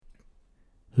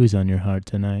Who's on your heart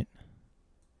tonight?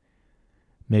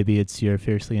 Maybe it's your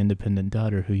fiercely independent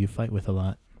daughter who you fight with a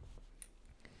lot.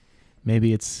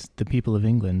 Maybe it's the people of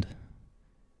England.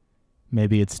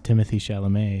 Maybe it's Timothy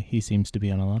Chalamet. He seems to be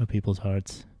on a lot of people's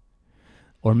hearts.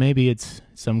 Or maybe it's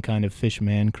some kind of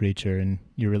fish-man creature and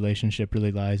your relationship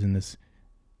really lies in this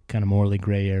kind of morally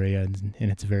gray area and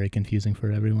it's very confusing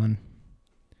for everyone.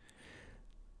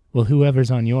 Well,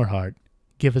 whoever's on your heart,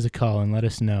 give us a call and let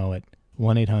us know at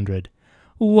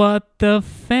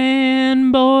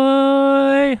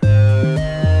 1-800-WHAT-THE-FANBOY?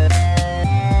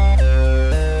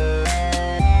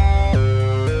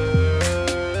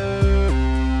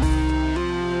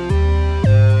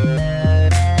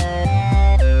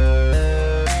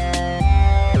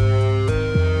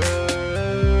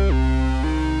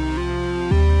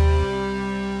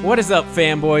 What is up,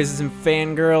 fanboys and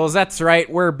fangirls? That's right,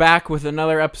 we're back with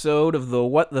another episode of the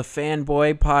What the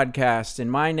Fanboy podcast, and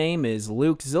my name is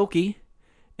Luke Zilke,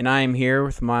 and I am here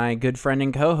with my good friend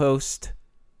and co-host,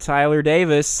 Tyler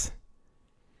Davis.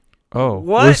 Oh,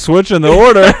 What? We're switching the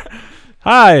order.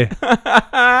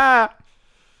 Hi.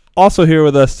 Also here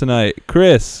with us tonight,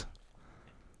 Chris.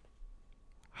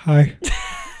 Hi.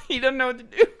 He doesn't know what to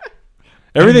do.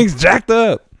 Everything's jacked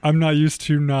up. I'm not used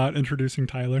to not introducing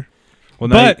Tyler. Well,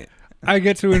 now But I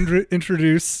get to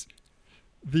introduce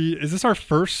is this our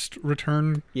first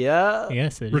return Yeah.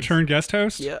 Yes, it return guest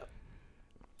host? Yeah.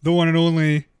 The one and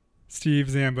only Steve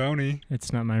Zamboni.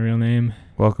 It's not my real name.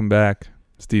 welcome back,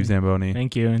 Steve Zamboni.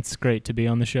 Thank you. It's great to be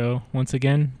on the show once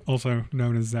again. Also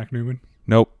known as Zach Newman.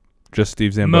 Nope, just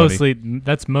Steve Zamboni.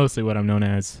 That's mostly what I'm known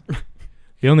as.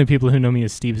 The only people who know me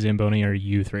as Steve Zamboni are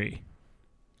you three.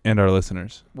 And our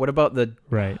listeners. What about the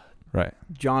Right. Right.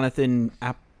 Jonathan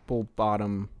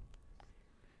Applebottom?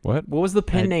 What? What was the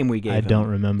pen name we gave I him? don't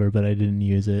remember, but I didn't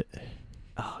use it.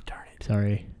 Oh, darn it.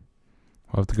 Sorry.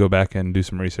 We'll have to go back and do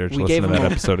some research. We Listen gave to him that a-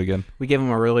 episode again. We gave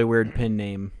him a really weird pen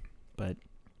name, but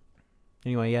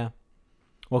anyway, yeah.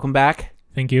 Welcome back.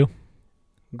 Thank you.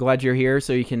 Glad you're here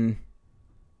so you can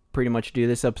pretty much do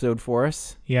this episode for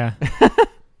us. Yeah.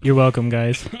 You're welcome,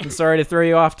 guys. I'm sorry to throw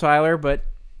you off, Tyler, but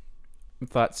I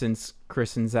thought since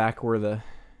Chris and Zach were the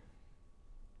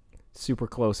super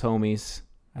close homies,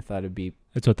 I thought it'd be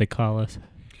That's what they call us.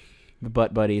 the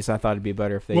butt buddies. I thought it'd be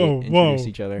better if they Whoa, introduced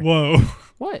each other. Whoa.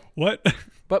 What? What?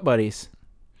 Butt buddies.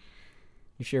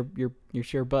 You share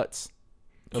butts.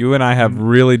 You and I have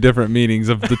really different meanings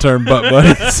of the term butt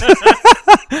buddies.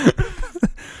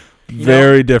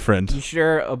 Very different. You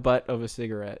share a butt of a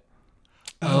cigarette.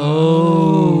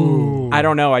 Oh. I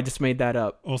don't know. I just made that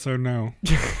up. Also, no.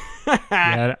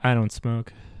 Yeah, I don't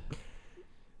smoke.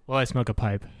 Well, I smoke a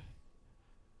pipe.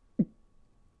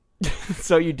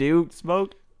 So you do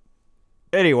smoke?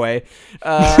 Anyway,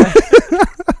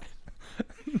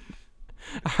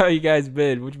 how you guys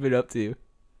been? What you been up to?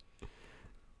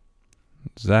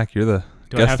 Zach, you're the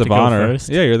Do I have guest to of go honor. first?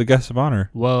 Yeah, you're the guest of honor.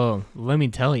 Well, let me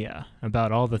tell you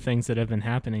about all the things that have been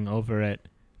happening over at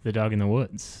The Dog in the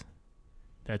Woods.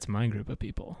 That's my group of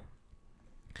people.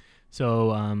 So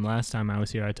last time I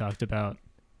was here, I talked about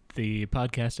the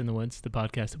podcast in the woods, the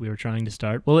podcast that we were trying to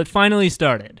start. Well, it finally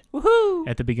started. Woohoo!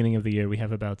 At the beginning of the year, we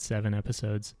have about 7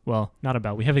 episodes. Well, not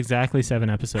about. We have exactly 7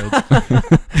 episodes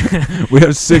We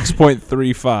have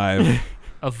 6.35.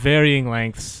 of varying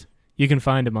lengths. You can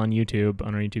find them on YouTube,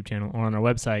 on our YouTube channel, or on our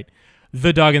website,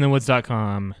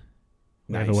 thedoginthewoods.com.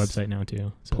 We have a Nice. website now,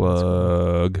 too. So that's cool.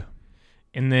 Plug.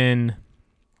 And then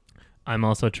I'm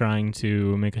also trying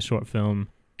to make a short film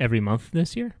every month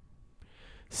this year.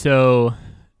 So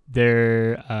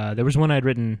there was one I'd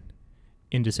written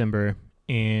in December,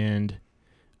 and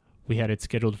we had it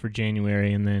scheduled for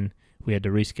January, and then we had to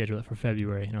reschedule it for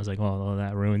February. And I was like, well,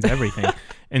 that ruins everything.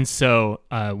 And so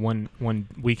one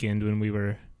weekend when we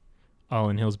were all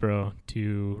in Hillsborough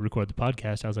to record the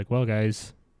podcast, I was like, well,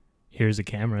 guys, here's a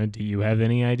camera. Do you have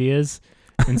any ideas?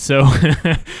 And so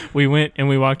we went and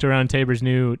we walked around Tabor's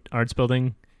new arts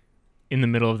building in the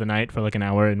middle of the night for like an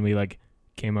hour, and we like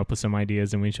came up with some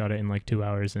ideas, and we shot it in like 2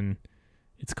 hours, and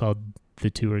it's called The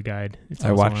Tour Guide. It's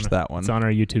I also watched that one. It's on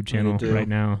our YouTube channel do. right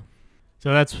now.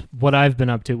 So that's what I've been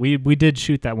up to. We did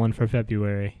shoot that one for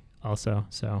February also,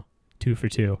 so 2 for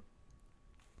 2.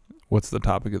 What's the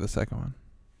topic of the second one?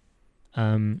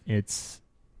 It's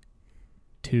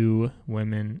 2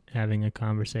 women having a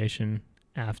conversation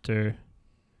after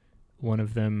one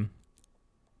of them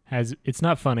has, it's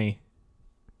not funny,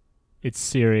 it's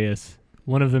serious.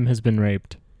 One of them has been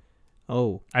raped.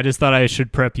 Oh, I just thought I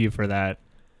should prep you for that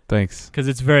Thanks. because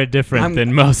it's very different I'm-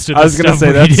 than most of I the was gonna stuff say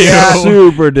we that's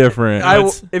do. super different.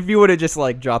 if you would have just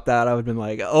like dropped that, I would have been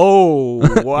like, oh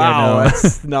wow, no.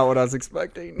 that's not what I was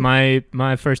expecting.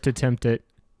 My first attempt at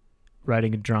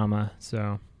writing a drama.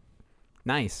 So,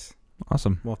 Nice.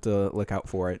 Awesome. We'll have to look out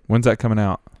for it. When's that coming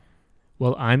out?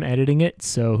 well, I'm editing it,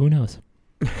 so who knows?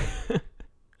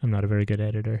 I'm not a very good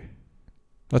editor.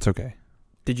 That's okay.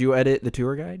 Did you edit the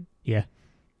tour guide? Yeah.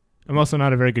 I'm also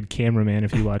not a very good cameraman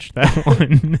if you watched that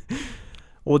one.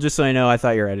 Well, just so I know, I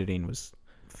thought your editing was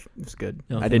good.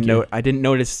 No, I thank didn't you. know. I didn't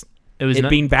notice It was it not,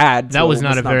 being bad. that so was it not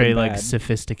must a very been like bad.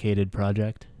 sophisticated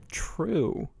project.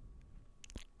 True.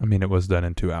 I mean, it was done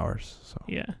in 2 hours. So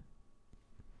Yeah.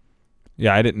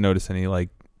 yeah, I didn't notice any like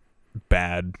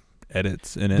bad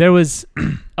edits in it. There was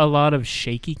a lot of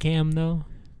shaky cam though,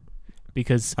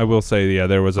 because I will say, yeah,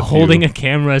 there was a holding few. a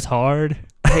camera is hard.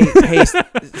 hey,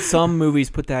 some movies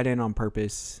put that in on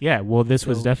purpose. Yeah, well, this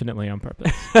was So- definitely on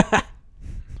purpose.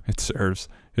 It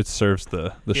serves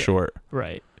the Yeah. short.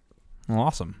 Right. Well,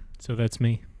 awesome. So that's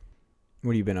me.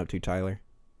 What have you been up to, Tyler?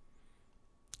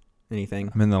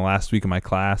 Anything? I'm in the last week of my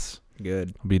class.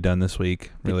 Good. I'll be done this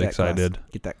week. Get Really that class- excited.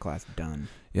 Get that class done.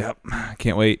 Yep.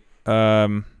 Can't wait.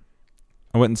 I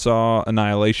went and saw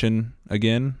Annihilation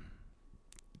again.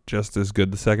 Just as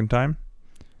good the second time.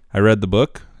 I read the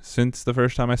book since the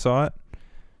first time I saw it.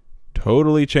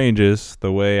 Totally changes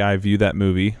the way I view that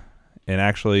movie and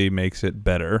actually makes it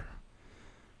better.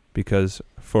 Because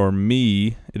for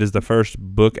me, it is the first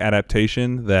book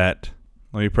adaptation that,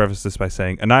 let me preface this by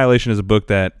saying, Annihilation is a book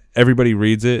that everybody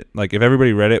reads it. Like, if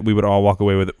everybody read it, we would all walk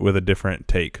away with a different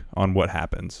take on what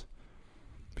happens.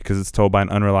 Because it's told by an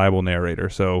unreliable narrator.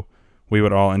 So we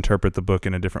would all interpret the book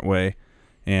in a different way.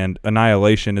 And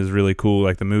Annihilation is really cool,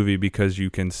 like the movie, because you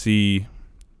can see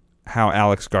how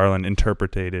Alex Garland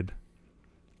interpreted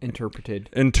Interpolated.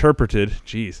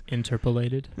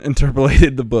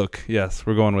 the book. Yes,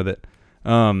 we're going with it.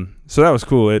 So that was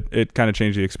cool. It kind of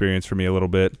changed the experience for me a little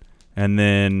bit. And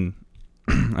then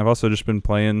I've also just been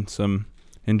playing some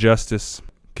Injustice,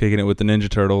 kicking it with the Ninja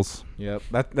Turtles. Yep.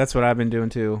 That's what I've been doing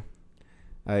too.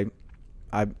 I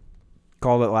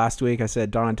called it last week. I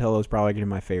said Donatello's probably gonna be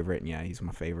my favorite, and yeah, he's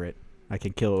my favorite. I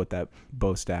can kill it with that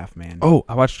bow staff, man. Oh,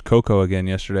 I watched Coco again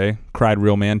yesterday. Cried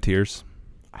real man tears.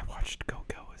 I watched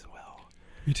Coco as well.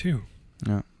 Me too.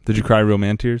 Yeah. Did you cry real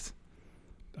man tears?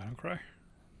 I don't cry.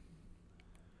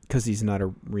 Because he's not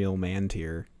a real man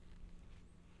tier.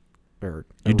 Or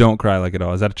You don't cry like at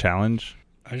all. Is that a challenge?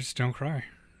 I just don't cry.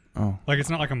 Oh. Like, it's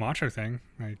not like a macho thing.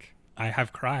 Like, I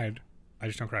have cried. I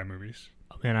just don't cry at movies.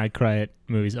 Oh, man, I cry at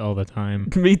movies all the time.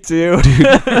 Me too.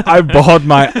 I bawled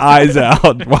my eyes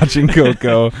out watching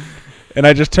Coco. And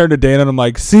I just turned to Dan and I'm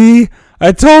like, see?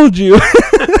 I told you.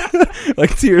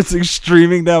 Like tears like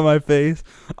streaming down my face.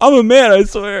 I'm a man, I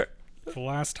swear. The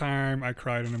last time I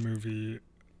cried in a movie,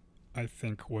 I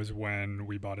think, was when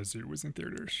We Bought a Zoo was in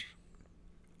theaters.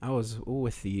 I was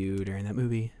with you during that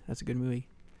movie. That's a good movie.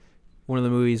 One of the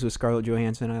movies with Scarlett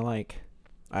Johansson I like.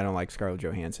 I don't like Scarlett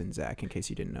Johansson, Zach, in case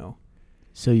you didn't know.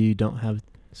 So you don't have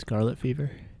scarlet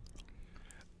fever?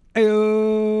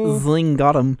 Ayo. Zling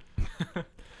got him.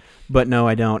 But no,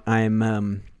 I don't.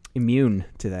 I'm immune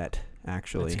to that,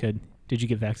 actually. That's good. Did you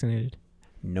get vaccinated?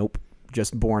 Nope.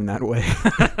 Just born that way.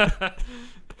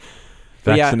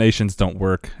 But yeah. Vaccinations don't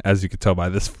work, as you could tell by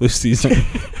this flu season.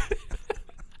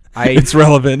 I It's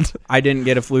relevant. I didn't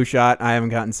get a flu shot. I haven't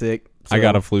gotten sick. I so-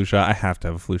 got a flu shot. I have to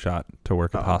have a flu shot to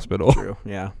work at the hospital. True.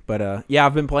 Yeah. But yeah,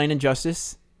 I've been playing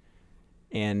Injustice,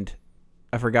 and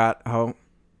I forgot how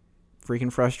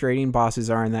freaking frustrating bosses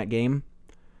are in that game.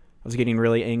 I was getting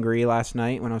really angry last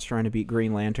night when I was trying to beat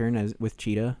Green Lantern with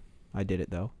Cheetah. I did it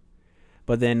though.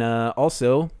 But then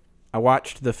also, I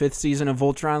watched the 5th season of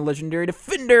Voltron Legendary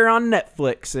Defender on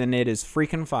Netflix, and it is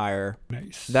freaking fire.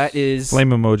 Nice. That is Flame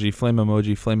emoji, flame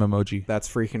emoji, flame emoji. That's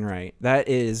freaking right. That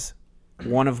is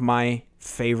one of my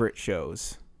favorite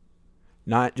shows.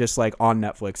 Not just like on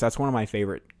Netflix. That's one of my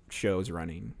favorite shows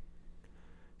running.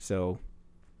 So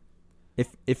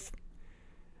if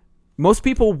most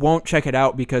people won't check it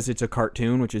out because it's a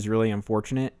cartoon, which is really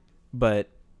unfortunate, but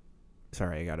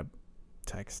sorry, I got a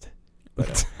text.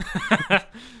 But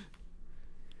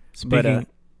Speaking,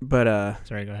 but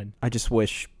sorry, go ahead. I just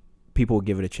wish people would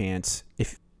give it a chance.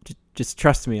 If just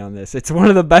trust me on this. It's one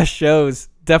of the best shows,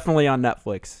 definitely on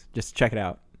Netflix. Just check it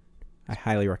out. I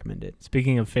highly recommend it.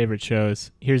 Speaking of favorite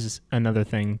shows, here's another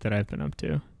thing that I've been up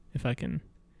to. If I can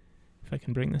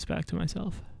bring this back to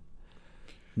myself.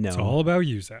 No. It's all about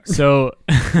you, Zach. So,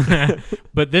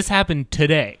 but this happened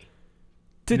today.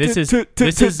 This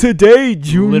is today,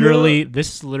 Junior.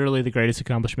 This is literally the greatest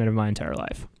accomplishment of my entire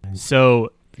life.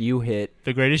 So You hit.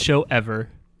 the greatest show ever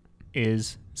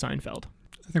is Seinfeld.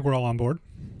 I think we're all on board.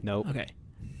 Nope. Okay.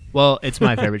 Well, it's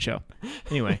my favorite show.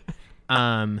 Anyway,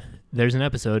 there's an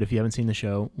episode, if you haven't seen the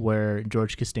show, where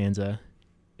George Costanza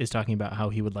is talking about how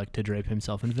he would like to drape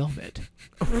himself in velvet.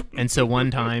 And so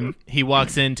one time he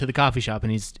walks into the coffee shop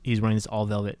and he's wearing this all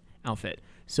velvet outfit.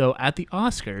 So at the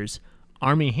Oscars,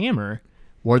 Armie Hammer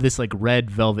wore this like red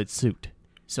velvet suit.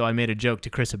 So I made a joke to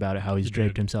Chris about it, how he's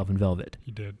draped himself in velvet.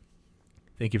 He did.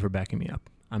 Thank you for backing me up.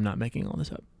 I'm not making all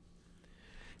this up.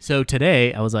 So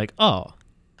today I was like, oh,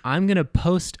 I'm going to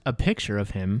post a picture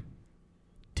of him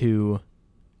to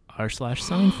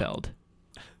r/Seinfeld.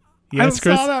 Yes, I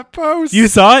Chris. saw that post. You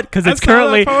saw it? Because I it's saw that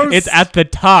currently, post. it's at the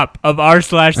top of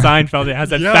r/Seinfeld. It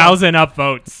has 1,000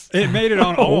 upvotes. It made it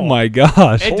on all. Oh my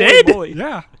gosh. It did?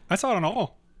 Yeah, I saw it on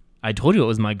all. I told you it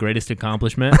was my greatest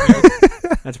accomplishment.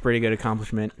 That's a pretty good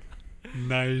accomplishment.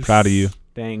 Nice. Proud of you.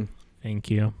 Dang. Thank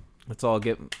you. Let's all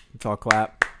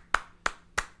clap.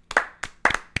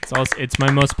 It's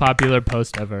my most popular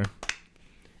post ever.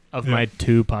 Of my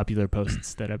 2 popular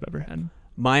posts that I've ever had.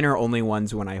 Mine are only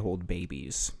ones when I hold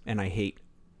babies, and I hate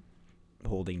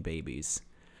holding babies.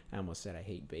 I almost said I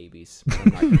hate babies, but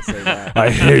I'm not going to say that. I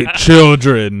hate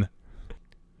children.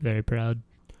 Very proud.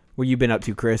 What you been up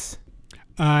to, Chris?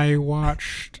 I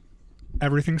watched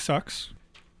Everything Sucks.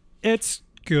 It's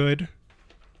good.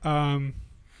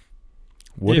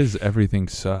 What is Everything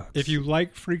Sucks? If you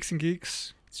like Freaks and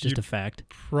Geeks, It's just you a fact.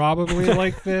 probably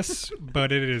like this,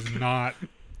 but it is not.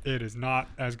 It is not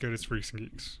as good as Freaks and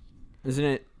Geeks. Isn't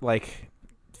it like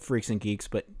Freaks and Geeks,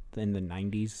 but in the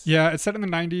 90s? Yeah, it's set in the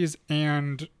 90s,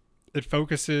 and it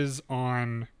focuses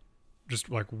on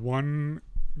just like one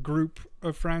group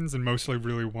of friends, and mostly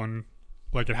really one.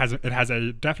 Like it has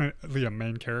definitely a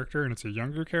main character, and it's a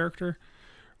younger character,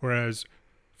 whereas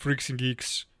Freaks and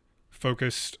Geeks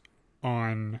focused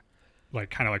on like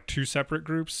kind of like 2 separate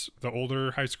groups: the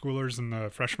older high schoolers and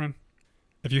the freshmen.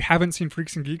 If you haven't seen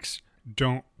Freaks and Geeks,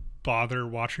 don't bother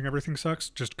watching Everything Sucks.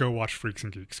 Just go watch Freaks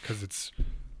and Geeks because it's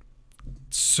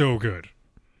so good.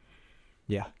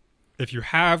 Yeah. If you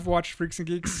have watched Freaks and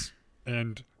Geeks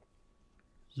and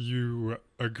you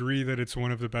agree that it's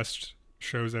one of the best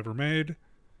shows ever made,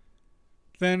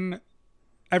 then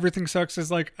Everything Sucks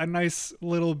is like a nice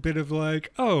little bit of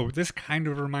like, oh, this kind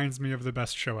of reminds me of the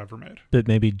best show ever made. But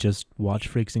maybe just watch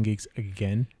Freaks and Geeks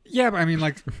again. Yeah, but I mean,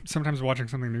 like, sometimes watching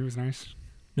something new is nice.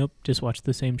 Nope, just watch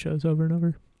the same shows over and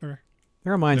over. That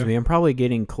reminds Yeah. me, I'm probably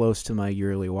getting close to my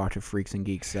yearly watch of Freaks and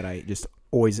Geeks that I just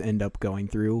always end up going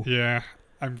through. Yeah,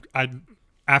 I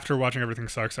after watching Everything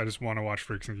Sucks, I just want to watch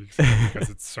Freaks and Geeks again because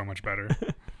it's so much better.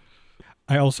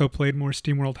 I also played more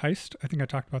SteamWorld Heist. I think I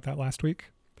talked about that last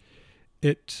week.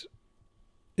 It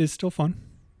is still fun.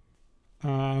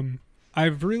 I'm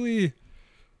starting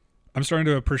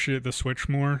to appreciate the Switch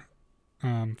more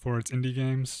for its indie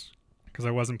games because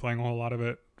I wasn't playing a whole lot of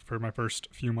it for my first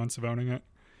few months of owning it.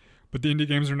 But the indie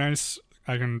games are nice.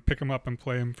 I can pick them up and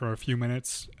play them for a few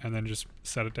minutes and then just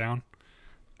set it down.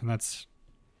 And that's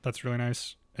really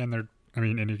nice. And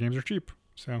indie games are cheap.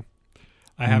 So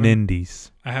I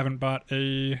haven't bought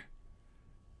a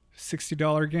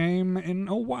 $60 game in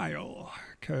a while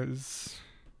because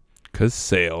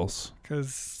sales.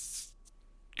 Because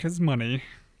money.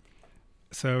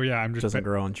 So yeah, I'm just Doesn't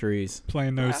grow on trees.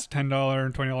 playing those $10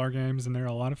 and $20 games, and they're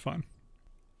a lot of fun.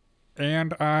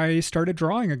 And I started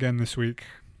drawing again this week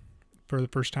for the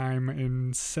first time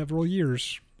in several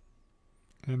years,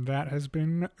 and that has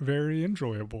been very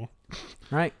enjoyable.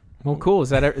 Right. Well, cool. Is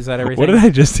that everything? What did I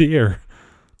just hear?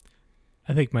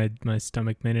 I think my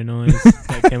stomach made a noise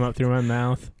that came up through my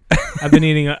mouth. I've been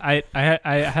eating. I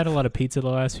had a lot of pizza the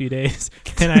last few days,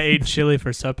 and I ate chili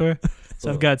for supper.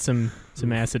 So I've got some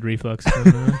acid reflux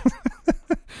going on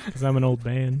because I'm an old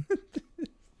man.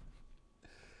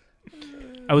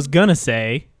 I was gonna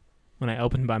say when I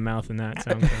opened my mouth and that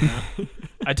sound came out,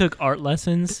 I took art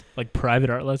lessons, like private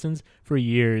art lessons, for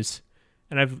years.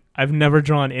 And I've never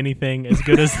drawn anything as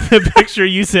good as the picture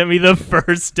you sent me the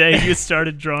first day you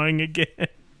started drawing again.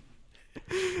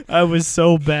 I was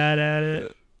so bad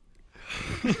at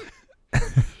it.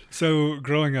 So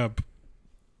growing up,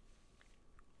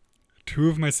 2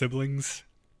 of my siblings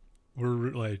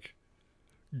were like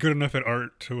good enough at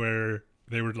art to where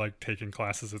they were like taking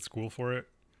classes at school for it.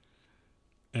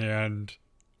 And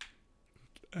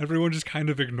everyone just kind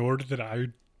of ignored that I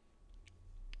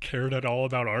cared at all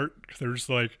about art. They're just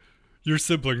like, your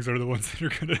siblings are the ones that are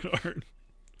good at art.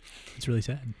 It's really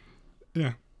sad.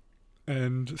 Yeah.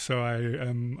 And so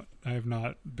I have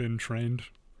not been trained,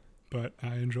 but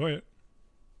I enjoy it.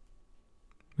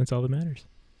 That's all that matters.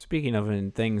 Speaking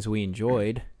of things we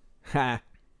enjoyed, I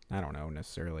don't know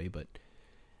necessarily, but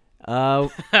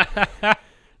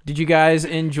did you guys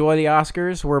enjoy the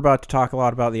Oscars? We're about to talk a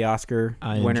lot about the Oscar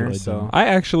winners. So I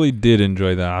actually did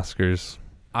enjoy the Oscars.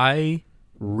 I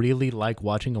really like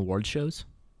watching award shows.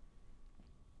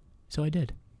 So I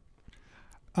did.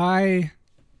 I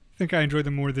think I enjoyed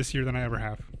them more this year than I ever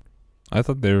have. I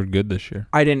thought they were good this year.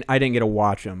 I didn't get to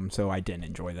watch them, so I didn't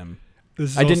enjoy them.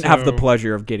 This is I didn't have the also-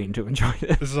 pleasure of getting to enjoy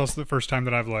them. This is also the first time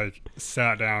that I've like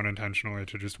sat down intentionally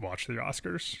to just watch the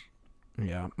Oscars.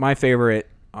 Yeah, my favorite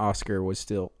Oscar was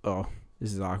still. Oh,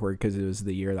 this is awkward because it was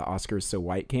the year that Oscars So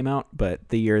White came out, but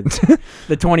the year,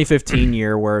 the 2015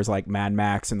 year, where it was like Mad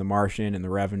Max and The Martian and The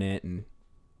Revenant and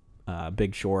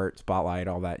Big Short, Spotlight,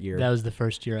 all that year. That was the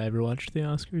first year I ever watched the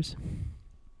Oscars.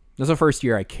 That was the first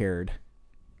year I cared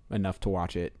enough to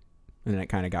watch it, and then it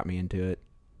kind of got me into it.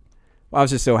 Well, I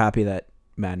was just so happy that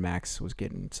Mad Max was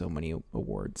getting so many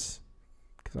awards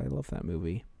because I love that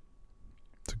movie.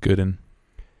 It's a good one.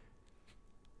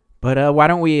 But why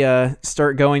don't we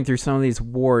start going through some of these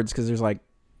awards, because there's like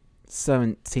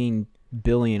 17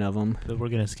 billion of them. But we're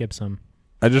going to skip some.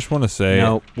 I just want to say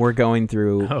No, we're going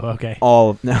through Oh, okay. all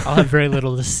of... No. I'll have very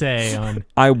little to say on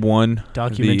I won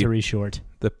documentary short.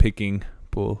 the picking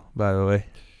pool, by the way.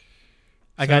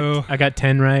 I got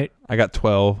 10 right. I got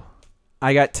 12.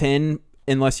 I got 10,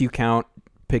 unless you count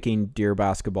picking Deer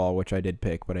Basketball, which I did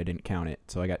pick, but I didn't count it.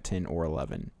 So I got 10 or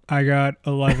 11. I got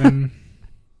 11.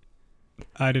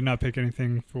 I did not pick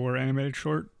anything for animated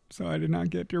short, so I did not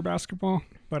get Deer Basketball,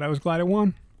 but I was glad I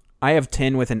won. I have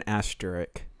 10 with an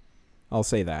asterisk. I'll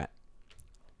say that.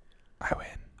 I win.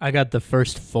 I got the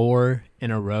first 4 in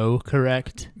a row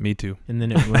correct, Me too. and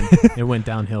then it went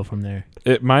downhill from there.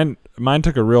 Mine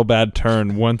took a real bad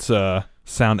turn once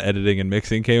sound editing and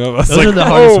mixing came up. I was Those like, are the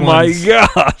hardest oh my ones."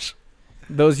 gosh.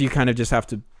 Those you kind of just have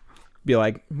to be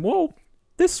like, well,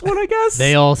 this one, I guess.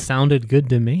 They all sounded good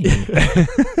to me.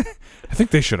 I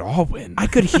think they should all win. I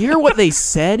could hear what they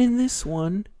said in this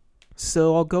one,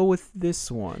 so I'll go with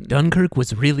this one. Dunkirk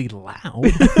was really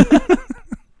loud.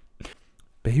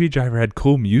 Baby Driver had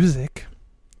cool music.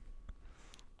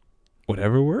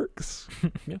 Whatever works.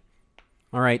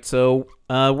 All right, so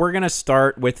we're going to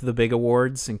start with the big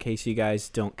awards in case you guys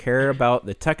don't care about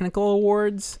the technical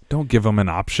awards. Don't give them an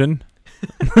option.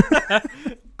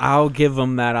 I'll give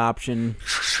them that option.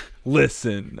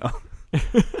 Listen.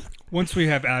 Once we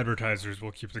have advertisers,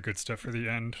 we'll keep the good stuff for the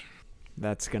end.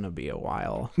 That's going to be a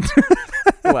while.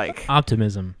 Like,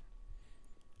 Optimism.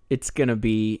 it's going to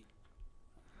be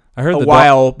I heard a the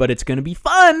while, but it's going to be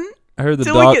fun I heard the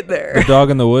till we dog. get there. The Dog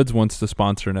in the Woods wants to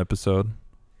sponsor an episode.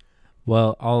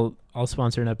 Well, I'll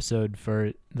sponsor an episode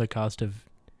for the cost of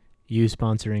you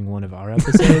sponsoring one of our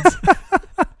episodes,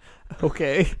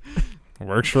 Okay.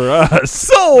 Works for us.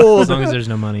 Sold! as long as there's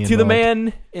no money involved. To the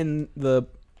man in the...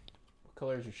 What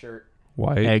color is your shirt?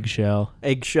 White. Eggshell.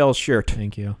 Eggshell shirt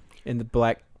Thank you. in the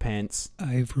black pants.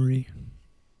 Ivory.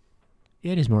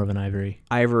 Yeah, it is more of an ivory.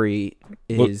 Ivory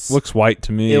is Looks white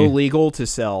to me. illegal to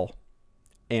sell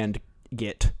and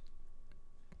get.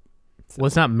 Well,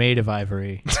 it's not made of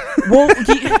ivory. Well,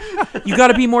 you got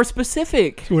to be more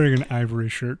specific. He's wearing an ivory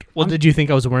shirt. Well, did you think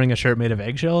I was wearing a shirt made of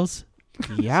eggshells?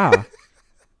 Yeah.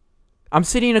 I'm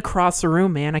sitting across the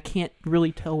room, man. I can't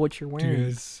really tell what you're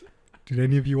wearing. Did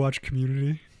any of you watch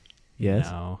Community? Yes.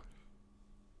 No.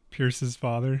 Pierce's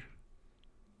father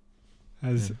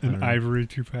has Yeah, I don't an know. ivory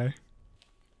toupee.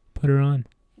 Put her on.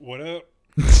 What up?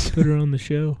 Put her on the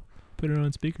show. Put her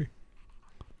on speaker.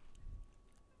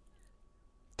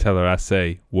 Tell her I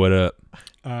say, what up?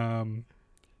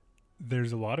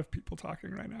 There's a lot of people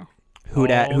talking right now. Who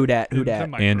dat? All Who dat? Who into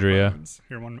dat? Andrea. microphones.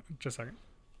 Here, just a second.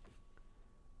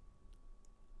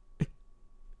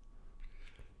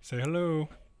 Say hello.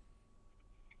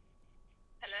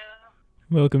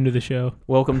 Welcome to the show.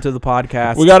 Welcome to the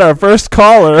podcast. We got our first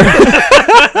caller.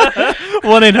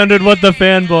 1-800 What the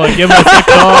Fanboy. Give us a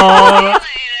call.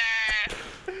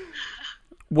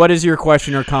 What is your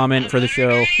question or comment for the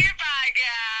show?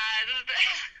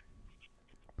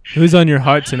 Who's on your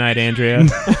heart tonight, Andrea?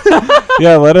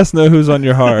 Yeah, let us know who's on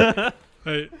your heart.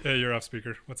 Hey, you're off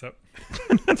speaker. What's up?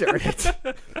 Darn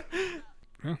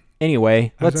it.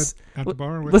 Anyway, How's let's that at the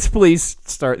bar with let's please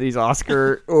start these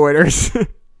Oscar orders. We're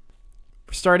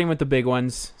starting with the big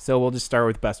ones, so we'll just start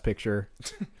with Best Picture.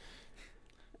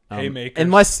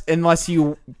 Haymakers. Unless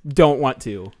you don't want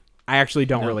to. I actually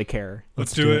don't No. really care.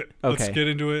 Let's do it. Let's Okay. get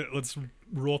into it. Let's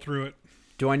roll through it.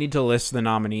 Do I need to list the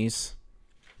nominees?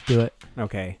 Do it.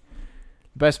 Okay.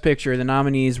 Best Picture, the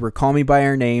nominees were Call Me By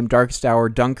Your Name, Darkest Hour,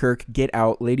 Dunkirk, Get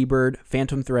Out, Lady Bird,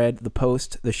 Phantom Thread, The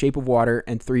Post, The Shape of Water,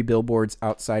 and 3 Billboards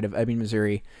Outside of Ebbing,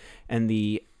 Missouri. And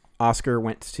the Oscar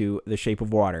went to The Shape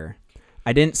of Water.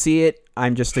 I didn't see it.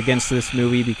 I'm just against this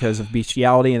movie because of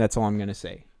bestiality, and that's all I'm going to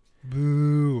say.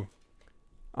 Boo.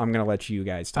 I'm going to let you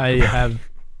guys talk.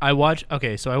 I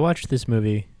watched this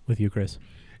movie with you, Chris.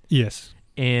 Yes.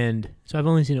 And so I've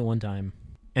only seen it one time.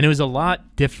 And it was a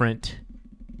lot different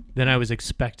than I was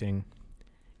expecting.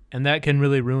 And that can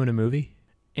really ruin a movie.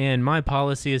 And my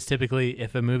policy is typically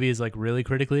if a movie is like really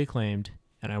critically acclaimed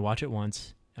and I watch it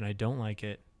once and I don't like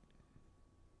it,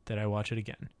 that I watch it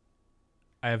again.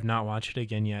 I have not watched it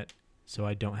again yet, so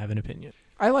I don't have an opinion.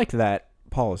 I like that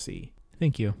policy.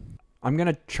 Thank you. I'm going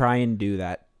to try and do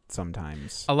that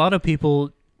sometimes. A lot of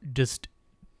people just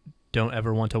don't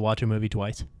ever want to watch a movie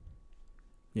twice,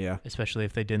 Yeah. especially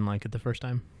if they didn't like it the first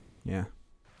time. Yeah.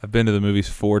 I've been to the movies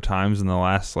 4 times in the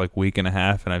last like week and a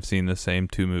half, and I've seen the same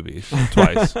 2 movies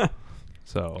twice.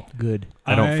 So Good.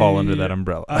 I don't fall under that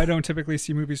umbrella. I don't typically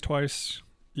see movies twice,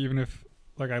 even if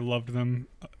like I loved them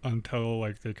until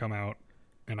like they come out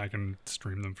and I can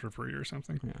stream them for free or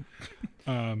something.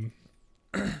 Yeah.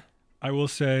 I will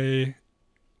say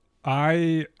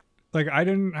I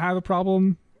didn't have a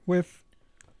problem with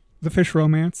the fish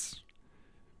romance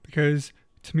because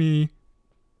to me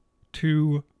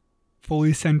 2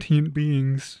 fully sentient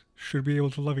beings should be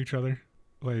able to love each other.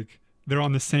 Like they're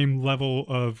on the same level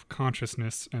of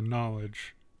consciousness and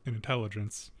knowledge and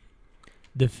intelligence.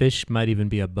 The fish might even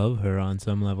be above her on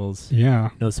some levels.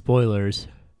 Yeah. No spoilers.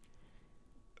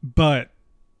 But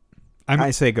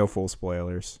I say go full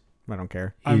spoilers. I don't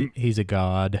care. He's a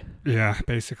god. Yeah,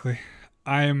 basically.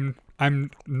 I'm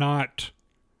not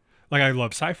like I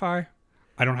love sci-fi.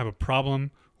 I don't have a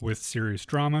problem with serious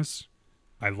dramas.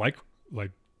 I like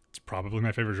it's probably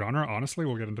my favorite genre, honestly.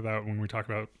 We'll get into that when we talk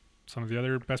about some of the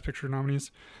other Best Picture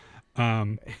nominees.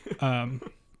 But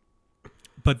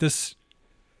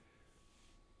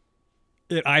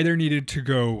it either needed to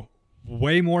go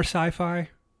way more sci-fi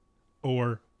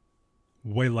or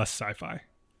way less sci-fi.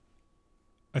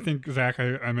 I think, Zach,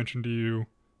 I mentioned to you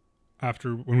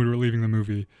after when we were leaving the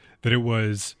movie that it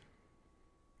was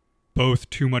both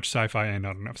too much sci-fi and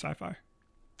not enough sci-fi.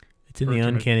 It's in the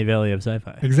uncanny valley of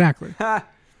sci-fi. Exactly.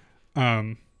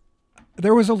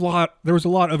 There was a lot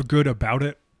of good about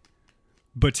it,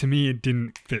 but to me it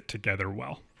didn't fit together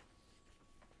well.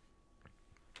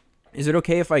 Is it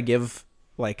okay if I give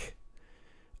like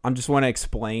I just want to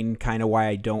explain kind of why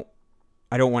I don't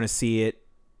want to see it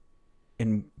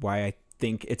and why I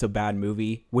think it's a bad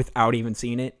movie without even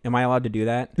seeing it? Am I allowed to do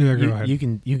that? Yeah, go ahead. You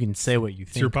can say what you think.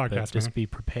 It's your but podcast, just man. be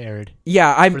prepared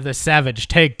Yeah, for the savage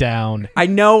takedown. I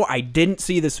know I didn't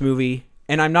see this movie,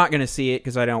 and I'm not going to see it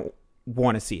because I don't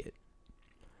want to see it.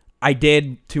 I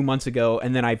did 2 months ago,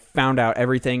 and then I found out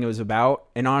everything it was about,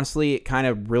 and honestly, it kind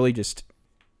of really it's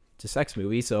a sex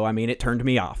movie, so I mean, it turned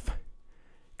me off.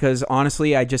 Because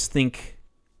honestly, I just think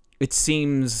it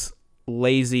seems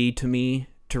lazy to me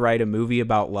to write a movie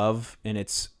about love, and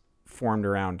it's formed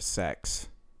around sex.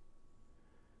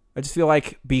 I just feel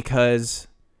like because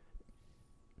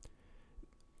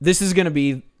this is going to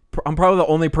be... I'm probably the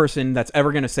only person that's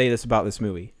ever going to say this about this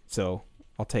movie, so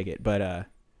I'll take it. But I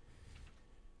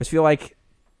just feel like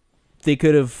they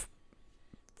could have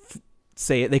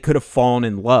they could have fallen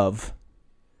in love,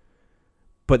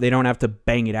 but they don't have to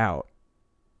bang it out.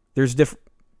 There's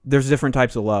different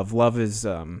types of love. Love is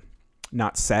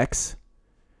not sex.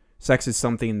 Sex is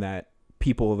something that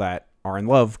people that are in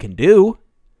love can do.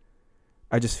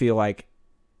 I just feel like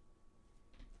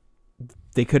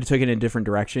they could have taken it in a different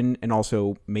direction, and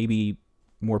also maybe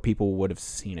more people would have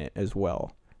seen it as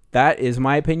well. That is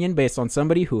my opinion based on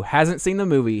somebody who hasn't seen the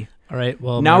movie. All right.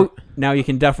 Well, Now you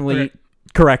can definitely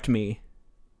correct me.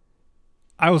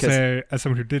 I will say, as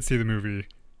someone who did see the movie,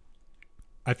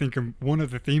 I think one of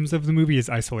the themes of the movie is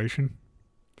isolation.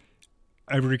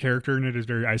 Every character in it is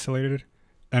very isolated,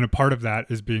 and a part of that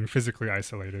is being physically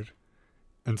isolated.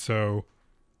 And so,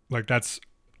 like, that's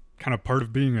kind of part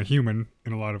of being a human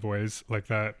in a lot of ways, like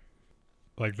that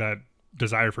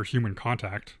desire for human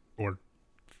contact or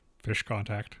fish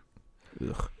contact.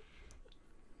 Ugh.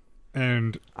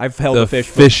 And I've held The a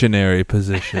fish. fissionary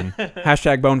position.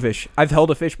 Hashtag bonefish. I've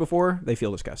held a fish before. They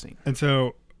feel disgusting. And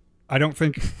so I don't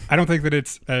think that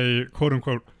it's a quote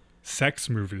unquote sex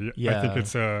movie. Yeah. I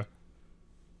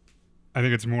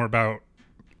think it's more about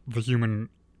the human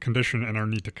condition and our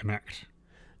need to connect.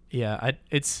 yeah,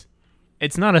 it's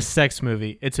not a sex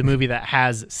movie. It's a movie that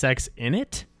has sex in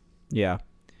it. Yeah.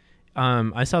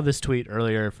 I saw this tweet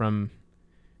earlier from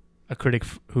a critic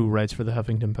who writes for the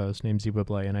Huffington Post named Zeba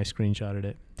Blay, and I screenshotted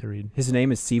it to read. His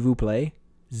name is Sivu Play.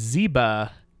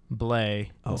 Zeba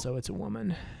Blay. Oh. Also, it's a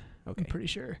woman. Okay. I'm pretty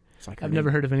sure. It's like her I've name.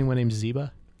 never heard of anyone named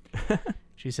Zeba.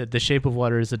 She said, The Shape of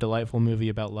Water is a delightful movie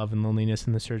about love and loneliness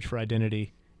and the search for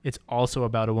identity. It's also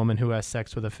about a woman who has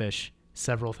sex with a fish.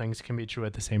 Several things can be true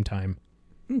at the same time.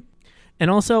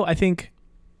 And also, I think,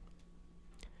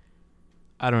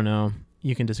 I don't know,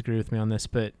 you can disagree with me on this,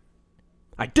 but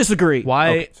I disagree. why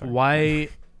Okay, sorry.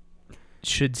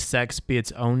 should sex be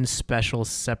its own special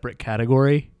separate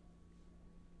category?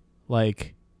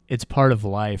 Like, it's part of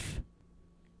life.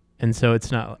 And so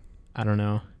it's not, I don't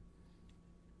know.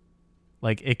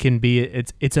 Like, it can be,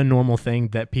 it's a normal thing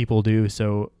that people do,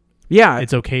 so Yeah.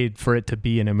 it's okay for it to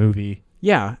be in a movie.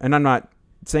 Yeah, and I'm not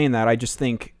saying that. I just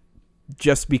think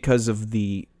just because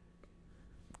it's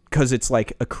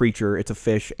like a creature, it's a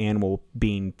fish, animal,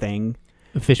 being thing,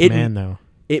 A fish It- man, though.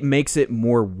 it makes it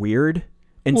more weird.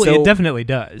 And Well, so it definitely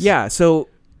does. yeah, so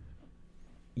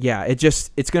yeah,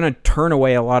 it's going to turn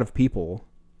away a lot of people.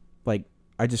 Like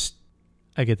I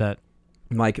get that.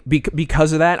 like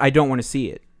because of that, I don't want to see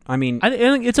it. I mean, I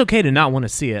think it's okay to not want to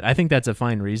see it. I think that's a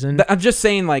fine reason. I'm just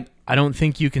saying, like, I don't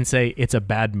think you can say it's a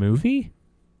bad movie.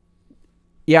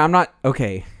 yeah, I'm not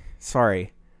okay.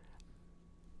 Sorry,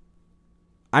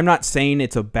 I'm not saying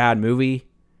it's a bad movie.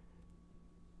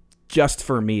 Just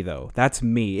for me, though, that's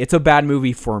me. It's a bad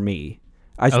movie for me.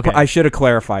 Okay. I should have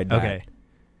clarified that. Okay.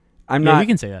 I'm Yeah, not. you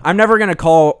can say that. I'm never gonna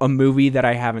call a movie that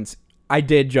I haven't. I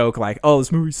did joke like, "Oh,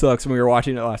 this movie sucks," when we were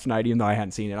watching it last night, even though I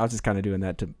hadn't seen it. I was just kind of doing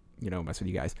that to mess with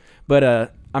you guys. But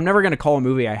I'm never gonna call a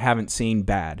movie I haven't seen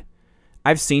bad.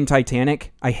 I've seen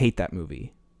Titanic. I hate that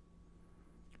movie,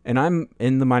 and I'm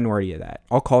in the minority of that.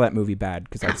 I'll call that movie bad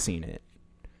because I've seen it.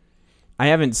 I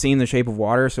haven't seen The Shape of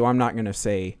Water, so I'm not gonna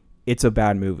say it's a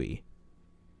bad movie.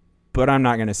 But I'm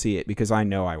not gonna see it because I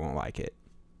know I won't like it.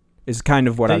 Is kind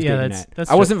of what I was getting at.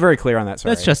 I wasn't very clear on that.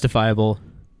 Sorry. That's justifiable.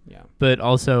 Yeah. But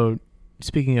also,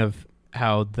 speaking of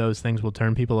how those things will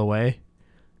turn people away,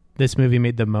 this movie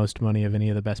made the most money of any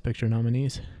of the Best Picture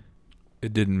nominees.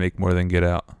 It didn't make more than Get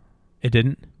Out. It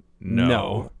didn't?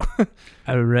 No.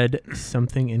 I read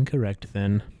something incorrect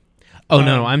then. Oh,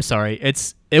 no, I'm sorry.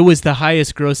 It was the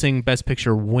highest grossing Best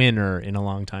Picture winner in a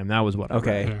long time. That was what I read.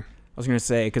 Okay. Yeah. I was gonna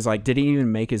say because like, did he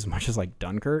even make as much as like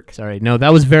Dunkirk? Sorry. No,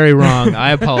 that was very wrong.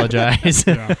 I apologize.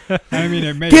 Yeah. I mean,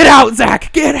 it may Get out,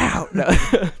 Zach! Get out! No.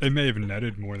 it may have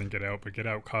netted more than Get Out, but Get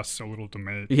Out costs so little to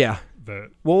make Yeah. that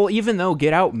Well, even though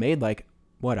Get Out made like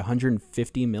what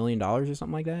 $150 million or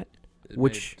something like that,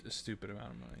 which a stupid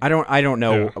amount of money. I don't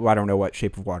know. Yeah. I don't know what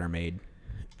Shape of Water made.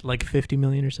 Like 50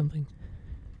 million or something?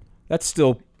 That's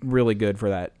still really good for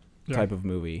that Yeah. type of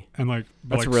movie. and like,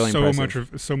 but That's like really so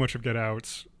impressive. much of Get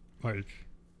Out, like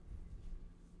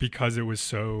because it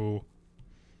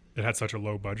had such a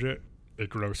low budget,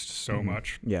 it grossed so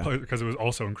much. Yeah. Because it was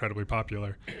also incredibly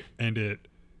popular, and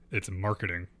its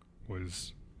marketing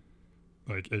was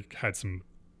like it had some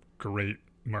great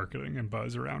marketing and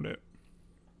buzz around it.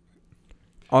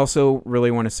 Also, really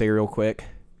want to say real quick,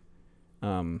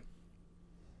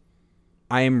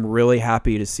 I am really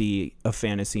happy to see a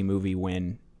fantasy movie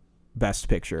win Best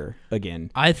Picture again.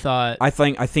 I thought I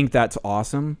think that's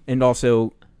awesome, and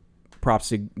also props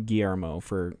to Guillermo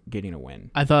for getting a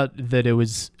win. I thought that it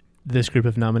was this group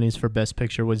of nominees for Best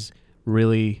Picture was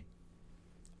really,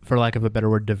 for lack of a better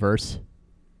word, diverse.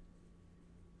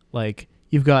 Like,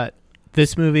 you've got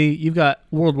this movie, you've got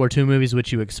World War II movies,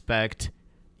 which you expect.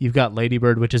 You've got Lady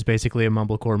Bird, which is basically a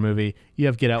mumblecore movie. You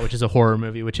have Get Out, which is a horror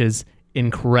movie, which is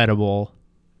incredible.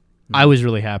 I was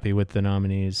really happy with the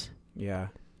nominees Yeah,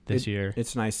 this year.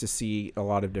 it's nice to see a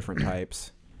lot of different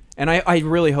types, and I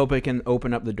really hope it can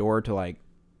open up the door to like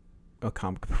a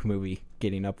comic book movie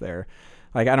getting up there.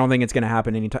 Like, I don't think it's going to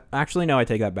happen anytime. Actually, no, I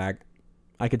take that back.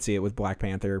 I could see it with Black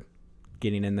Panther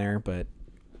getting in there, but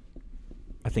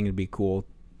I think it'd be cool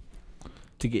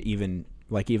to get even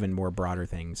more broader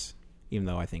things, even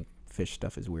though I think fish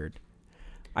stuff is weird.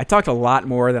 I talked a lot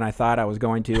more than I thought I was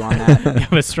going to on that. I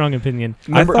have a strong opinion.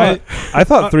 I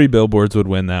thought Three Billboards would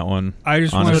win that one. I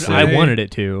just want to Honestly. say I wanted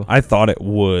it to. I thought it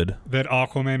would. that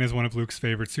Aquaman is one of Luke's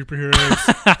favorite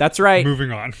superheroes. That's right.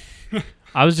 Moving on.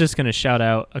 I was just going to shout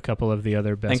out a couple of the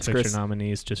other Best Thanks, Picture Chris.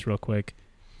 nominees just real quick.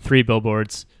 Three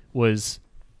Billboards was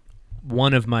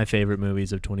one of my favorite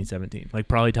movies of 2017. Like,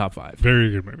 probably top 5.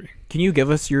 Very good movie. Can you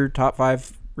give us your top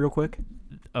 5 real quick?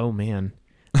 Oh, man.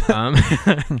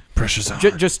 Pressure's on.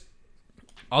 Just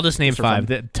I'll just name Just for 5.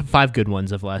 fun. The 5 good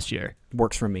ones of last year.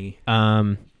 works for me.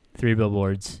 Three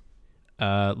Billboards.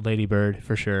 Lady Bird,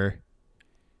 for sure.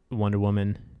 Wonder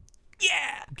Woman.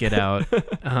 Yeah. Get Out.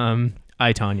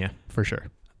 I, Tonya, for sure.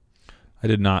 I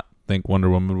did not think Wonder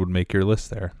Woman would make your list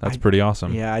there. That's pretty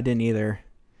awesome. Yeah, I didn't either.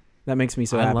 That makes me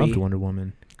so I happy. loved Wonder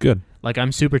Woman. Good. Like,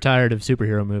 I'm super tired of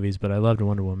superhero movies, but I loved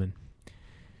Wonder Woman.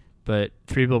 But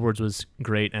Three Billboards was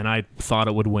great, and I thought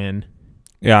it would win.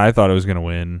 Yeah, I thought it was going to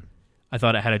win. I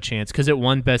thought it had a chance because it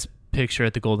won Best Picture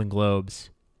at the Golden Globes.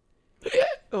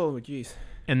 Oh, jeez.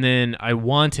 And then I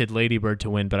wanted Lady Bird to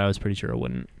win, but I was pretty sure it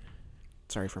wouldn't.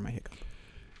 Sorry for my hiccup.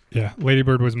 Yeah, Lady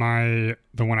Bird was the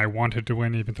one I wanted to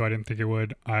win, even though I didn't think it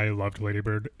would. I loved Lady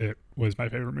Bird. It was my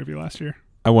favorite movie last year.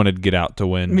 I wanted Get Out to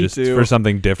win Me just too. for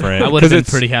something different. I would have been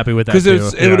it's- pretty happy with that Because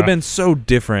too. it would have Yeah. been so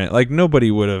different. Like,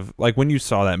 nobody would have, like, when you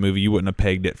saw that movie, you wouldn't have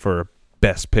pegged it for a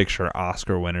Best Picture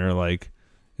Oscar winner. Like,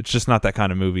 it's just not that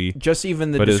kind of movie. Just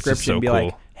even the But it's just description so be cool.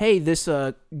 like, hey, this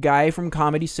guy from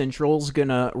Comedy Central's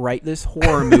gonna write this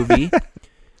horror movie.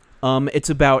 It's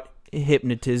about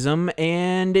hypnotism,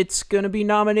 and it's gonna be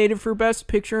nominated for Best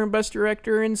Picture and Best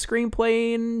Director and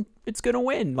Screenplay, and it's gonna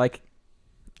win. Like,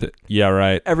 Yeah,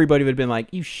 right. everybody would have been like,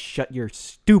 you shut your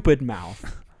stupid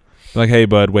mouth. Like, hey,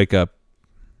 bud, wake up.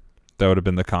 That would have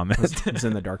been the comment. It's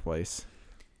in the dark place.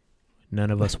 None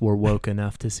of us were woke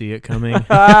enough to see it coming.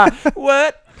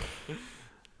 What?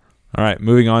 All right,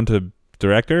 moving on to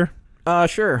director.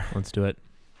 Sure. Let's do it.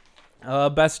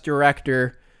 Best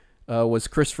Director was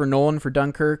Christopher Nolan for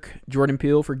Dunkirk, Jordan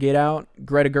Peele for Get Out,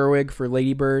 Greta Gerwig for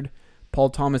Lady Bird, Paul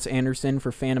Thomas Anderson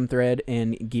for Phantom Thread,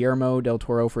 and Guillermo del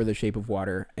Toro for The Shape of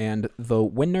Water. And the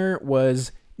winner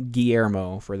was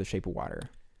Guillermo for The Shape of Water.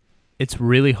 It's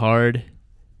really hard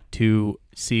to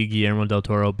see Guillermo del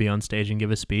Toro be on stage and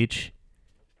give a speech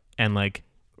and like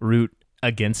root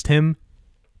against him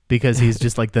because he's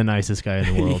just like the nicest guy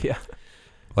in the world. Yeah.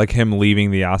 Like, him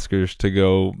leaving the Oscars to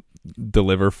go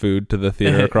deliver food to the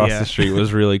theater across Yeah. the street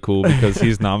was really cool because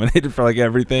he's nominated for like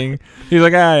everything. He's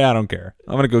like, I don't care.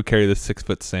 I'm gonna go carry this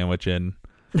 6-foot sandwich in.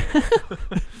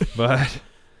 But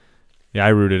yeah, I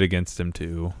rooted against him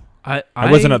too. I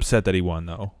wasn't upset that he won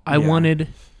though. I Yeah.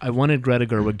 wanted Greta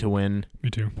Gerwig to win, Me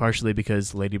too. partially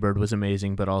because Lady Bird was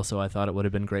amazing, but also I thought it would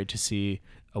have been great to see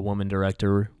a woman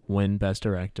director win Best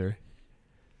Director.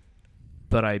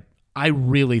 But I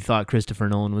really thought Christopher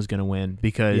Nolan was going to win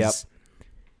because Yep.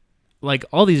 like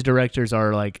all these directors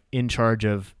are like in charge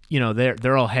of,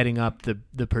 they're all heading up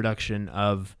the production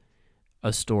of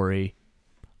a story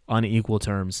on equal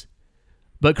terms.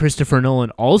 But Christopher Nolan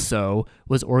also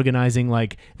was organizing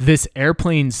like this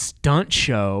airplane stunt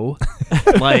show.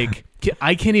 Like,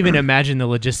 I can't even imagine the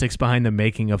logistics behind the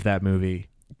making of that movie.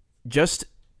 Just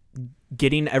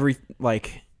getting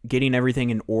everything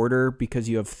in order because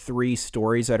you have 3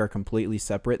 stories that are completely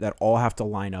separate that all have to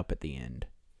line up at the end.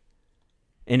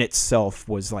 In itself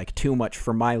was like too much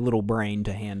for my little brain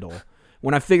to handle.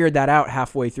 When I figured that out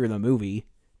halfway through the movie,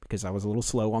 because I was a little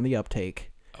slow on the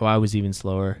uptake, Oh, I was even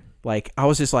slower. like I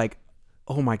was just like,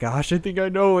 oh my gosh, I think I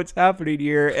know what's happening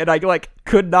here, and I like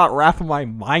could not wrap my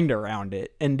mind around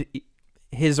it. And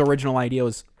his original idea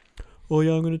was, oh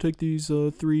yeah, I'm gonna take these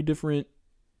 3 different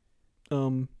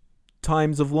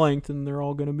times of length, and they're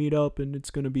all gonna meet up, and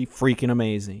it's gonna be freaking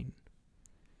amazing.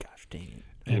 Gosh dang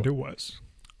it! And it was.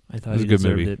 I thought It was he a good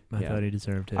deserved movie. it. I Yeah. thought he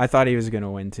deserved it. I thought he was gonna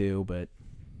win too, but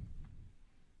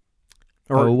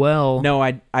oh, well. no,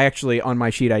 I actually on my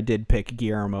sheet I did pick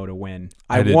Guillermo to win.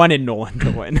 I I did. wanted Nolan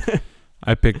to win.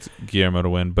 I picked Guillermo to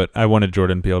win, but I wanted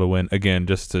Jordan Peele to win again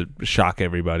just to shock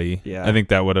everybody. Yeah. I think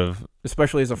that would have.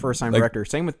 Especially as a first time Like- director.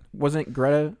 Same with wasn't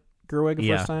Greta Gerwig a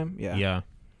Yeah. first time? Yeah. Yeah.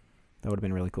 That would have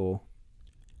been really cool.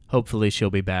 Hopefully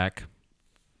she'll be back.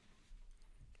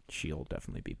 She'll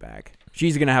definitely be back.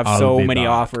 She's gonna have I'll so be many back.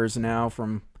 offers now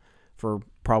for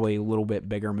probably a little bit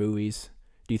bigger movies.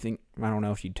 Do you think? I don't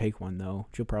know if she'd take one though.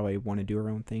 She'll probably want to do her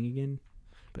own thing again.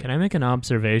 Can I make an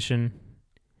observation?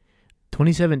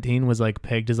 2017 was like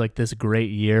pegged as like this great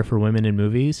year for women in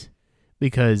movies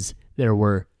because there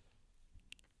were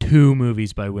 2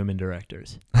 movies by women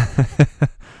directors.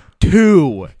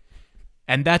 2.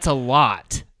 And that's a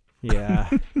lot. Yeah,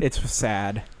 it's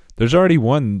sad. There's already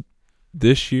one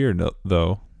this year,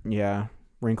 though. Yeah,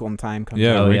 Wrinkle in Time comes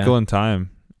Yeah, out. Wrinkle in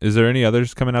Time. Is there any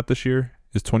others coming out this year?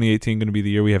 Is 2018 going to be the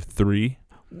year we have 3?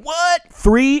 What?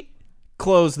 3?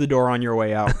 Close the door on your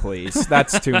way out, please.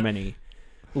 That's too many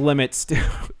limits.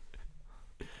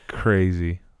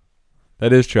 Crazy.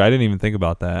 That is true. I didn't even think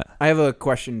about that. I have a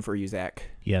question for you, Zach.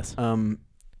 Yes. You're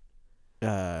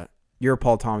a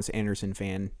Paul Thomas Anderson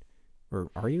fan, or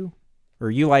are you? Or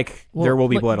you like There Will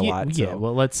Be Blood a lot? Yeah, so.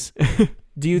 well, let's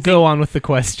Do you think? go on with the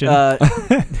question.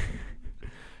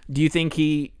 Do you think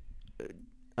he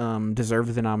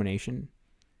deserved the nomination?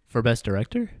 For Best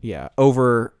Director? Yeah,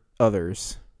 over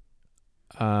others.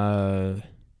 I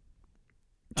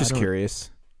Just don't-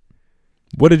 curious.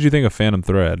 What did you think of Phantom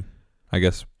Thread? I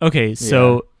guess. Okay,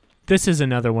 so this is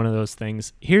another one of those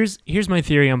things. Here's my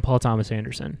theory on Paul Thomas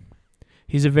Anderson.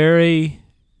 He's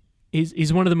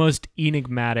he's one of the most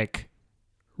enigmatic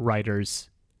writers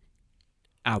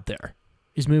out there.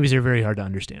 His movies are very hard to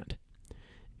understand.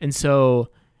 And so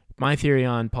my theory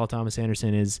on Paul Thomas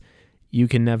Anderson is you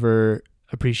can never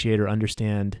appreciate or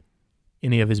understand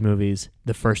any of his movies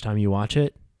the first time you watch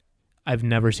it. I've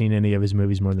never seen any of his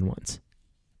movies more than once.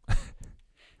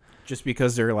 Just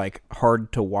because they're like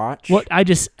hard to watch. What I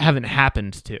just haven't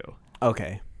happened to.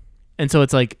 Okay. And so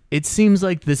it's like, it seems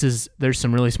like there's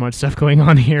some really smart stuff going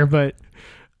on here, but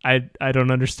I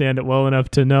don't understand it well enough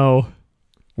to know.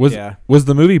 Was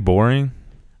the movie boring?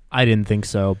 I didn't think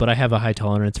so, but I have a high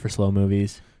tolerance for slow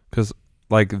movies. Because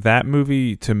like that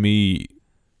movie to me,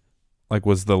 like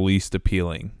was the least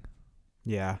appealing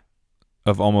Yeah.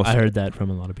 of almost. I heard that from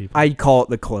a lot of people. I'd call it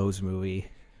the Close movie.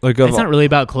 Like It's not really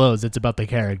about clothes. It's about the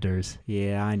characters.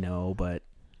 Yeah, I know, but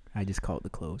I just call it the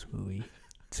Close movie.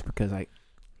 It's because I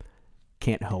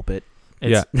can't help it.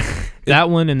 It's, that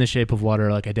one and The Shape of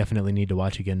Water, like I definitely need to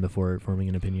watch again before forming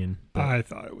an opinion. But I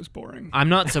thought it was boring. I'm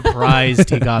not surprised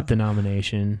he got the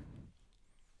nomination.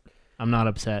 I'm not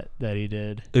upset that he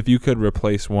did. If you could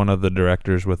replace one of the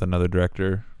directors with another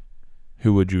director,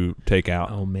 who would you take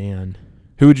out? Oh man,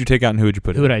 Who would you take out and who would you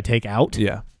put who in? would I take out?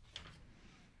 Yeah.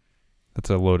 That's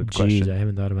a loaded Jeez, question. I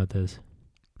haven't thought about this.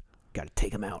 Got to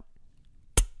take him out.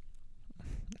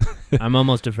 I'm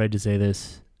almost afraid to say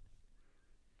this.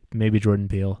 Maybe Jordan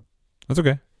Peele. That's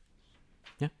okay.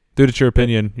 Yeah. Dude, it's your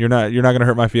opinion. You're not gonna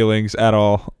hurt my feelings at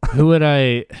all. Who would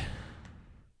I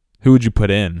Who would you put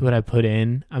in? put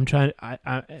in? I'm trying. I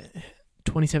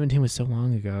 2017 was so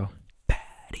long ago.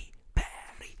 Patty.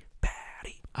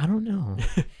 I don't know.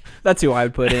 That's who I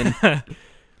would put in.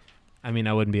 I mean,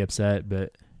 I wouldn't be upset,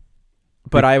 but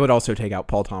But I would also take out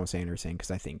Paul Thomas Anderson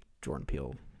because I think Jordan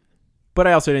Peele. But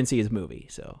I also didn't see his movie,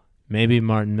 so. maybe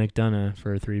Martin McDonagh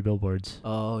for 3 Billboards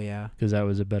Oh, yeah. because that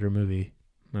was a better movie.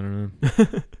 I don't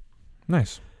know.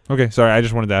 Nice. Okay, sorry. I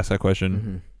just wanted to ask that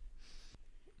question.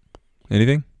 Mm-hmm.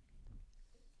 Anything?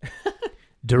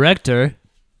 Director.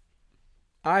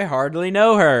 I hardly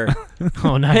know her.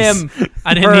 Oh, nice. Him.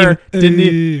 I didn't her.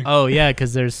 even. Oh, yeah,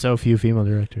 because there's so few female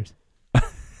directors.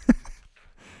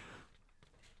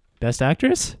 Best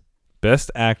actress?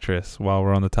 Best actress. While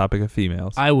we're on the topic of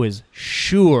females, I was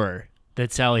sure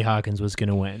that Sally Hawkins was going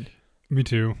to win. Me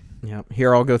too. Yeah.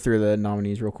 Here, I'll go through the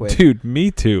nominees real quick. dude, me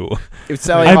too. If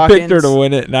Sally I Hawkins, picked her to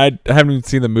win it, and I haven't even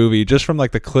seen the movie. Just from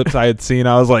like the clips I had seen,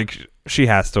 I was like, she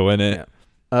has to win it.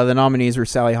 Yeah. The nominees were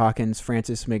Sally Hawkins,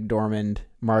 Frances McDormand,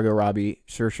 Margot Robbie,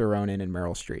 Saoirse Ronan, and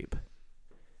Meryl Streep.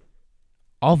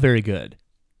 All very good.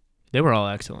 They were all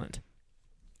excellent.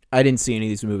 I didn't see any of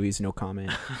these movies. No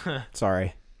comment.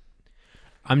 Sorry.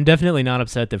 I'm definitely not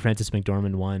upset that Frances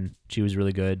McDormand won. She was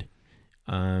really good.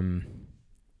 Meryl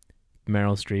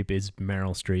Streep is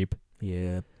Meryl Streep.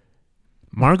 Yeah.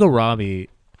 Margot Robbie.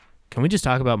 Can we just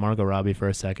talk about Margot Robbie for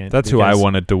a second? That's who I Because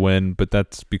wanted to win, but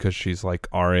that's because she's like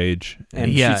our age.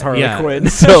 And Yeah, she's Harley yeah. Quinn.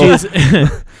 So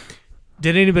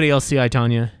Did anybody else see I,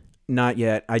 Tonya? Not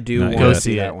yet. I do Not want yet. Go to see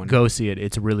see it. that one. Go see it.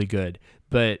 It's really good.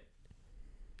 But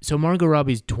so Margot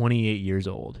Robbie's 28 years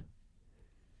old,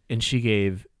 and she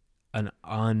gave an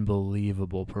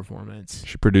unbelievable performance.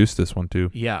 she produced this one too.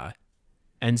 Yeah.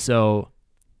 And so,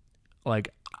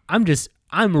 like,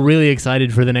 I'm really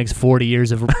excited for the next 40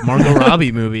 years of Margot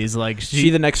Robbie movies. Like, She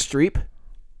the next Streep?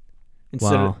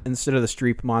 Wow. Instead of the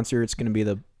Streep monster, it's going to be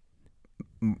the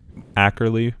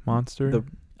Ackerley monster.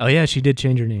 oh yeah, she did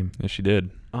change her name. Yeah, she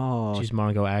did. She's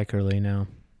Margot Ackerley now.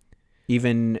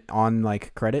 Even on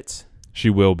like credits. She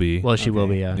will be. Well, she will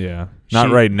be. Yeah. yeah, not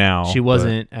She- right now. She but-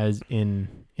 wasn't as in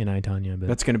I, Tonya, but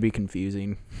That's going to be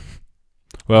confusing.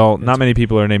 Well, That's- not many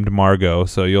people are named Margot,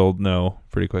 so you'll know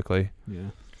pretty quickly. Yeah.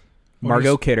 Well,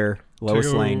 Margot just Kidder, Lois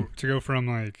to go, Lane. To go from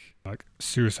like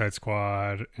Suicide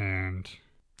Squad and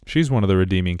She's one of the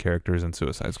redeeming characters in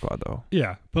Suicide Squad, though.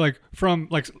 yeah, but like from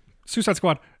like Suicide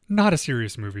Squad, not a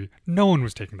serious movie. No one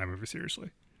was taking that movie seriously.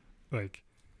 Like,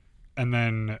 and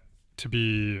then to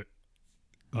be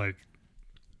like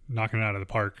knocking it out of the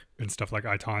park and stuff like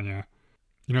I, Tonya.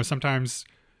 You know, sometimes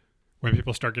when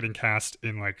people start getting cast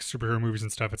in like superhero movies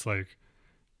and stuff, it's like,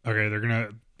 okay, they're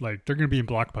gonna be in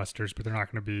blockbusters, but they're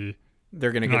not gonna be.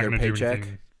 They're going to they're get not their gonna do paycheck.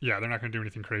 anything- Yeah, they're not gonna do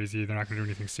anything crazy. They're not gonna do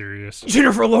anything serious.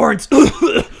 Jennifer Lawrence.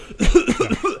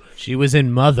 she was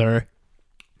in Mother.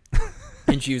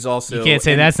 And she was also. You can't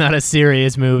say in- that's not a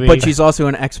serious movie. But she's also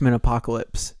in X-Men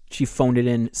Apocalypse. She phoned it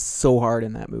in so hard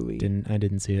in that movie. I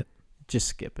didn't see it. Just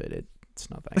skip it. It's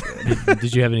not that good.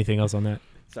 Did you have anything else on that,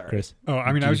 Sorry. Chris? Oh,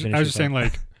 I mean, Did I you was finish just your saying,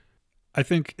 like, I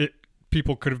think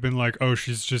people could have been like, oh,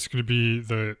 she's just going to be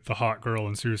the hot girl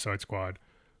in Suicide Squad.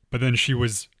 But then she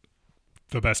was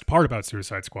the best part about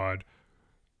Suicide Squad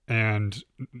and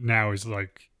now is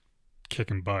like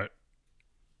kicking butt.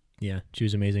 Yeah, she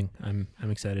was amazing. I'm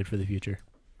excited for the future.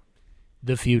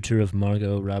 The future of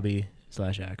Margot Robbie /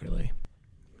 Ackerley.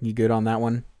 You good on that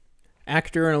one?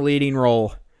 Actor in a leading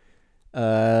role.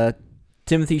 To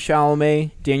Timothy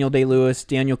Chalamet, Daniel Day-Lewis,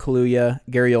 Daniel Kaluuya,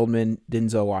 Gary Oldman,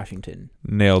 Denzel Washington.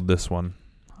 Nailed this one.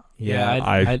 Yeah,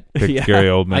 I picked Yeah. Gary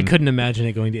Oldman. I couldn't imagine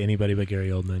it going to anybody but Gary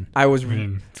Oldman. I was, I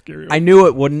mean, scary. I knew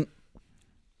it wouldn't,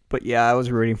 but yeah, I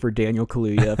was rooting for Daniel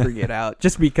Kaluuya for Get Out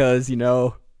just because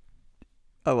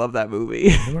I love that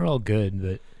movie. They were all good,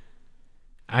 but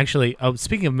actually,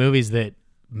 speaking of movies that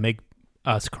make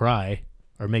us cry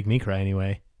or make me cry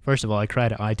anyway. First of all, I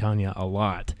cried at I, Tonya a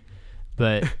lot,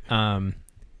 but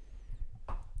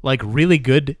like really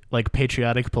good like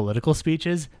patriotic political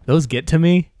speeches, those get to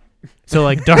me. So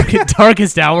like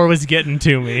Darkest Hour was getting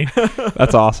to me.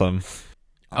 That's awesome.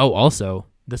 Oh, also,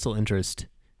 this will interest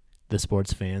the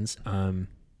sports fans.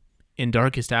 In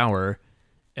Darkest Hour,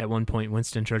 at one point,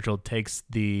 Winston Churchill takes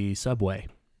the subway,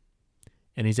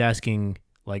 and he's asking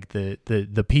like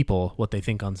the people what they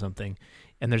think on something.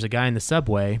 And there's a guy in the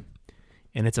subway,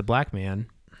 and it's a black man,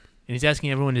 and he's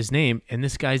asking everyone his name, and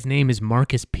this guy's name is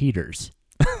Marcus Peters.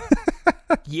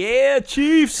 Yeah,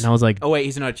 Chiefs. And I was like, Oh wait,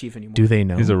 he's not a Chief anymore. do they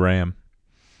know? He's a Ram.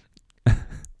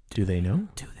 Do they know?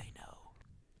 Do they know?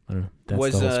 I don't know. That's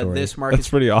Was the whole story. this Marcus? That's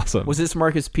pretty awesome. Was this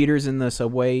Marcus Peters in the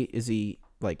subway? Is he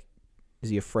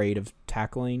afraid of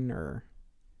tackling, or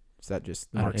is that just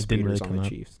I don't- Marcus it didn't Peters really on the come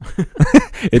Chiefs?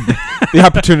 The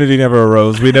opportunity never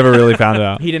arose. We never really found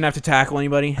out. He didn't have to tackle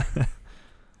anybody.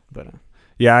 But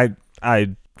Yeah,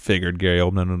 I figured Gary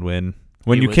Oldman would win.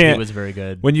 When He you was- can't he was very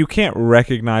good. when you can't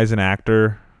recognize an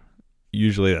actor,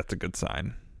 usually that's a good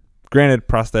sign. Granted,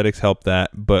 prosthetics help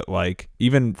that, but like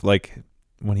even like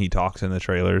when he talks in the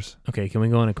trailers. Okay, can we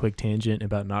go on a quick tangent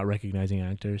about not recognizing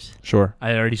actors? Sure.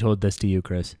 I already told this to you,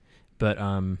 Chris, but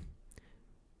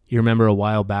you remember a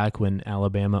while back when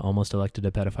Alabama almost elected a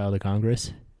pedophile to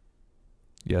Congress?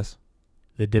 Yes.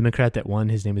 The Democrat that won,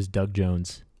 his name is Doug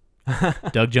Jones.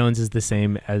 Doug Jones is the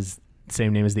same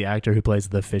name as the actor who plays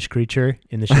the fish creature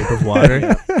in The Shape of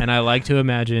Water, and I like to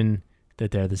imagine that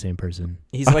they're the same person.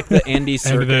 he's like the Andy And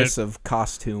Serkis of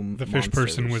costume. The fish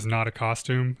person monsters. was not a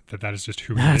costume. That is just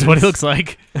who he That's is. what he looks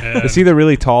like. And Is he the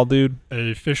really tall dude?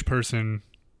 a fish person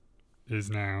is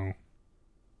now.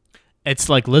 It's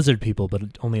like lizard people, but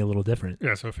only a little different,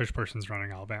 Yeah, so a fish person's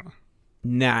running Alabama.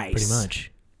 nice. pretty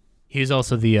much. He was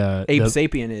also the Abe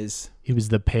Sapien is. he was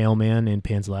the pale man in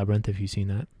Pan's Labyrinth. Have you seen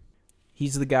that?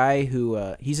 He's the guy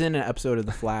who he's in an episode of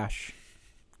The Flash.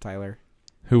 Tyler,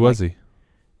 Who was he?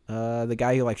 the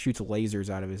guy who like shoots lasers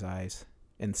out of his eyes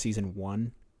in season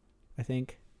 1, I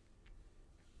think.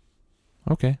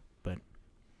 Okay.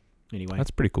 Anyway,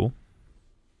 That's pretty cool.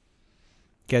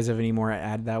 you guys have any more to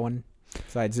add to that one?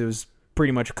 Besides, it was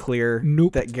pretty much clear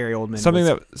Nope. that Gary Oldman. Something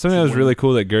was, that was win. really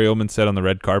cool that Gary Oldman said on the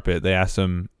red carpet. They asked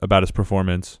him about his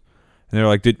performance, and they were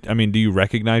like, do you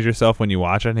recognize yourself when you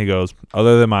watch it?" And he goes,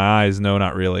 "Other than my eyes, no,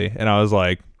 not really." And I was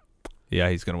like, "Yeah,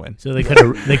 he's gonna win." So they could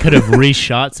have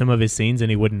reshot some of his scenes and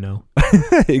he wouldn't know.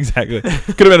 Exactly. Could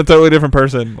have been a totally different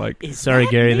person. Like, Is Sorry,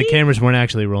 that Gary, me? the cameras weren't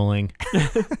actually rolling.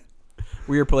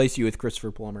 We replace you with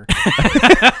Christopher Plummer.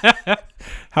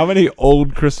 how many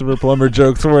old Christopher Plummer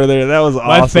jokes were there? That was awesome.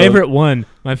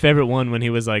 My favorite one when he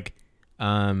was like,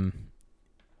 when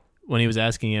he was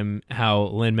asking him how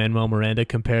Lin-Manuel Miranda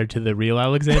compared to the real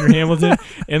Alexander Hamilton,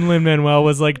 and Lin-Manuel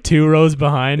was like 2 rows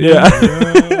behind him.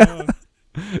 Yeah.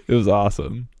 It was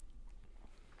awesome.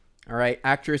 All right,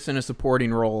 actress in a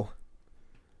supporting role.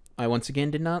 I once again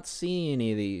did not see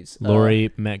any of these.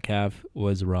 Laurie Metcalf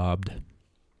was robbed.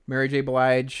 Mary J.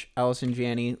 Blige, Allison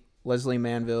Janney, Leslie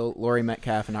Manville, Laurie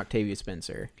Metcalf, and Octavia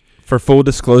Spencer. For full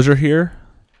disclosure here,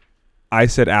 I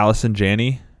said Allison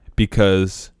Janney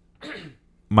because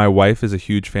my wife is a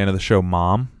huge fan of the show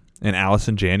Mom, and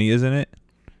Allison Janney is in it,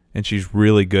 and she's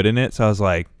really good in it. So I was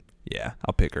like, yeah,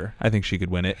 I'll pick her. I think she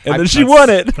could win it. And then she won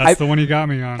it. That's the one you got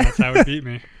me on. That's how it beat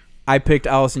me. I picked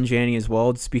Allison Janney as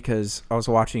well just because I was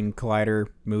watching Collider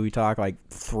Movie Talk like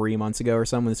 3 months ago or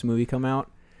something when this movie come out.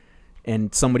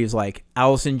 And somebody was like,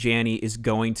 Allison Janney is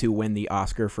going to win the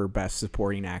Oscar for Best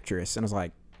Supporting Actress. And I was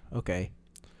like, okay.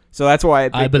 So that's why I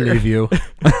picked I believe you.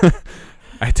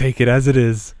 I take it as it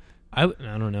is. I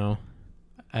don't know.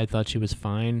 I thought she was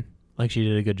fine. Like, she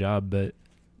did a good job, but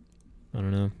I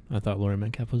don't know. I thought Laurie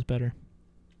Metcalf was better.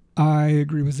 I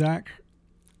agree with Zach.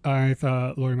 I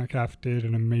thought Laurie Metcalf did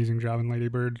an amazing job in Lady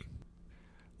Bird.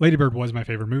 Lady Bird was my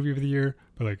favorite movie of the year,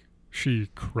 but like she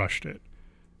crushed it.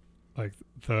 Like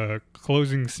the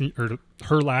closing scene or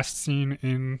her last scene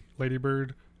in Lady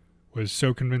Bird was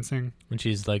so convincing When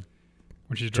she's like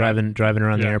when she's driving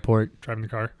around the Yeah. airport. driving the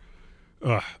car.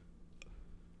 Ugh.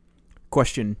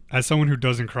 Question. As someone who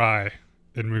doesn't cry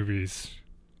in movies,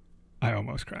 I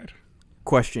almost cried.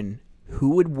 Question.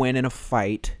 Who would win in a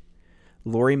fight,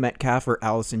 Laurie Metcalf or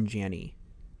Allison Janney?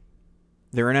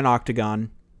 They're in an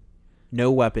octagon.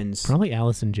 No weapons. Probably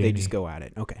Allison Janney. They just go at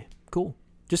it. Okay, cool.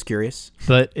 Just curious.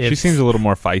 But if She seems a little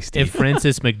more feisty. if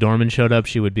Frances McDormand showed up,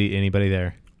 she would beat anybody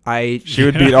there. She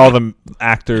would beat all the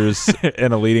actors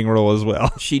in a leading role as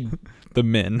well. The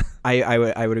men.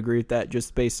 I would agree with that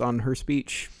just based on her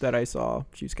speech that I saw.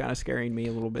 She was kind of scaring me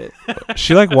a little bit.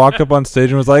 She like walked up on stage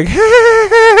and was like,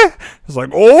 I was like,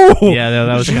 oh, Yeah,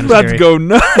 that was she's kind of about scary. to go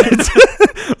nuts.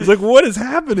 I was like, what is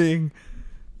happening?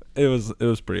 It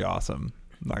was pretty awesome.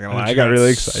 I'm not gonna And lie, she I got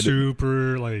really excited.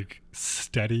 Super like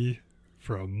steady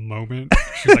for a moment.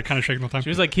 She was like kind of shaking the time. She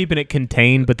was like keeping it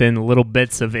contained, but then little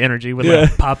bits of energy would Yeah.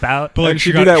 like pop out. But like And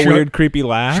she do that weird, creepy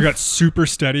laugh. She got super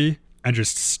steady and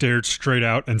just stared straight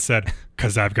out and said,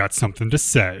 "'Cause I've got something to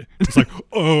say." It's like,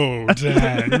 oh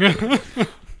dang.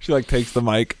 She like takes the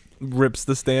mic, rips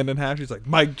the stand in half. She's like,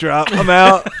 "Mic drop, I'm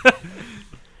out."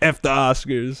 F the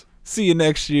Oscars. See you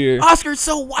next year. Oscar's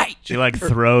so white. She like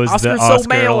throws the Oscar's so Oscar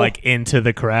male. like into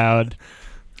the crowd.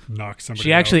 Knock somebody.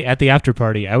 She actually at the after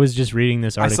party. I was just reading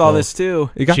this I article. saw this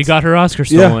too. It She got her Oscar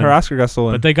stolen. yeah, her Oscar got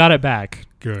stolen. but they got it back.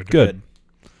 Good. Good.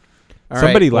 All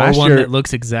Somebody right. Or last one year, that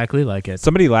looks exactly like it.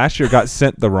 somebody last year got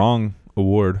sent the wrong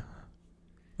award,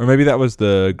 or maybe that was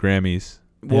the Grammys.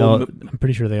 They Well, all- I'm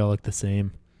pretty sure they all look the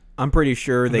same. I'm pretty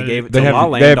sure they gave it They to have La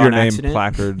La they have Land your on name accident.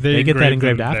 placard, They get that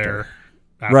engraved them after.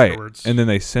 there right? afterwards. And then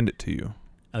they send it to you.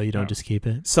 Oh, you don't Oh. just keep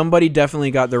it? Somebody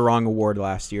definitely got the wrong award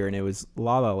last year, and it was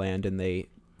La La Land, and they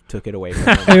took it away from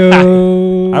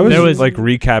them. I was, There was- like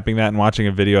recapping that and watching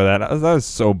a video of that. That was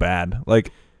so bad,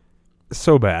 like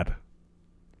so bad,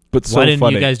 but so Why didn't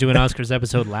funny. you guys do an Oscars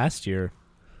episode last year?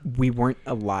 We weren't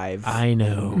alive. I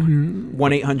know.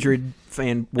 1-800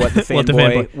 fan. What the What the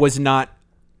fanboy Fanboy. was not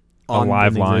A on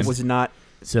live the- line. Was not.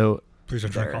 So Please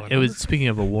don't try to call it. it was, speaking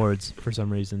of awards, for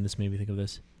some reason, this made me think of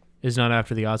this. It's not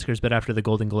after the Oscars, but after the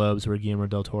Golden Globes, where Guillermo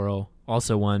del Toro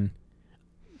also won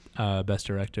Best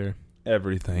Director.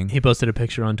 everything. He posted a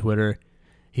picture on Twitter.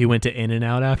 He went to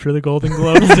In-N-Out after the Golden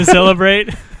Globes to celebrate.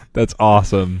 That's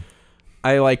awesome.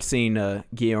 I liked seeing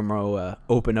Guillermo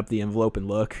open up the envelope and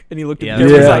look, and he looked Yeah, at that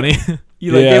me. was Yeah. funny.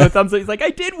 You like Yeah. gave a thumbs up. He's like, I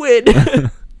did win.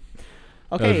 That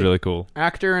Okay, was really cool.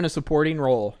 actor in a supporting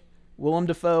role: Willem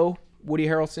Dafoe, Woody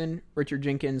Harrelson, Richard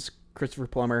Jenkins, Christopher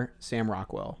Plummer, Sam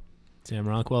Rockwell. Sam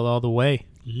Rockwell all the way.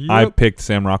 I Yep. picked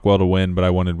Sam Rockwell to win, but I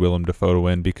wanted Willem Dafoe to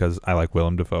win because I like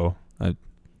Willem Dafoe.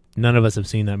 None of us have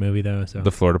seen that movie, though. So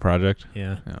The Florida Project.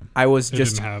 yeah. I was It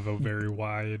just didn't have a very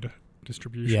wide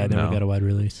distribution. Yeah, No. no, got a wide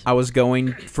release. I was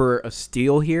going for a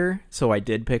steal here, so I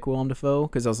did pick Willem Dafoe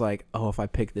because I was like, oh, if I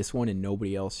pick this one and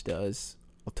nobody else does,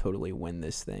 I'll totally win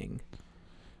this thing.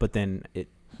 But then it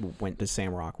went to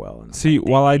Sam Rockwell. And I'm See, like,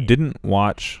 while I dang. didn't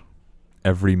watch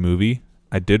every movie,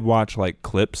 I did watch like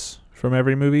clips from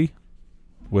every movie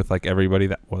with like everybody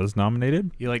that was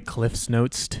nominated. You like Cliff's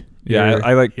Notes? Yeah,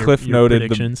 I like cliff noted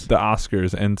predictions? the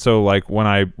Oscars, and so like when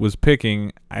I was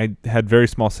picking, I had very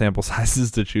small sample sizes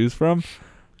to choose from,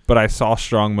 but I saw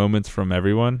strong moments from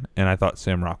everyone, and I thought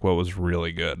Sam Rockwell was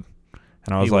really good,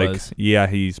 and I was He like, was. yeah,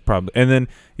 he's probably. And then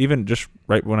even just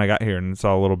right when I got here and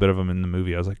saw a little bit of him in the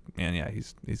movie, I was like, man, yeah,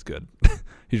 he's good,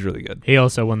 he's really good, He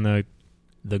also won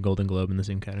the Golden Globe in the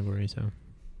same category. So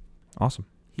awesome.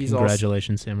 He's also,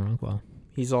 congratulations, Sam Rockwell.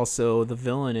 he's also the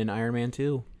villain in Iron Man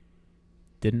 2.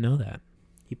 Didn't know that.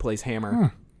 He plays Hammer. Huh.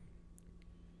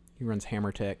 He runs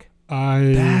Hammer Tech.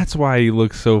 I That's why he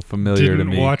looks so familiar to didn't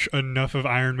me. watch enough of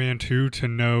Iron Man 2 to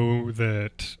know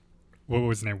that what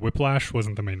was his name? Whiplash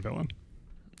wasn't the main villain.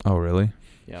 Oh, really?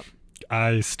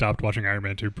 I stopped watching Iron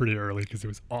Man 2 pretty early because it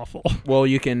was awful. Well,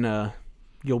 you can.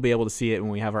 You'll be able to see it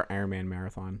when we have our Iron Man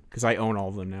marathon because I own all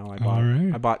of them now. All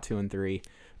right. I bought 2 and 3.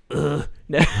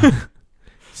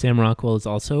 Sam Rockwell is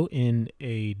also in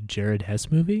a Jared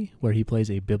Hess movie where he plays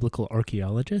a biblical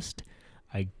archaeologist.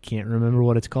 I can't remember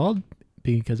what it's called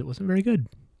because it wasn't very good,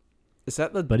 Is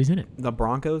that the but he's in it.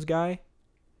 Broncos guy?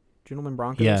 Gentleman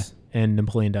Broncos? Yeah, and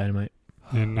Napoleon Dynamite,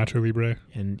 And Nacho Libre.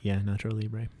 and yeah, Nacho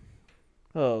Libre.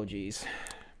 Oh, jeez.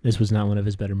 This was not one of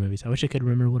his better movies. I wish I could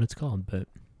remember what it's called, but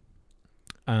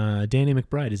Danny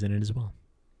McBride is in it as well.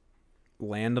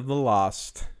 Land of the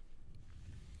Lost.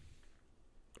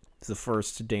 It's the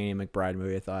first Danny McBride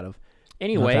movie I thought of. Not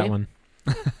Anyway, that one.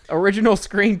 original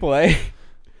screenplay.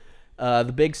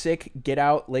 The Big Sick, Get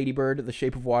Out, Lady Bird, The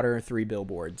Shape of Water, 3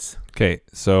 Billboards. Okay,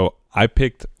 so I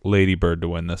picked Lady Bird to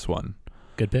win this one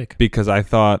Good pick. because I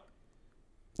thought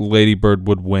Lady Bird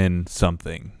would win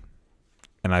something,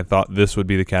 and I thought this would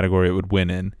be the category it would win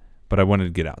in, but I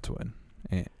wanted Get Out to win.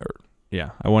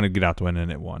 I wanted Get Out to win,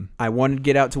 and it won. I wanted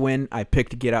Get Out to win. I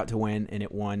picked Get Out to win, and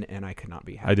it won, and I could not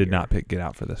be happier. I did not pick Get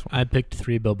Out for this one. I picked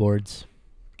 3 Billboards,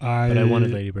 I but I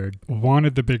wanted Lady Bird.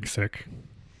 wanted The Big Sick.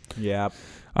 Yeah.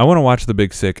 I want to watch The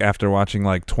Big Sick after watching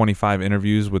like 25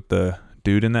 interviews with the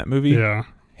dude in that movie. Yeah.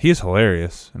 He is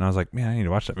hilarious. And I was like, man, I need to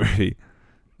watch that movie.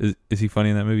 Is he funny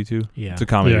in that movie too? Yeah. It's a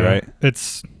comedy, Yeah. right?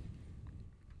 It's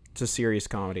a serious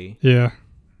comedy. Yeah.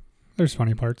 There's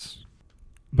funny parts.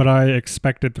 But I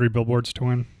expected 3 Billboards to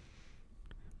win.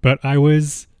 But I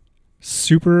was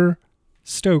super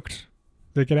stoked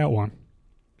that Get Out won.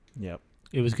 Yep.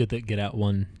 It was good that Get Out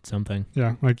won something.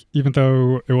 Yeah, like even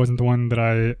though it wasn't the one that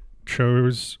I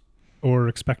chose or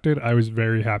expected, I was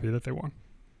very happy that they won.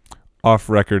 Off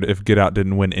record, if Get Out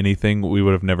didn't win anything, we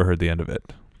would have never heard the end of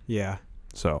it. Yeah.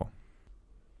 So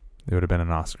it would have been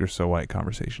an Oscar so white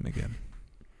conversation again.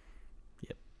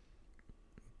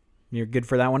 You're good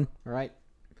for that one? All right.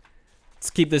 Let's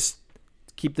keep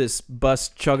this bus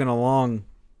chugging along.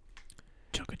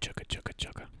 Chugga, chugga, chugga,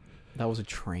 chugga. That was a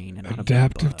train and not a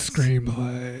Adapted bus.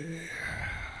 screenplay.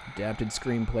 Adapted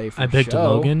screenplay for I picked show.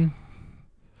 Logan.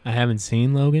 I haven't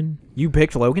seen Logan. You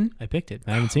picked Logan? I picked it.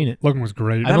 I haven't seen it. Logan was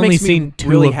great. That I've only makes me seen 2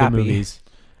 really of happy. the movies.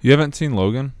 You haven't seen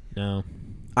Logan? No.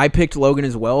 I picked Logan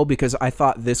as well because I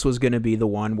thought this was going to be the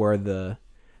one where the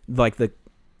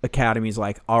Academy's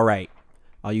like, all right,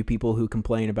 all you people who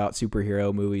complain about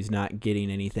superhero movies not getting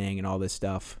anything and all this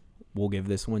stuff, we'll give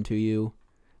this one to you.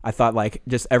 I thought like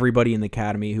just everybody in the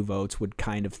Academy who votes would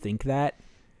kind of think that,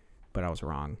 but I was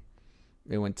wrong.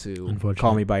 It went to Unfortunately.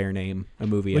 Call Me By Your Name, a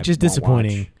movie Which I is won't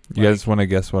disappointing. watch. You guys want to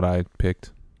guess what I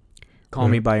picked? Call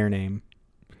Me By Your Name.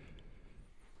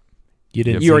 You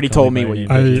didn't. You say already Call Me told me by what Your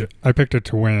you Name, picked. did I picked it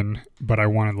to win, but I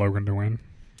wanted Logan to win.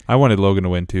 I wanted Logan to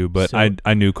win too, but So-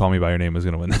 I knew Call Me By Your Name was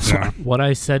going to win this Yeah. one. What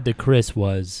I said to Chris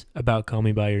was about Call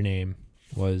Me By Your Name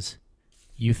was,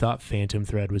 you thought Phantom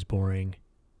Thread was boring.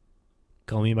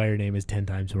 Call Me By Your Name is 10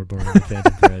 times more boring than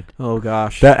Phantom Thread. Oh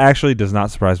gosh. That actually does not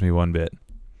surprise me one bit.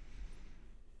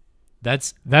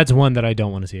 That's one that I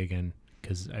don't want to see again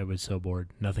because I was so bored.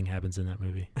 Nothing happens in that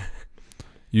movie.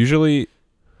 Usually,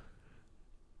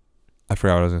 I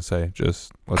forgot what I was going to say.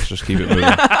 Let's just keep it moving.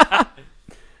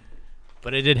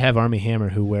 But it did have Armie Hammer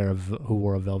who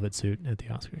wore a velvet suit at the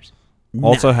Oscars.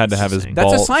 Also had to have his That's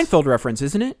That's balls. a Seinfeld reference,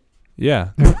 isn't it? Yeah.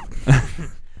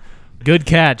 Good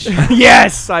catch.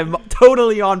 Yes, I'm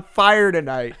totally on fire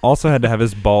tonight. Also had to have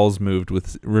his balls removed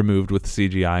with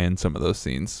CGI in some of those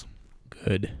scenes.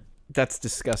 Good. That's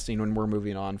disgusting when we're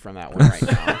moving on from that one right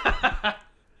now.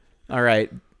 All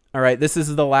right. This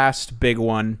is the last big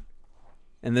one.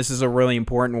 And this is a really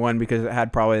important one because it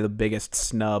had probably the biggest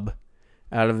snub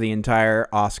out of the entire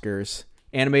Oscars.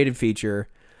 Animated feature,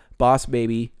 Boss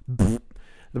Baby, The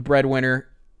Breadwinner,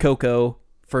 Coco,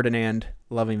 Ferdinand,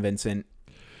 Loving Vincent.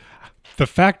 The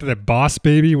fact that Boss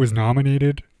Baby was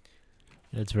nominated.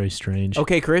 That's very strange.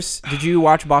 Okay, Chris, did you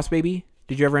watch Boss Baby?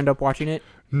 Did you ever end up watching it?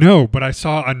 No, but I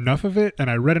saw enough of it and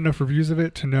I read enough reviews of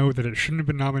it to know that it shouldn't have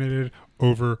been nominated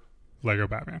over Lego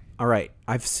Batman. All right.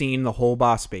 I've seen the whole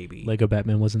Boss Baby. Lego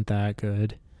Batman wasn't that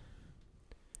good.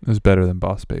 It was better than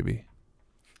Boss Baby.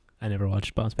 I never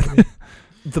watched Boss Baby.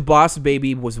 The Boss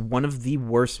Baby was one of the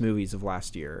worst movies of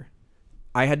last year.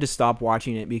 I had to stop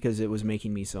watching it because it was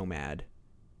making me so mad.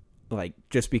 Like,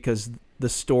 just because the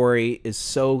story is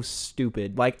so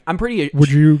stupid. Like, I'm pretty...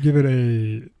 Would you give it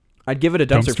a... I'd give it a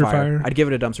dumpster Dumpster fire. fire? I'd give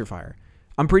it a dumpster fire.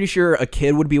 I'm pretty sure a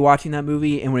kid would be watching that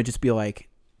movie and would just be like,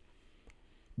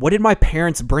 what did my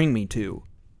parents bring me to?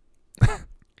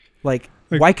 Like,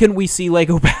 why couldn't we see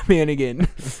Lego Batman again?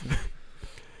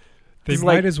 They It's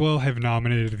might like- as well have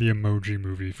nominated the Emoji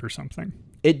Movie for something.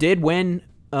 It did win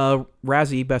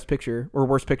Razzie Best Picture or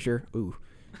Worst Picture. Ooh.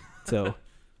 So,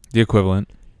 The equivalent.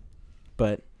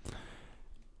 but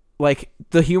like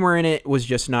the humor in it was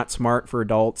just not smart for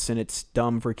adults and it's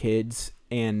dumb for kids,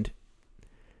 and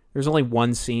there's only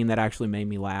one scene that actually made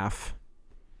me laugh.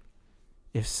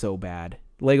 It's so bad.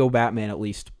 Lego Batman at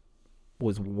least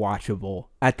was watchable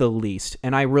at the least,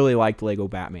 and I really liked Lego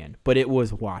Batman, but it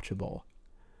was watchable.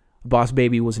 Boss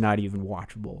Baby was not even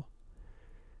watchable.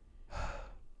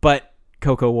 But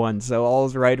Coco won, so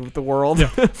all's right with the world. Yeah.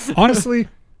 Honestly,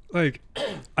 like,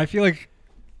 I feel like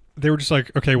they were just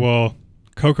like, okay, well,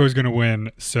 Coco's going to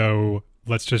win, so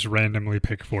let's just randomly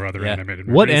pick 4 other Yeah. animated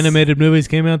movies. What animated movies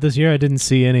came out this year? I didn't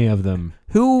see any of them.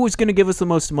 Who was going to give us the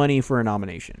most money for a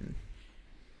nomination?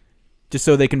 Just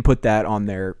so they can put that on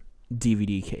their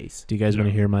DVD case. Do you guys want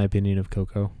to No. hear my opinion of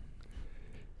Coco?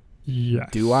 Yes.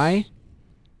 Do I?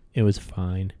 It was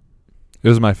fine. It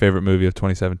was my favorite movie of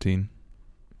 2017.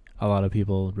 A lot of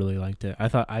people really liked it.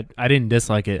 I didn't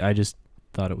dislike it. I just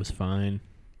thought it was fine.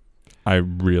 I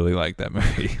really like that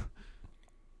movie.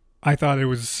 I thought it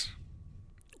was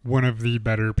one of the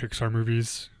better Pixar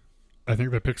movies. I think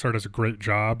that Pixar does a great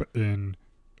job in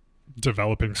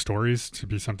developing stories to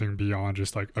be something beyond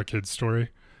just like a kid's story.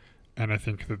 And I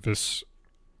think that this,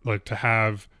 like, to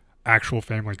have actual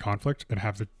family conflict and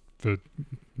have the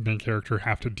main character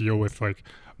have to deal with, like,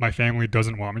 my family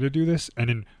doesn't want me to do this. And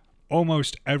in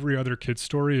almost every other kid's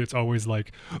story, it's always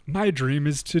like, my dream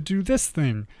is to do this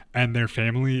thing. And their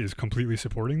family is completely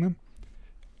supporting them.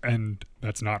 And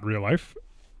that's not real life.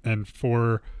 And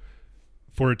for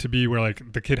it to be where,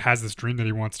 like, the kid has this dream that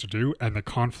he wants to do, and the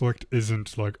conflict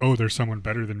isn't like, oh, there's someone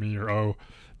better than me, or, oh,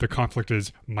 the conflict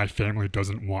is my family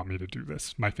doesn't want me to do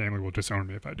this. My family will disown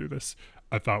me if I do this.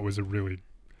 I thought was a really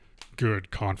good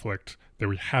conflict that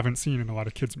we haven't seen in a lot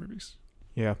of kids' movies.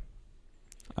 Yeah.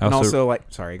 I And also, like,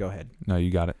 sorry, go ahead. No, you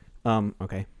got it.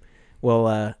 Okay.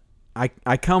 Well,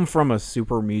 I come from a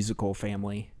super musical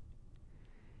family.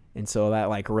 And so that,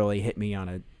 like, really hit me on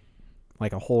a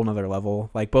whole nother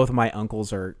level. Like, both of my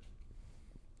uncles are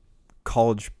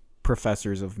college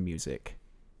professors of music.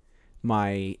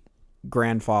 My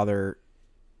grandfather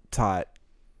taught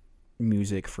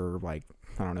music for, like,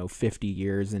 I don't know, 50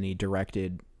 years, and he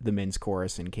directed the men's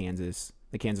chorus in Kansas,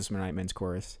 the Kansas Mennonite men's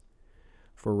chorus,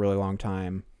 for a really long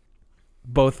time.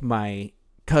 Both my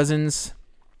cousins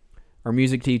are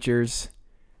music teachers.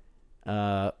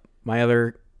 They're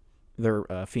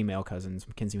female cousins.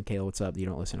 Mackenzie and Kayla, what's up? You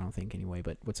don't listen, I don't think, anyway,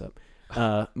 but what's up?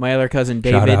 My other cousin,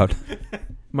 David. Shout out.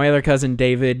 My other cousin,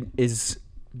 David, is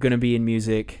going to be in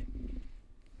music.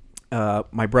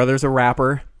 My brother's a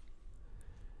rapper.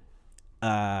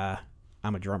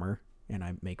 I'm a drummer, and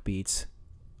I make beats.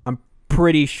 I'm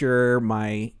pretty sure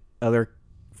my other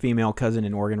female cousin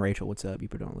in Oregon, Rachel, what's up? You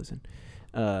don't listen.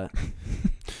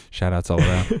 Shout outs all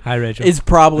around. Hi, Rachel. Is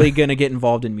probably going to get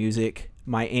involved in music.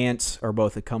 My aunts are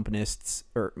both accompanists,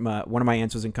 or one of my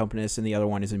aunts was an accompanist, and the other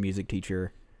one is a music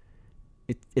teacher.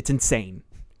 It's insane.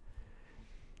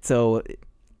 So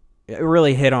it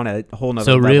really hit on a whole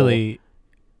nother level. Really,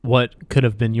 what could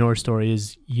have been your story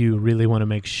is you really want to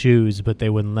make shoes, but they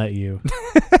wouldn't let you.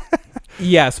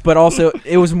 Yes, but also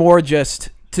it was more just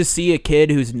to see a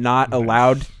kid who's not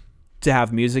allowed to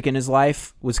have music in his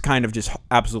life was kind of just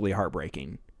absolutely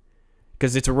heartbreaking,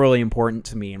 because it's really important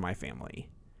to me and my family.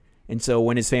 And so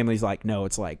when his family's like, no,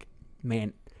 it's like,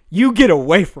 man, you get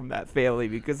away from that family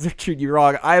because they're treating you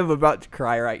wrong. I am about to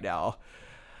cry right now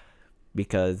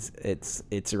because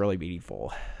it's really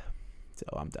meaningful. So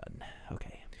I'm done.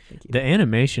 Okay. Thank you. The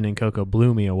animation in Coco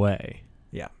blew me away.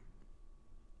 Yeah.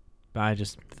 But I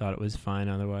just thought it was fine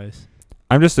otherwise.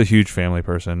 I'm just a huge family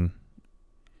person.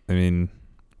 I mean,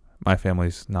 my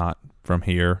family's not from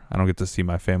here. I don't get to see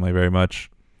my family very much.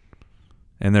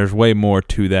 And there's way more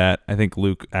to that. I think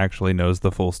Luke actually knows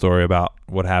the full story about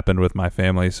what happened with my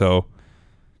family. So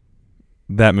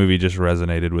that movie just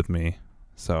resonated with me.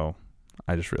 So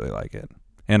I just really like it.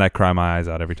 And I cry my eyes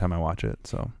out every time I watch it.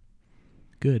 So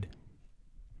Good.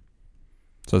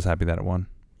 I was happy that it won.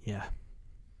 Yeah.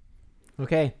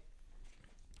 Okay.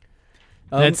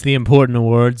 That's the important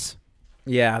awards.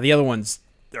 Yeah, the other ones,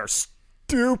 they're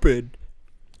stupid.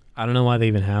 I don't know why they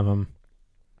even have them.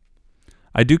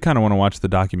 I do kind of want to watch the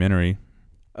documentary.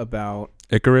 About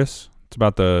Icarus. It's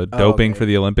about the doping okay. for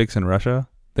the Olympics in Russia.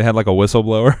 They had like a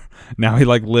whistleblower. Now he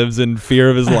like lives in fear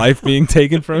of his life being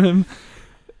taken from him.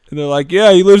 And they're like,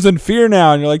 yeah, he lives in fear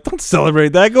now. And you're like, don't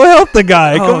celebrate that. Go help the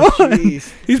guy. Come on.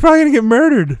 Geez. He's probably going to get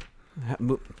murdered.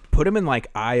 Put him in like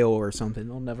Iowa or something.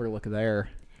 They'll never look there.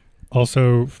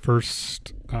 Also,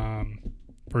 first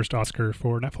Oscar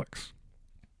for Netflix.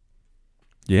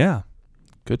 Yeah.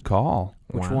 Good call.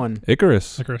 Which Wow. one?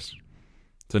 Icarus. Icarus.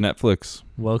 It's a Netflix.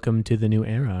 Welcome to the new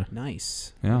era.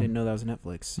 Nice. Yeah. I didn't know that was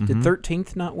Netflix. Mhm. Did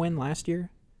 13th not win last year?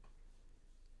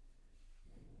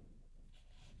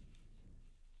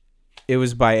 It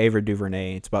was by Ava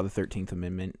DuVernay. It's about the 13th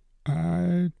Amendment.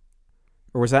 I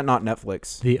Or was that not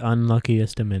Netflix? The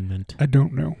unluckiest amendment.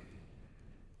 don't know.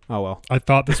 Oh, well. I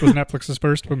thought this was Netflix's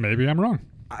first, but maybe I'm wrong.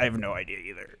 I have no idea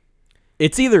either.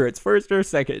 It's either its first or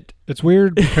second. It's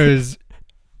weird because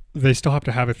they still have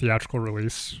to have a theatrical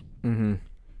release. Mm-hmm.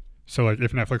 So, like,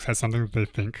 if Netflix has something that they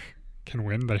think can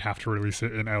win, they have to release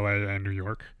it in LA and New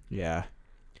York. Yeah.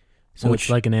 So Which- it's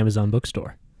like an Amazon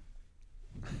bookstore.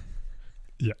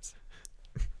 Yes.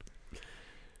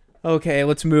 Okay,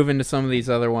 let's move into some of these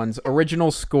other ones. Original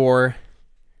score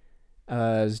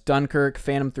is Dunkirk,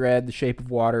 Phantom Thread, The Shape of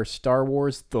Water, Star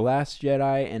Wars, The Last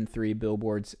Jedi, and 3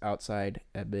 Billboards Outside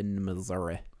Ebbing,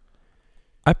 Missouri.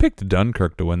 I picked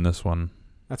Dunkirk to win this one.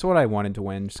 That's what I wanted to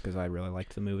win just because I really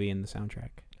liked the movie and the soundtrack.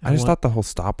 I just thought the whole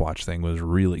stopwatch thing was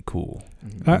really cool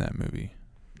Mhm. in that movie.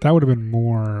 That would have been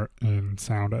more in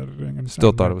sound editing. And Still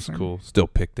sound thought it was mixing. cool. Still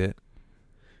picked it.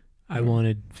 I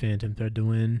wanted Phantom Thread to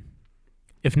win.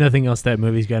 If nothing else, that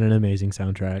movie's got an amazing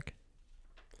soundtrack.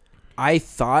 I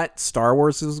thought Star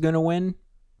Wars was going to win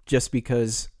just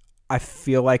because I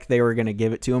feel like they were going to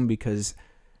give it to him because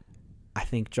I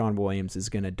think John Williams is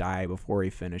going to die before he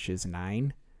finishes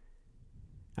 9.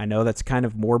 I know that's kind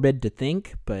of morbid to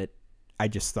think, but I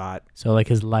just thought, So like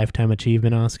his Lifetime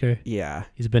Achievement Oscar. yeah.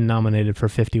 He's been nominated for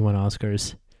 51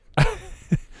 Oscars.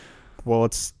 Well,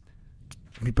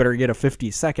 we better get a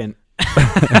 52nd.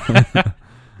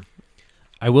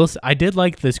 I did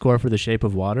like the score for The Shape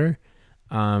of Water.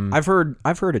 I've heard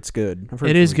it's good. I've heard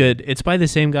It it's is really good. It's by the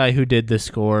same guy who did the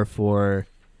score for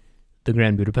The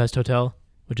Grand Budapest Hotel,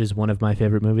 which is one of my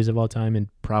favorite movies of all time and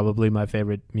probably my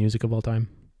favorite music of all time.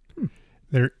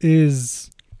 There is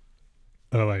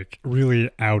a like really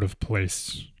out of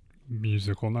place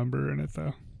musical number in it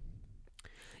though.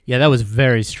 Yeah, that was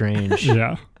very strange.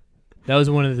 Yeah. That was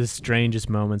one of the strangest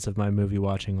moments of my movie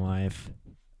watching life.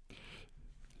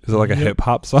 Is it like a Yep. hip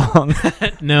hop song?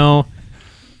 No,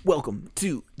 Welcome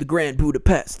to the Grand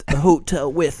Budapest, a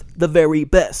hotel with the very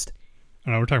best.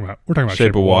 I know, we're talking about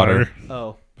Shape of Water.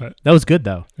 Oh, that was good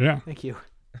though. Yeah. thank you.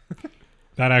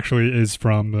 That actually is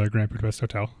from the Grand Budapest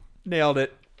Hotel. Nailed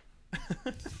it.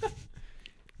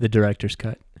 The director's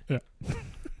cut.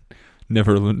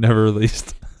 Never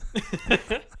released.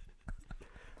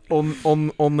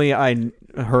 Only I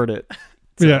heard it.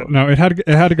 So- Yeah, no, it had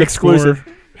a good Exclusive.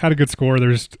 score. Had a good score.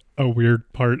 There's a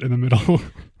weird part in the middle.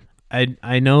 I think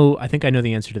I know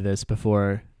the answer to this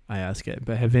before I ask it,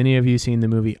 but have any of you seen the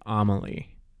movie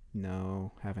Amelie?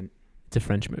 No, haven't. It's a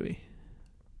French movie.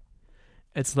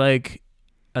 It's like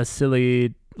a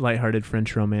silly, lighthearted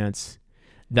French romance.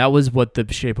 That was what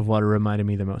The Shape of Water reminded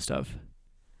me the most of.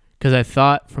 Because I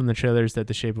thought from the trailers that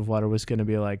The Shape of Water was going to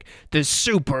be like this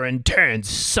super intense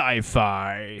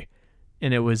sci-fi.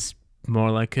 And it was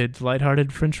more like a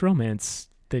lighthearted French romance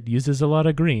that uses a lot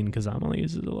of green, because Amelie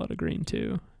uses a lot of green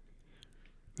too.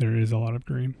 There is a lot of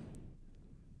green.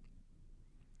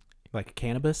 Like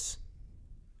cannabis?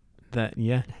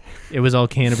 Yeah, it was all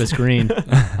cannabis green.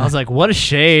 I was like, what a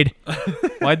shade.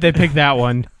 Why'd they pick that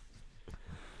one?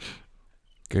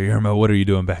 Guillermo, what are you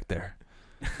doing back there?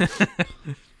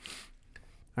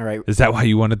 All right. Is that why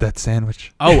you wanted that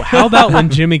sandwich? Oh, how about when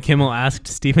Jimmy Kimmel asked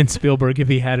Steven Spielberg if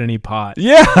he had any pot?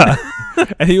 Yeah.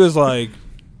 And he was like,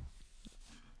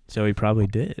 So he probably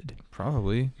did.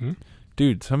 probably. Hmm?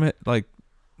 Dude,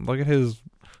 look at his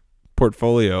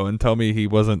portfolio and tell me he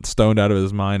wasn't stoned out of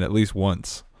his mind at least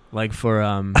once. Like for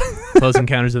Close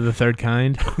Encounters of the Third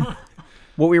Kind.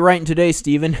 What we writing today,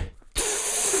 Steven?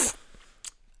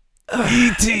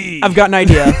 E.T. I've got an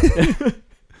idea.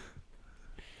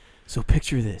 So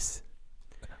picture this.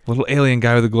 Little alien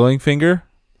guy with a glowing finger.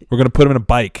 We're going to put him in a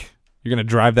bike. You're going to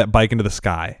drive that bike into the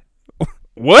sky.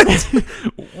 What?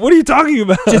 What are you talking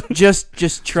about?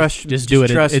 Just trust. Just do it.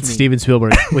 Trust It's me. Steven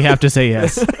Spielberg. We have to say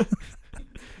yes.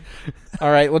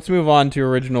 All right, let's move on to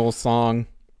original song.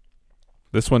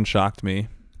 This one shocked me.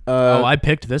 Oh, I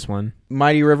picked this one.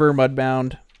 Mighty River,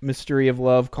 Mudbound, Mystery of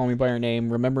Love, Call Me by Your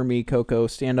Name, Remember Me, Coco,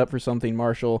 Stand Up for Something,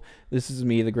 Marshall, This Is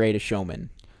Me, The Greatest Showman.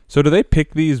 So do they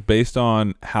pick these based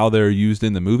on how they're used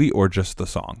in the movie or just the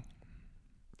song?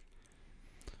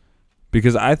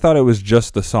 Because I thought it was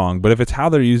just the song, but if it's how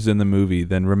they're used in the movie,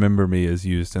 then Remember Me is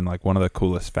used in like one of the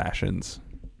coolest fashions.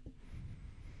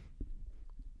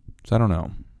 So I don't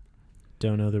know.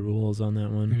 Don't know the rules on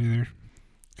that one. Me neither.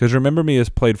 Because Remember Me is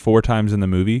played 4 times in the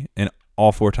movie, and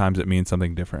all 4 times it means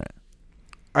something different.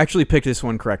 I actually picked this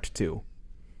one correct, too.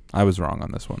 I was wrong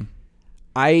on this one.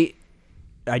 I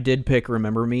did pick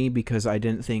Remember Me because I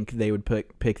didn't think they would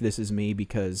pick This Is Me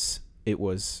because it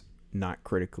was not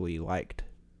critically liked.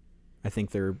 I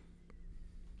think they're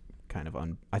kind of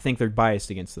I think they're biased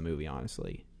against the movie,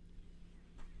 honestly.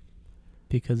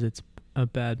 Because it's a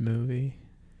bad movie.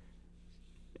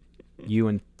 You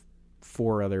and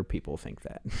 4 other people think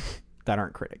that that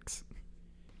aren't critics.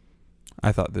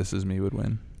 I thought This Is Me would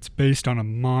win. It's based on a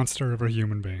monster of a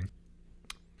human being.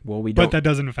 Well, we But don't. that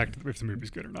doesn't affect if the movie's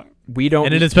good or not. We don't.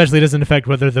 And it especially doesn't affect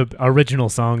whether the original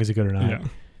song is good or not. Yeah.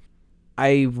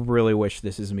 I really wish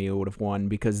This Is Me would have won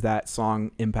because that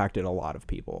song impacted a lot of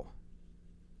people.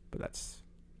 But that's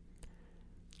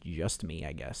just me,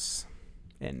 I guess.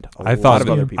 And a lot of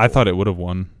other people. I thought it would have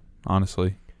won,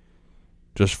 honestly.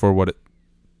 Just for what it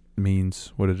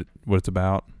means, what it's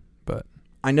about. But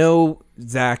I know,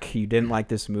 Zach, you didn't like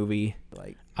this movie.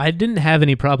 Like, I didn't have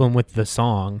any problem with the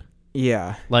song.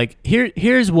 yeah. Like,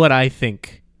 here's what I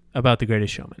think about The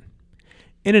Greatest Showman.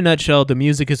 In a nutshell, the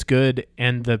music is good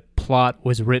and the plot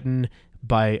was written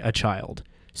by a child.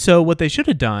 So what they should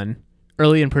have done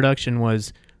early in production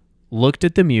was looked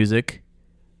at the music,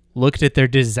 looked at their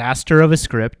disaster of a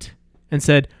script, and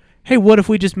said, hey, what if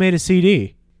we just made a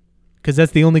CD? because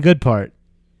that's the only good part.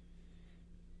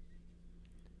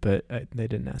 But they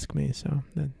didn't ask me, so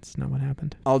that's not what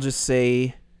happened. I'll just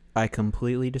say I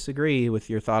completely disagree with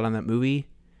your thought on that movie,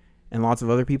 and lots of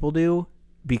other people do,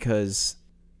 because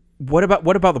what about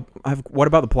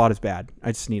the plot is bad?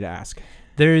 I just need to ask.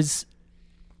 There's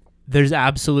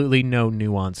absolutely no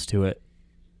nuance to it.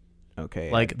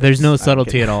 Okay. Like, there's no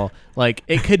subtlety at all. Like,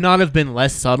 it could not have been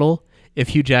less subtle if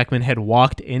Hugh Jackman had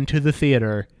walked into the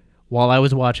theater while I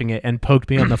was watching it and poked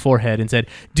me on the forehead and said,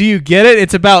 "Do you get it?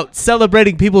 It's about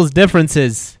celebrating people's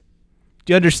differences.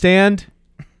 Do you understand?"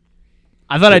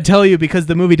 I thought I'd tell you because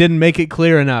the movie didn't make it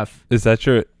clear enough. Is that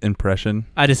your impression?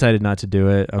 I decided not to do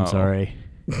it. I'm Oh. sorry.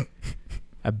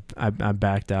 I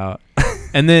backed out.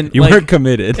 And then You weren't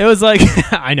committed. It was like,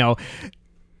 I know.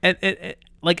 And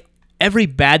like, every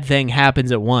bad thing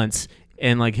happens at once,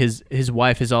 and like his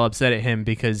wife is all upset at him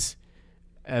because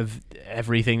of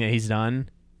everything that he's done.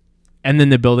 And then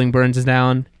the building burns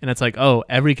down, and it's like, oh,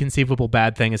 every conceivable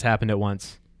bad thing has happened at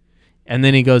once. And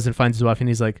then he goes and finds his wife, and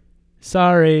he's like,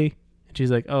 "Sorry." And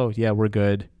she's like, "Oh, yeah, we're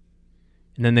good."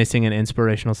 And then they sing an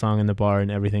inspirational song in the bar,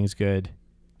 and everything's good.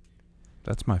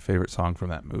 That's my favorite song from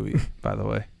that movie, by the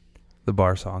way. The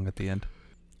bar song at the end.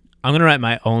 I'm gonna write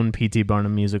my own P.T.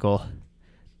 Barnum musical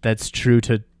that's true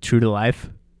to life.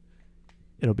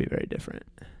 It'll be very different.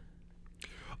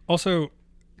 Also,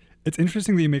 it's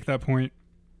interesting that you make that point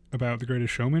about The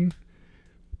Greatest Showman,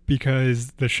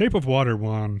 because The Shape of Water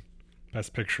won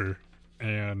Best Picture,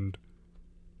 and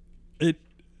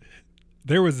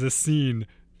there was this scene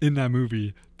in that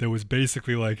movie that was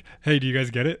basically like, "Hey, do you guys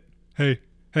get it? Hey,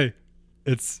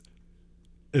 it's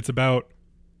about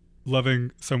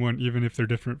loving someone even if they're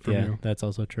different from Yeah, you." that's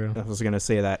also true. I was gonna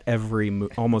say that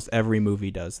almost every movie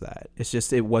does that. It's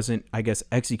just it wasn't, I guess,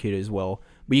 executed as well.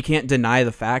 But you can't deny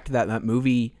the fact that that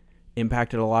movie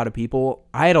impacted a lot of people.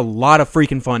 I had a lot of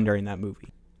freaking fun during that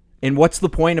movie. And what's the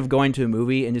point of going to a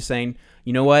movie and just saying,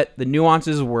 you know what, the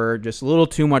nuances were just a little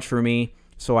too much for me,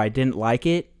 so I didn't like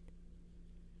it.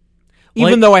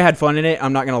 Even though I had fun in it,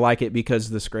 I'm not gonna like it because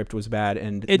the script was bad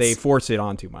and they force it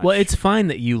on too much. Well, it's fine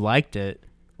that you liked it.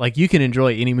 Like, you can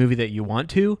enjoy any movie that you want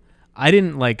to. I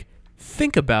didn't like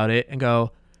think about it and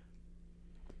go,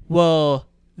 well,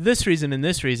 this reason and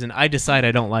this reason, I decide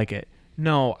I don't like it.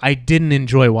 No, I didn't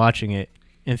enjoy watching it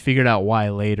and figured out why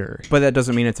later. But that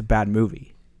doesn't mean it's a bad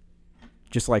movie.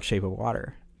 Just like Shape of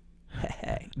Water.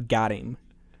 Got him.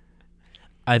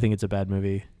 I think it's a bad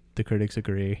movie. The critics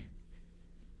agree.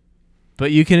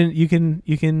 But you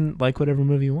can like whatever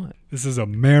movie you want. This is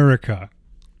America.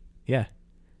 Yeah.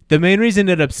 The main reason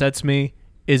it upsets me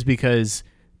is because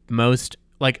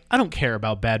I don't care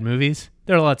about bad movies.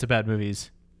 There are lots of bad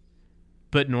movies.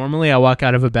 But normally I walk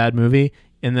out of a bad movie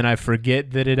and then I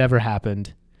forget that it ever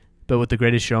happened. But with The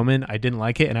Greatest Showman, I didn't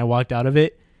like it and I walked out of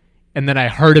it. And then I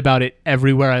heard about it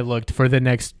everywhere I looked for the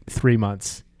next 3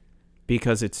 months.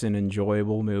 Because it's an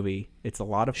enjoyable movie. It's a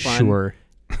lot of fun. Sure.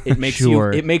 It makes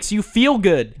Sure. it makes you feel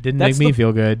good. Didn't make me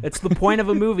feel good. That's the point of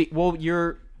a movie. Well,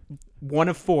 you're one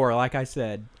of four, like I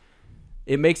said.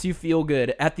 It makes you feel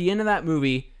good. At the end of that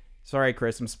movie, sorry,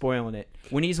 Chris, I'm spoiling it.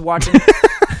 When he's watching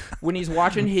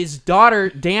his daughter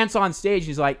dance on stage,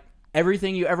 he's like,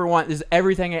 everything you ever want is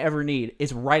everything I ever need.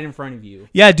 It's right in front of you.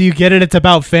 Yeah, do you get it? It's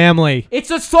about family. It's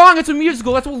a song. It's a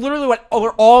musical. That's literally what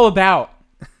we're all about.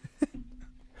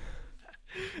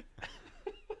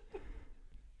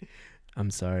 I'm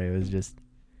sorry.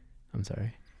 I'm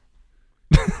sorry.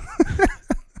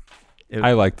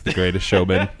 I liked The Greatest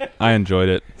Showman. I enjoyed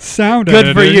it. Sound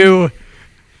Good for editing. you.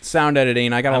 Sound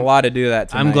editing. I got a lot to do that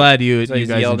tonight. I'm glad you So I just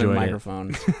guys yelled in enjoyed it.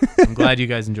 microphones. I'm glad you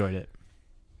guys enjoyed it.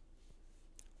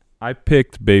 I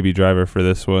picked Baby Driver for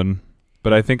this one,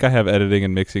 but I think I have editing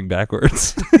and mixing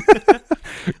backwards.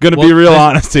 Gonna be real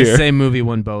honest The here. same movie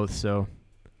won both, so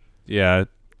Yeah, I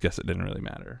guess it didn't really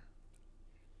matter.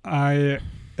 I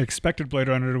expected Blade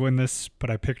Runner to win this, but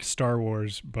I picked Star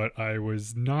Wars, but I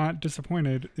was not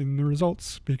disappointed in the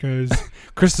results because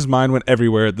Chris's mind went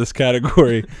everywhere at this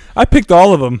category. I picked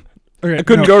all of them. okay, I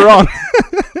couldn't no, go wrong.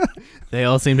 they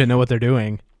all seem to know what they're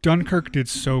doing. Dunkirk did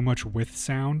so much with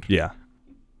sound. Yeah.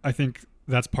 I think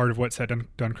that's part of what set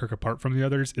Dunkirk apart from the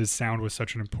others is sound was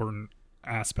such an important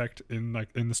aspect in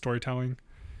the storytelling,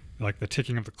 like the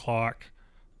ticking of the clock,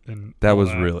 and That all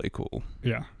was really cool.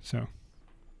 yeah. So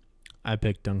I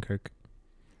picked Dunkirk.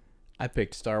 I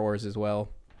picked Star Wars as well.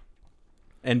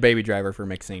 And Baby Driver for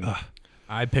mixing.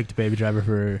 I picked Baby Driver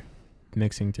for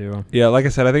mixing too. Yeah, like I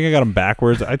said, I think I got them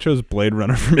backwards. I chose Blade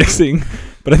Runner for mixing,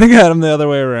 but I think I had them the other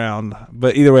way around.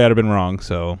 But either way, I'd have been wrong,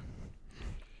 so...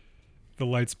 the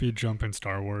light speed jump in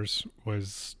Star Wars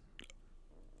was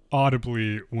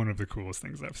audibly one of the coolest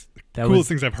things That coolest was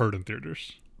things I've heard in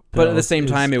theaters. But at the same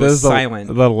time, it was There's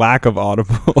silent. The lack of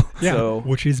audible. Yeah, So-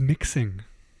 which is mixing.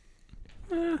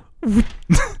 Let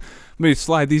me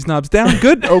slide these knobs down.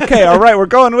 Good. Okay. All right. We're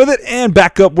going with it. And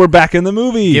back up. We're back in the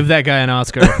movie. give that guy an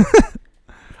Oscar.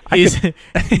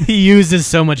 He uses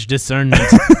so much discernment.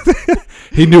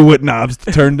 He knew what knobs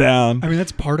to turn down. I mean,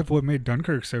 that's part of what made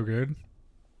Dunkirk so good.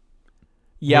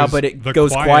 Yeah, was but it the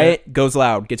goes quiet- quiet, goes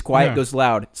loud, gets quiet, Yeah. goes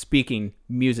loud, speaking,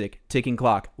 music, ticking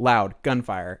clock, loud,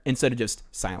 gunfire, instead of just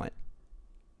silent.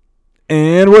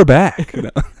 And we're back.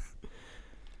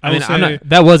 I will mean, say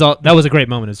that was a great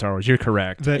moment in Star Wars. You're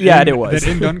correct. that Yeah, in, it was. That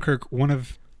in Dunkirk,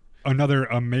 another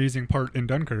amazing part in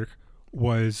Dunkirk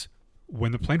was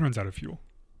when the plane runs out of fuel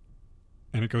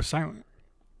and it goes silent.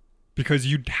 Because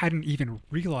you hadn't even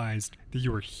realized that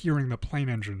you were hearing the plane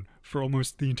engine for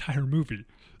almost the entire movie.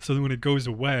 So then when it goes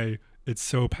away, it's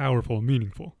so powerful and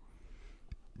meaningful.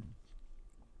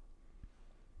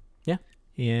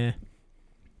 Yeah.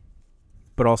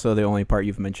 But also, the only part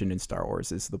you've mentioned in Star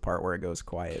Wars is the part where it goes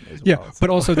quiet as Yeah, well. but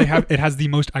also it has the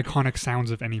most iconic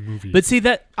sounds of any movie. But see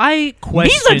that I These are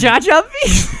question. Jar Jar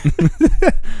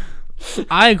Binks!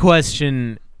 I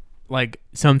question like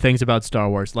some things about Star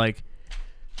Wars. Like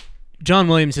John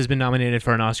Williams has been nominated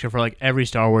for an Oscar for like every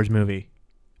Star Wars movie,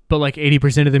 but like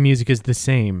 80% of the music is the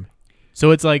same.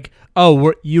 So it's like,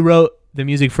 oh, you wrote the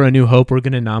music for A New Hope. We're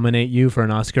gonna nominate you for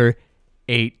an Oscar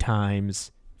 8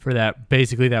 times for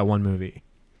basically that one movie.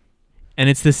 And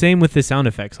it's the same with the sound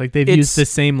effects. Like they've used the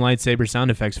same lightsaber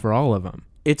sound effects for all of them.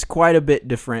 It's quite a bit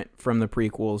different from the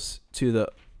prequels to the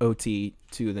OT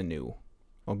to the new.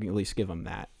 I'll at least give them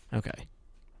that. Okay.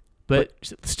 But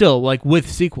still, like with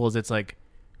sequels, it's like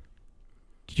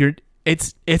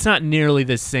it's not nearly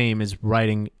the same as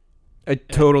writing A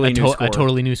totally new score. a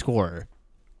totally new score.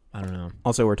 I don't know.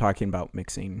 Also, we're talking about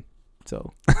mixing,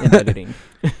 so and editing.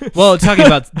 Well, talking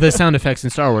about the sound effects in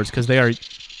Star Wars because they are.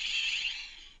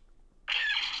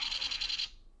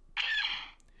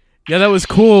 Yeah, that was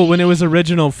cool when it was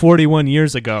original 41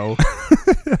 years ago.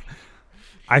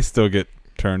 I still get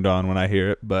turned on when I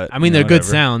hear it, but I mean, you know, they're good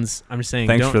whatever. sounds. I'm just saying.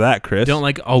 Thanks for that, Chris. Don't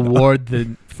like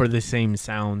award for the same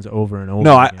sounds over and over.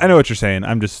 No, again. I know what you're saying.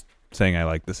 I'm just saying I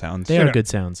like the sounds. They are good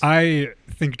sounds. I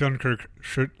think Dunkirk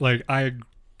should I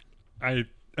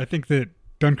think that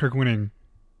Dunkirk winning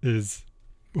is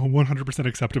 100%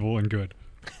 acceptable and good.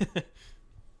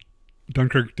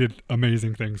 Dunkirk did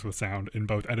amazing things with sound in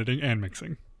both editing and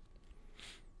mixing.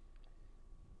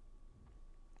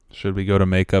 Should we go to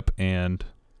makeup and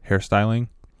hairstyling?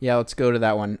 Yeah, let's go to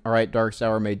that one. All right, Dark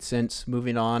Tower made sense.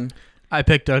 Moving on. I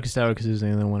picked Darkest Hour because it was the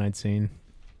only one I'd seen.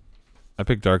 I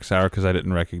picked Dark Sour because I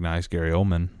didn't recognize Gary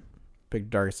Oldman. Picked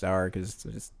Darkest Hour because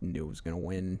I just knew it was going to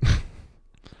win.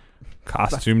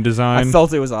 Costume I design.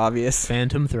 felt it was obvious.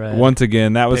 Phantom Thread. Once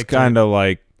again, that was Picture. kind of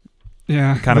like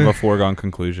Yeah, kind of a foregone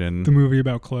conclusion. the movie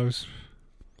about clothes.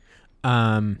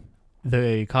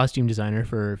 The costume designer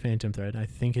for Phantom Thread, I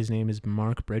think his name is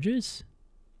Mark Bridges.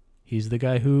 He's the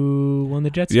guy who won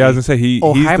the jet ski. Yeah, I was gonna say he's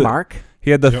Hi, the, Mark.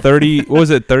 he had the Yep. 30. What was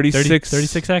it? 36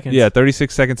 36 seconds. Yeah,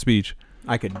 36-second speech.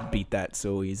 I could beat that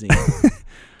so easy.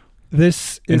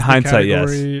 This In is hindsight, the yes.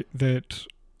 category that,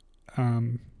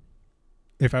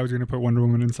 if I was going to put Wonder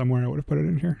Woman in somewhere, I would have put it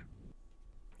in here.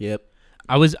 Yep.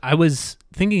 I was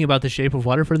thinking about The Shape of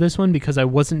Water for this one because I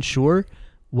wasn't sure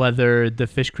whether the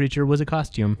fish creature was a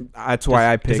costume. That's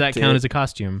why I picked Does that count it. as a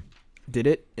costume? Did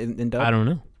it in Dub? I don't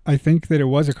know. I think that it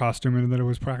was a costume and that it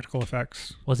was practical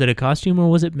effects. Was it a costume or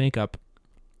was it makeup?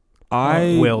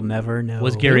 I We'll never know.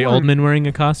 Was Gary They weren't- Oldman wearing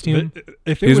a costume?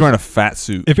 If he it was was wearing a fat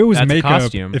suit. if it was That's a makeup,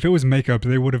 costume. if it was makeup,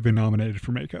 they would have been nominated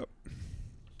for makeup.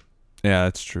 Yeah,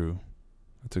 that's true.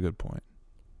 That's a good point.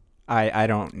 I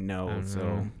don't know. I don't so,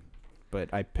 know.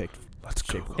 but I picked Let's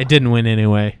go. It didn't win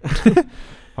anyway.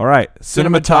 All right,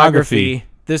 cinematography.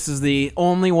 This is the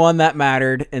only one that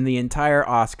mattered in the entire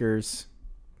Oscars.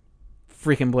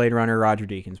 Freaking Blade Runner, Roger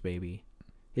Deakins, baby.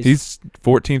 He's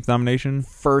 14th nomination.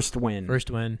 first win.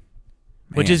 First win.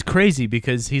 Which Man. is crazy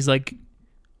because he's like,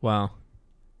 well,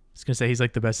 I was going to say he's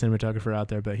like the best cinematographer out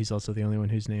there, but he's also the only one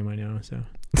whose name I know. So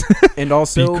And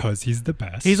also, Because he's the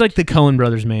best. he's like the Coen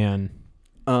brothers man.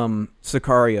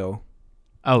 Sicario.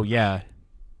 Oh, yeah.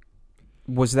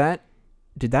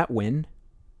 Did that win?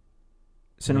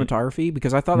 Cinematography?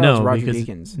 Because I thought that No, was Roger because-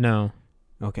 Deakins. No,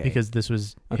 Okay. because this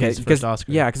was Okay, his because first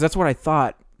Oscar. yeah, because that's what I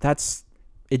thought.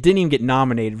 It didn't even get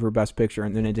nominated for Best Picture,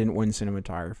 and then it didn't win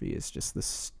cinematography. It's just the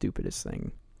stupidest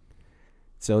thing.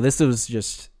 So this was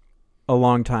just a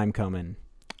long time coming.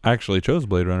 I actually chose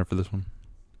Blade Runner for this one.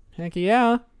 Heck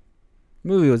yeah,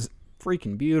 movie was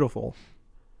freaking beautiful.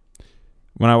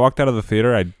 When I walked out of the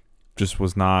theater, I just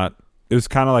was not. It was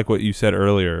kind of like what you said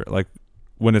earlier. Like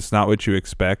when it's not what you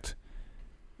expect,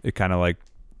 it kind of like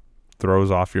throws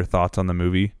off your thoughts on the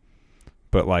movie.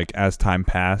 But like as time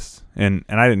passed, and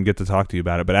I didn't get to talk to you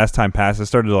about it, but as time passed, I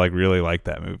started to like really like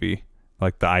that movie,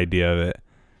 like the idea of it,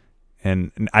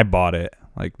 and I bought it.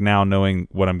 Like now knowing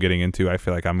what I'm getting into, I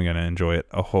feel like I'm gonna enjoy it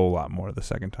a whole lot more the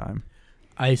second time.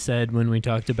 I said when we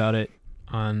talked about it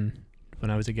when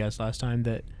I was a guest last time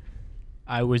that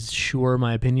I was sure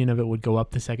my opinion of it would go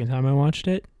up the second time I watched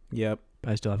it. Yep.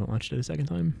 But I still haven't watched it a second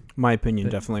time. My opinion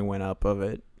But- definitely went up of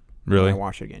it. Really, When I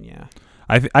watch it again, yeah.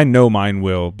 I know mine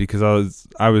will because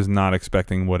I was not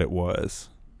expecting what it was.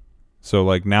 So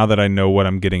like now that I know what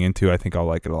I'm getting into, I think I'll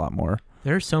like it a lot more.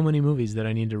 There are so many movies that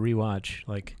I need to rewatch.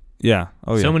 Like Yeah.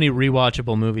 Oh yeah. so many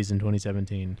rewatchable movies in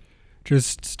 2017.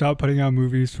 Just stop putting out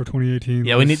movies for 2018.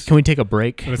 Yeah, can we take a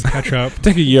break? Let's catch up.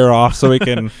 Take a year off so we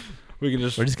can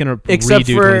just. We're just gonna Except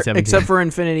redo for 2017.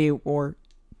 Infinity War.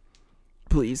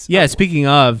 Please. Yeah, speaking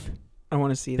of, I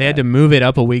want to see they that. had to move it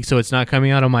up a week, so it's not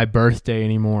coming out on my birthday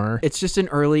anymore. It's just an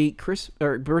early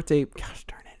birthday. Gosh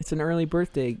darn it! It's an early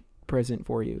birthday present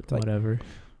for you. It's like Whatever.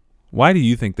 Why do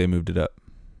you think they moved it up?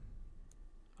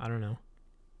 I don't know.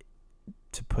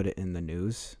 to put it in the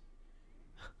news.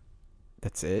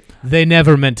 That's it. They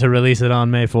never meant to release it on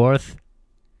May 4th.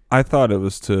 I thought it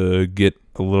was to get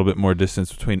a little bit more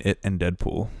distance between it and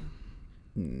Deadpool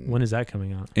When is that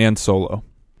coming out? and Solo.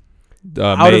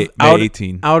 Out May of- out-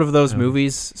 18. Out of those Oh.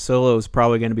 movies, Solo is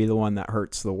probably going to be the one that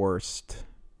hurts the worst.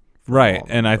 Right, all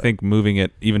of and them, I but- think moving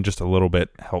it even just a little bit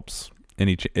helps.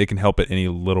 It can help it any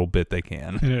little bit they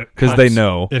can And it because they helps-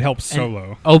 know. It helps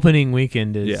Solo. Opening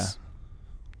weekend is Yeah.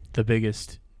 the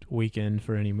biggest weekend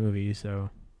for any movie,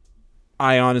 so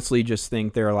I honestly just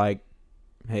think they're like,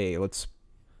 hey, let's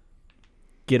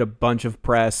get a bunch of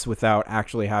press without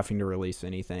actually having to release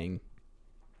anything.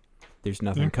 There's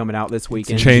nothing Yeah. coming out this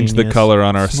weekend. Change the Genius. color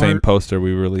on our same Smart. poster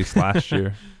we released last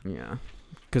year. Yeah.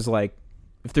 Because, like,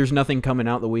 if there's nothing coming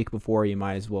out the week before, you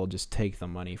might as well just take the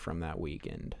money from that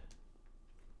weekend.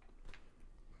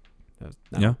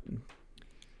 Yeah.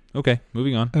 Okay,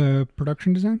 moving on.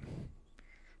 Production design?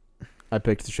 I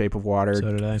picked The Shape of Water.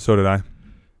 so did I. So did I.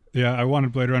 Yeah, I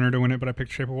wanted Blade Runner to win it, but I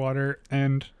picked Shape of Water,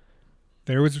 and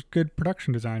there was good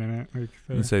production design in it. Like,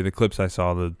 I'd say the clips I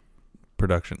saw, the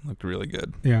production looked really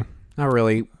good. yeah. I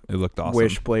really It looked awesome.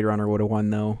 wish Blade Runner would have won,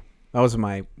 though. That was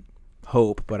my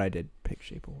hope, but I did pick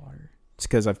Shape of Water. It's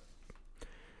because I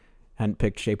hadn't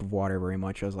picked Shape of Water very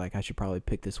much. I was like, I should probably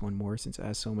pick this one more since it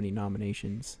has so many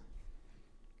nominations.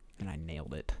 And I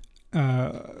nailed it.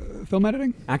 Film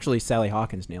editing? Actually, Sally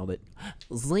Hawkins nailed it.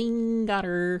 Zing, got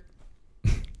her.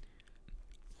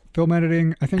 Film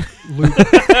editing. I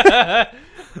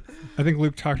think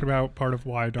Luke talked about part of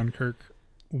why Dunkirk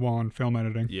won film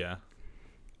editing, Yeah.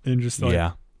 and just like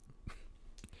Yeah.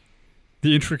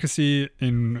 the intricacy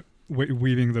in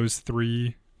weaving those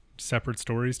three separate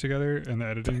stories together, and the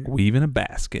editing. Weave in a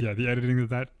basket. Yeah, the editing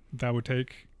that would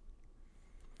take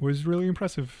was really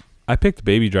impressive. I picked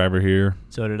Baby Driver here.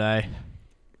 So did I.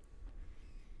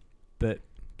 But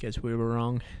guess we were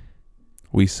wrong.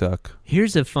 We suck.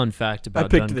 Here's a fun fact about I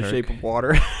picked Dunkirk. The Shape of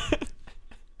Water.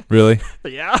 Really?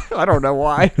 Yeah, I don't know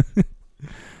why.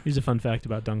 Here's a fun fact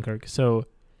about Dunkirk. So,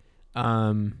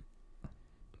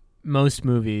 most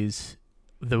movies,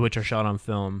 which are shot on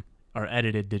film, are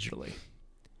edited digitally.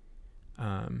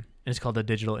 And it's called a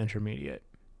digital intermediate.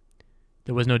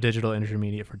 There was no digital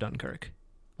intermediate for Dunkirk.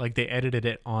 Like, they edited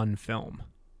it on film.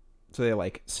 So they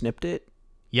like snipped it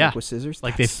Yeah. like, with scissors?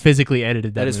 Like, they That's- physically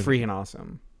edited that That is movie. freaking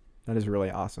awesome. That is really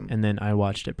awesome. And then I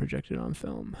watched it projected on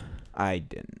film. I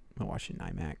didn't. I watched it in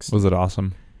IMAX. Was it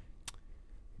awesome?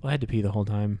 Well, I had to pee the whole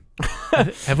time.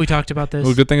 Have we talked about this?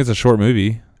 Well, good thing it's a short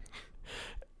movie.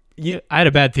 I had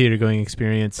a bad theater going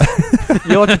experience.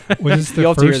 You'll have to- Was this the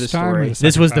You'll have to hear first the time? Or story. the This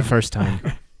second was the time? first time.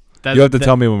 You'll have to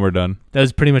tell me when we're done. That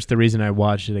was pretty much the reason I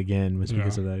watched it again, was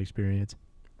because Yeah. of that experience.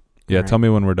 Yeah, Alright. tell me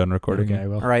when we're done recording. Okay,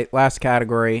 well. All right, last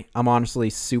category. I'm honestly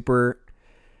super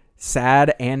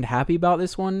sad and happy about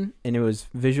this one, and it was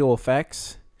visual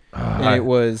effects. And it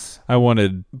was I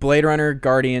wanted Blade Runner,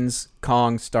 Guardians,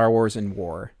 Kong, Star Wars, and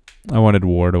War.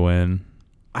 War to win.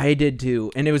 I did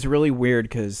too, and it was really weird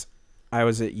because I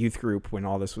was at youth group when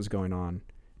all this was going on,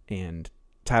 and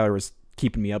Tyler was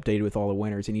keeping me updated with all the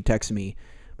winners, and he texted me,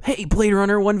 "Hey, Blade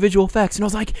Runner won visual effects," and I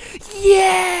was like,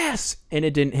 "Yes!" And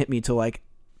it didn't hit me till like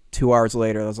 2 hours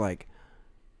later. I was like,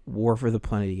 "War for the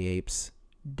Planet of the Apes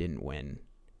didn't win,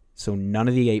 so none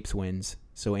of the apes wins.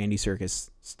 So Andy Serkis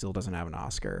still doesn't have an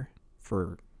Oscar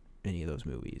for any of those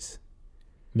movies."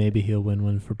 Maybe he'll win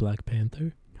one for Black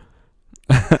Panther.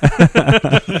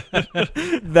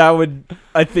 That would,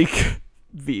 I think,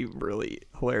 be really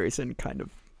hilarious and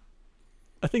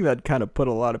I think that'd kind of put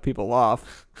a lot of people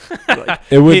off. Like,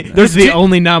 It would. There's the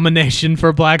only nomination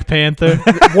for Black Panther.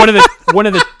 one of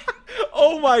the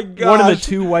Oh my god! one of the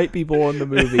two white people in the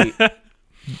movie.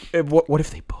 What if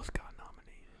they both got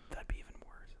nominated? That'd be even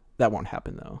worse. That won't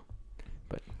happen though.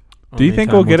 Do you Only think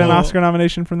time we'll will get an tell. Oscar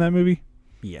nomination from that movie?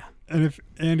 Yeah, And if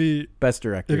Andy best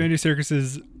Andy director.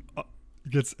 Serkis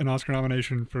gets an Oscar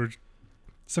nomination for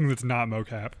something that's not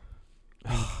mocap,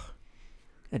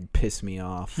 That'd piss me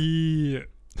off. he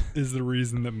is the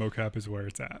reason that mocap is where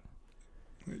it's at.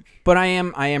 But I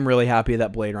am really happy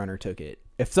that Blade Runner took it.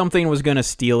 If something was gonna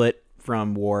steal it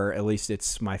from War, at least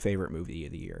it's my favorite movie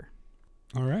of the year.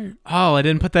 All right. Oh, I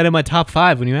didn't put that in my top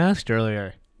 5 when you asked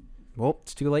earlier. Well,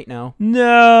 it's too late now.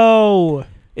 No.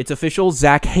 It's official.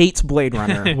 Zach hates Blade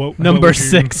Runner. What Number would you-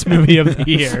 6 movie of the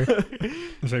year.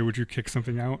 I say, would you kick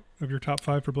something out of your top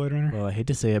 5 for Blade Runner? Well, I hate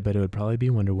to say it, but it would probably be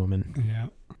Wonder Woman. Yeah.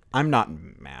 I'm not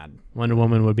mad. Wonder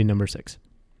Woman would be number 6.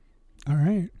 All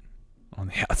right. On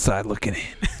the outside looking in.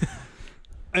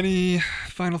 Any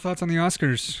final thoughts on the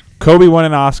Oscars? Kobe won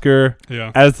an Oscar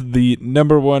Yeah. as the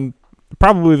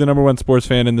probably the number one sports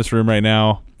fan in this room right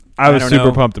now. I was don't super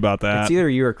know. pumped about that. It's either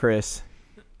you or Chris.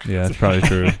 Yeah, that's probably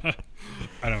true.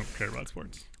 I don't care about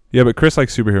sports. Yeah, but Chris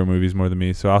likes superhero movies more than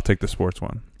me, so I'll take the sports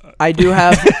one. I do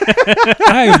have.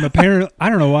 I am apparently. I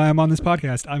don't know why I'm on this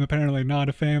podcast. I'm apparently not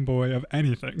a fanboy of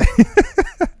anything.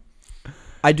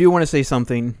 I do want to say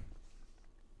something.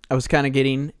 I was kind of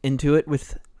getting into it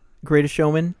with Greatest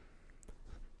Showman.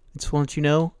 Just want you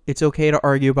know, it's okay to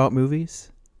argue about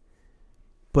movies,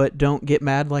 but don't get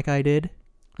mad like I did.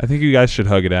 I think you guys should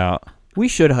hug it out. We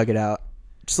should hug it out.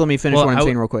 Just let me finish Well, what I'm I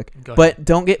saying real quick. Go ahead. But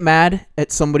don't get mad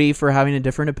at somebody for having a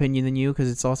different opinion than you, because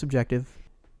it's all subjective.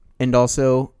 And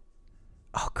also,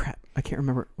 oh crap, I can't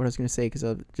remember what I was going to say because I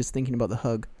was just thinking about the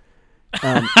hug.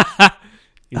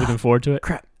 You looking forward to it?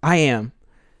 Crap, I am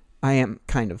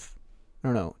kind of. I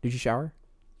don't know. Did you shower?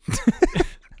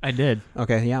 I did.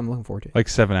 Okay, yeah, I'm looking forward to it. Like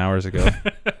 7 hours ago.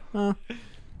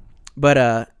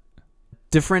 But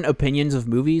different opinions of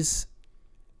movies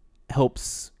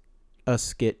helps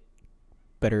us get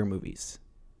better movies.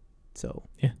 So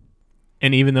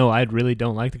And even though I really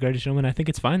don't like The Greatest Showman, I think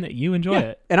it's fine that you enjoy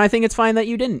it. and I think it's fine that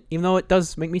you didn't, even though it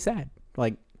does make me sad.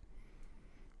 Like,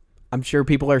 I'm sure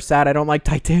people are sad I don't like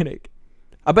Titanic.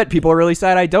 I bet people are really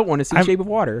sad I don't want to see Shape of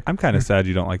Water. I'm kind of sad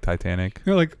you don't like Titanic,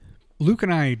 You know, like Luke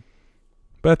and I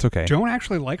but that's okay. don't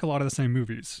actually like a lot of the same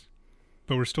movies,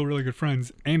 but we're still really good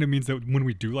friends. And it means that when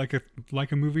we do like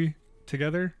a movie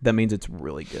together, That means it's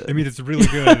really good. it means it's really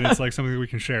good and it's like something that we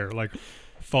can share. Like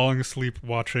falling asleep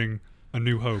watching A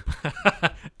New Hope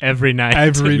Every night.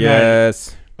 every night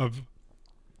yes. of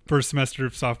first semester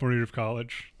of sophomore year of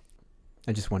college.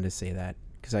 I just wanted to say that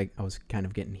because I was kind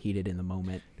of getting heated in the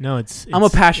moment. No, it's I'm a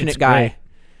passionate it's guy.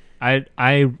 great.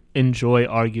 I enjoy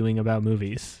arguing about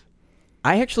movies.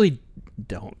 I actually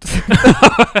don't.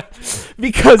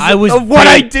 Because I was of what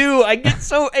I bait- do. I get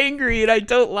so angry and I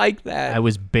don't like that. I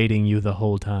was baiting you the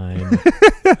whole time.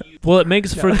 Well, it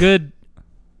makes for good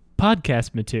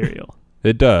podcast material.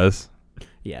 It does.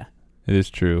 yeah. It is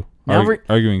true. Now we're-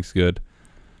 Arguing's good.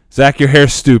 Zach, your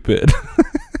hair's stupid.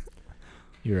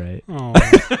 You're right. Oh,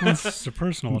 that's just a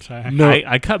personal attack. No.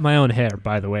 I cut my own hair,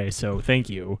 by the way, so thank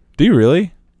you. Do you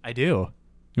really? I do.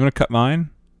 You want to cut mine?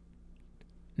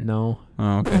 No.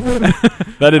 Oh, okay.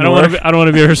 That I didn't don't work. want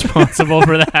to be responsible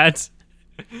for that.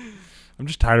 I'm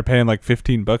just tired of paying like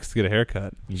 $15 to get a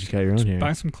haircut. You just cut your own hair.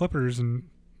 Buy some clippers and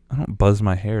I don't buzz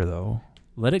my hair though.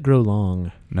 Let it grow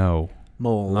long. No.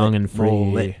 Mole Long it, and free.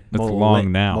 mole it, It's mole long it,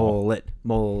 now. Mole it,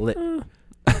 mole it.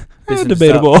 Business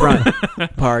Debatable. up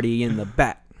Front, party in the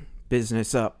back.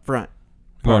 Business up front.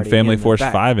 Going Party Family in the Force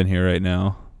back. 5 in here right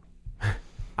now.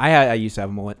 I used to have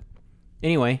a mullet.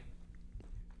 Anyway,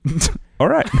 All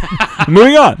right.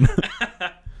 Moving on.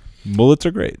 Bullets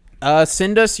are great.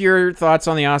 send us your thoughts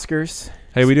on the Oscars.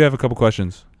 Hey, we do have a couple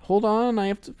questions. Hold on, I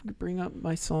have to bring up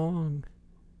my song.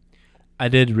 I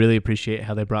did really appreciate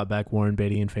how they brought back Warren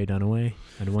Beatty and Faye Dunaway.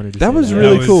 I wanted to That say was that.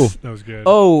 really cool. That was good.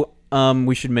 Oh,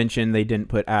 we should mention they didn't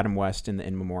put Adam West in the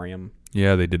In Memoriam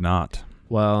Yeah, they did not.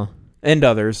 Well, and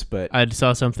others, but I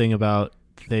saw something about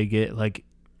they get like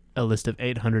a list of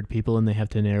 800 people and they have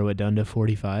to narrow it down to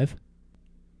 45.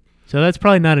 So that's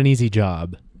probably not an easy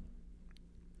job.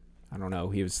 I don't know.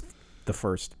 He was the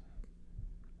first.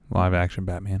 Live action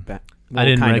Batman. I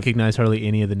didn't kind of. recognize hardly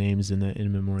any of the names in the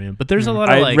In Memoriam, but there's a lot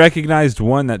of I like. recognized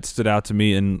one that stood out to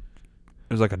me, and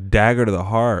it was like a dagger to the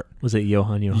heart. Was it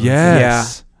Johan Johansson?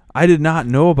 Yes. I did not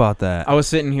know about that. I was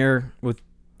sitting here with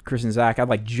Chris and Zach. I'd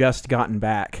like just gotten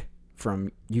back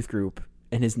from youth group,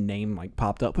 and his name like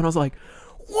popped up, and I was like,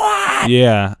 What?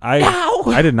 Yeah, Ow!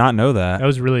 I did not know that. That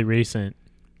was really recent.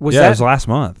 It was last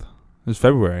month. It was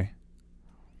February.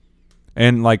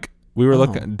 And like we were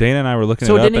looking, Dana and I were looking.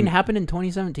 So it it up didn't and happen in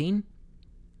 2017.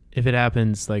 If it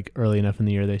happens like early enough in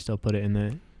the year, they still put it in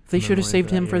the. They should have memory saved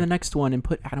for that him for year. the next one and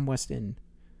put Adam West in.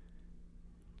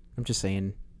 I'm just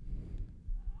saying.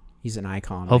 He's an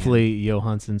icon. Hopefully, man.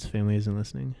 Johansson's family isn't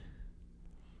listening.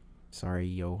 Sorry,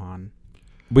 Johan.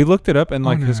 we looked it up and Oh,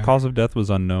 like his no. cause of death was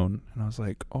unknown, and I was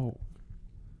like, oh,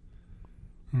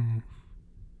 Mm.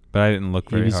 but I didn't look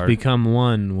very He's hard. become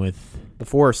one with The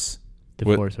Force. the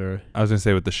What- Force. Or I was gonna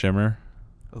say with the shimmer,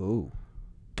 Oh.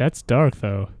 that's dark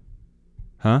though.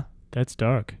 huh? That's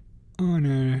dark. Oh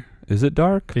no. Is it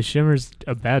dark? The Shimmer's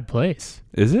a bad place.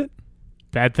 Is it?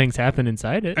 Bad things happen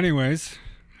inside it. Anyways,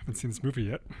 haven't seen this movie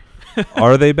yet.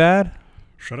 Are they bad?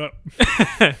 Shut up.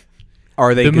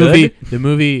 Are they the good? the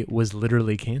movie was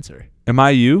literally cancer. Am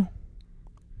I you?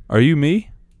 Are you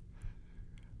me?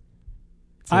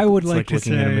 It's I would it's like to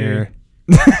looking in a say- mirror.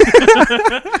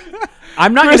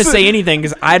 I'm not going to Chris- say anything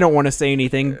because I don't want to say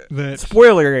anything That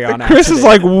spoilery on Chris is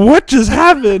accident. like, what just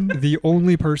happened? the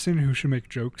only person who should make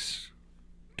jokes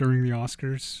during the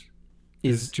Oscars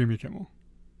is is Jimmy Kimmel.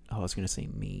 I was going to say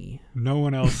me. No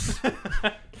one else.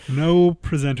 No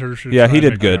presenter should. Yeah, try he to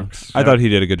did make good. jokes. I thought he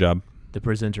did a good job. The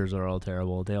presenters are all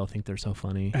terrible. They all think they're so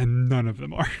funny. And none of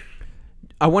them are.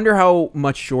 I wonder how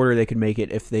much shorter they could make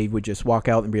it if they would just walk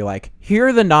out and be like, here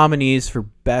are the nominees for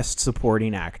Best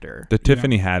Supporting Actor. The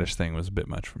Tiffany Haddish thing was a bit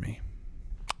much for me.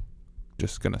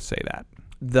 Just gonna say that.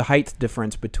 The height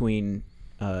difference between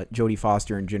Jodie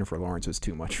Foster and Jennifer Lawrence was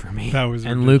too much for me. That was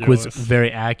And Luke was ridiculous.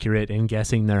 very accurate in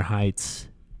guessing their heights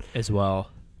as well.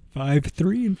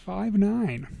 5'3" and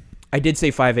 5'9". I did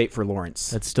say 5'8" for Lawrence.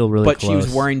 That's still really but close. she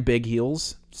was wearing big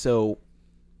heels, so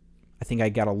I think I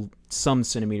got some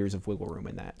centimeters of wiggle room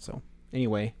in that. So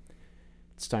anyway,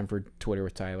 it's time for Twitter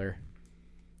with Tyler.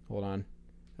 Hold on.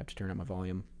 I have to turn up my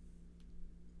volume.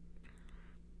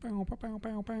 Bow, bow, bow,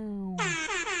 bow, bow.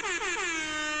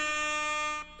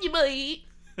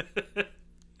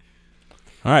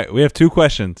 All right, we have two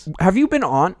questions. Have you been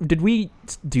on? Did we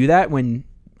do that when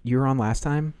you were on last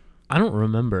time? I don't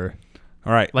remember.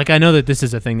 All right, Like, I know that this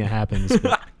is a thing that happens.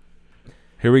 But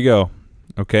here we go.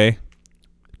 Okay,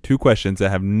 two questions that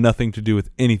have nothing to do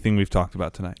with anything we've talked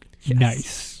about tonight.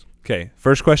 Nice. Okay,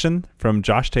 first question from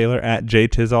Josh Taylor at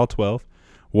JTizall12.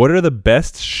 What are the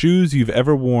best shoes you've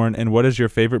ever worn, and what is your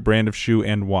favorite brand of shoe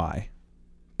and why?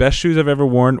 Best shoes I've ever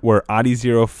worn were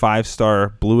Adizero 5-star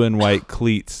blue and white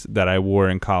cleats that I wore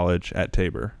in college at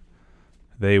Tabor.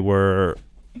 They were,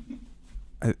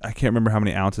 I can't remember how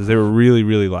many ounces. They were really,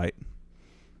 really light,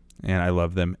 and I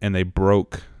loved them. And they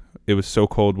broke. It was so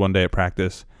cold one day at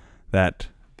practice that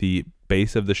the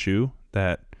base of the shoe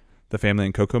that the family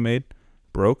in Cocoa made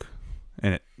broke,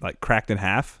 and it like cracked in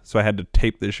half. So I had to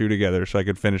tape the shoe together so I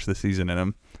could finish the season in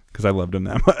them because I loved them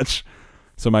that much.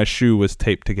 So my shoe was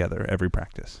taped together every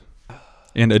practice.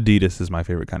 And Adidas is my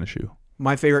favorite kind of shoe.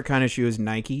 My favorite kind of shoe is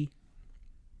Nike.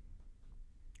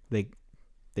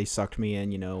 They sucked me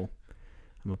in, you know.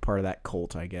 I'm a part of that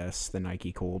cult, I guess, the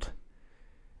Nike cult.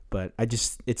 But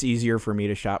it's easier for me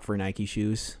to shop for Nike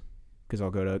shoes because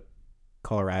I'll go to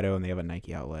Colorado and they have a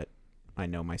Nike outlet. I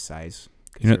know my size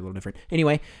because they're a little different.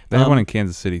 Anyway. They have one in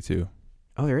Kansas City too.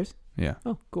 Oh, there is? Yeah.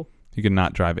 Oh, cool. You can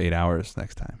not drive 8 hours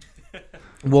next time.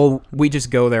 Well, we just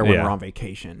go there when Yeah. we're on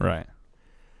vacation. Right.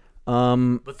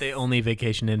 but they only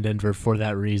vacation in Denver for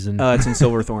that reason. It's in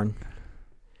Silverthorne.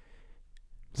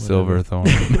 Silverthorne.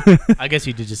 I guess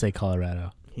you did just say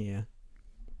Colorado. Yeah.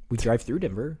 We drive through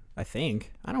Denver, I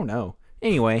think. I don't know.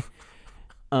 Anyway,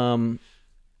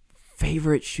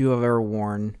 favorite shoe I've ever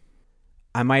worn.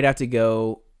 I might have to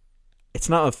go. It's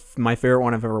not my favorite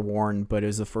one I've ever worn, but it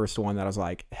was the first one that I was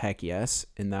like, heck yes.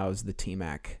 And that was the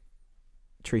T-Mac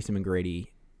Tracy McGrady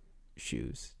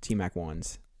shoes. T-Mac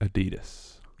ones.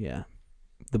 Adidas. Yeah.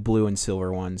 The blue and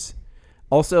silver ones.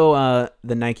 Also,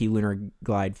 the Nike Lunar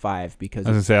Glide 5 because I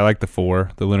was going to say, I like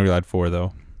the Lunar Glide 4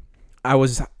 though. I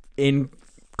was in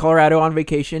Colorado on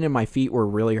vacation and my feet were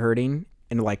really hurting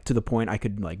and like to the point I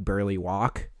could like barely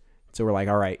walk. So we're like,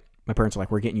 all right. My parents were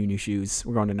like, we're getting you new shoes.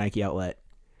 We're going to Nike outlet.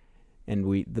 And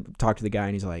we talked to the guy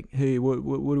and he's like, hey, what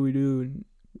do we do? And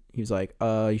he was like,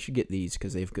 you should get these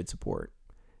because they have good support.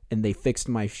 And they fixed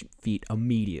my feet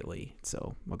immediately.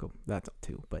 So I'll go that's up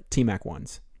too. But T-Mac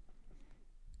ones.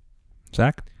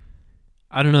 Zach?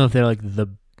 I don't know if they're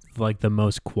like the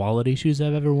most quality shoes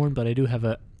I've ever worn, but I do have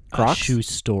a Crocs? shoe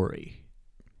story.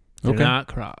 They're Okay. not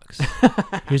Crocs.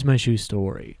 Here's my shoe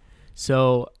story.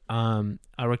 So I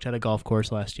worked at a golf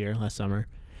course last summer,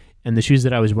 and the shoes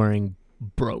that I was wearing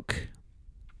broke.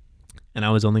 and I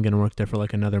was only going to work there for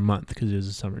like another month because it was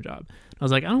a summer job. I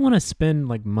was like, I don't want to spend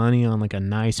like money on like a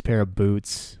nice pair of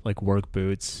boots, like work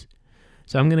boots.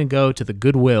 So I'm going to go to the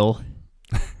Goodwill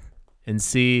and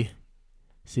see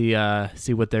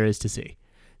what there is to see.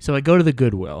 So I go to the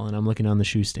Goodwill and I'm looking on the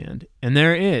shoe stand, and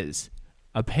there is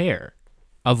a pair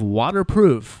of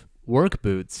waterproof work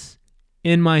boots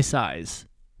in my size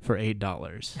for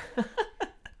 $8.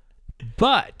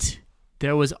 But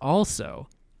there was also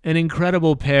an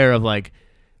incredible pair of like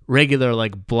regular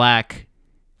like black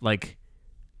like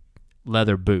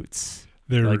leather boots,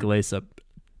 They're like lace up.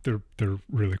 they're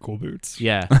really cool boots.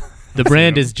 Yeah. The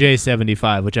brand is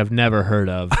J75, which I've never heard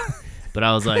of. But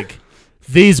I was like,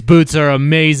 these boots are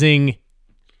amazing.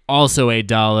 Also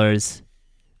 $8.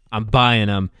 I'm buying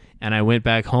them. And I went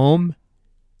back home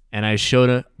and I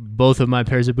showed both of my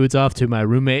pairs of boots off to my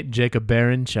roommate, Jacob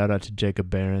Barron. Shout out to Jacob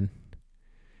Barron.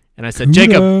 And I said,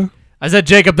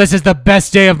 Jacob, this is the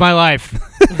best day of my life.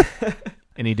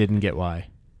 And he didn't get why.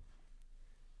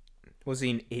 Was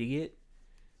he an idiot?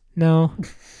 No.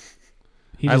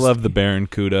 I love the Baron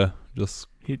Cuda. Just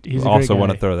he's also a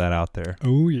want to great guy. throw that out there.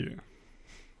 Oh yeah.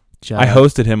 Shout I out.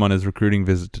 hosted him on his recruiting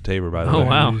visit to Tabor, by the Oh, way.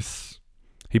 wow. Nice.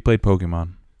 He played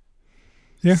Pokemon.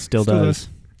 Yeah. Still does.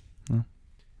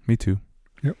 Me too.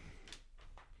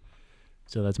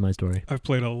 So that's my story. I've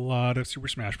played a lot of Super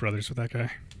Smash Brothers with that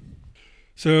guy.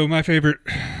 So my favorite,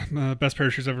 best pair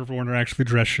of shoes I've ever worn are actually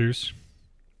dress shoes.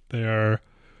 They are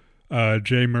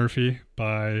J. Murphy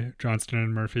by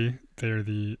Johnston & Murphy. They are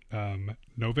the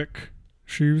Novik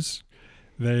shoes.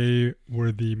 They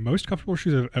were the most comfortable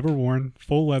shoes I've ever worn.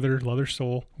 Full leather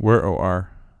sole. Were or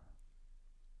are?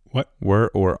 What? Were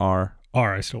or are?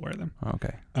 I still wear them.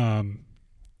 Okay.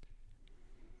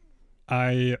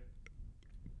 I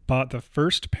bought the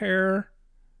first pair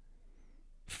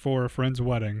for a friend's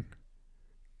wedding,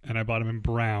 and I bought them in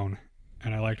brown,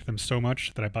 and I liked them so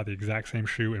much that I bought the exact same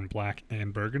shoe in black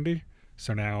and burgundy.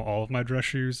 So now all of my dress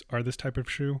shoes are this type of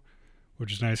shoe,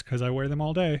 which is nice because I wear them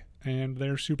all day, and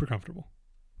they're super comfortable.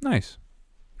 Nice.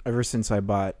 Ever since I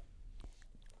bought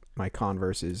my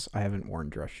Converses, I haven't worn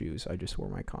dress shoes. I just wore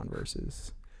my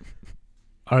Converses.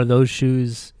 Are those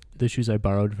shoes the shoes I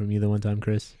borrowed from you the one time,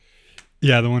 Chris?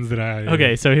 Yeah, the ones that I...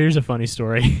 Okay, so here's a funny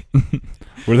story.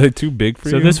 Were they too big for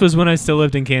So you? this was when I still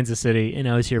lived in Kansas City, and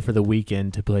I was here for the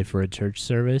weekend to play for a church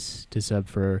service to sub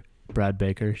for Brad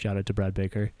Baker. Shout out to Brad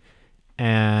Baker.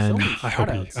 And I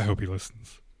hope he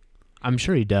listens. I'm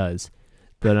sure he does.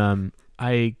 But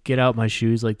I get out my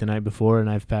shoes like the night before, and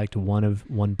I've packed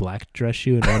one black dress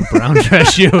shoe and one brown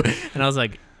dress shoe. And I was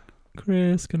like,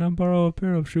 Chris, can I borrow a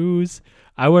pair of shoes?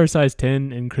 I wear size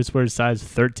 10, and Chris wears size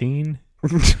 13.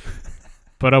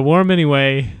 But I wore them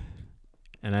anyway,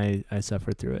 and I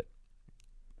suffered through it.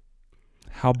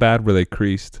 How bad were they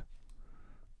creased?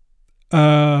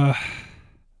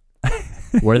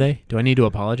 Were they? Do I need to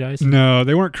apologize? No,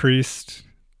 they weren't creased.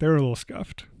 They were a little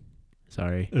scuffed.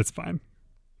 Sorry. It's fine.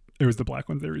 It was the black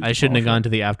ones. They were. I shouldn't have gone to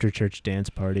the after church dance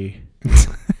party.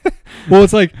 Well,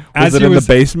 it's like Was it in the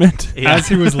basement? Yeah. as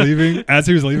he was leaving,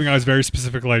 I was very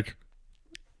specific. Like,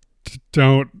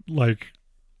 don't like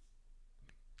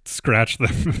scratch them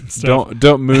and stuff.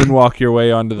 Don't moonwalk your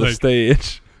way onto the Like-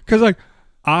 stage. Because like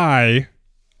I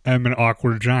am an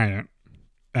awkward giant,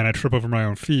 and I trip over my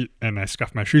own feet, and I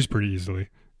scuff my shoes pretty easily,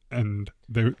 and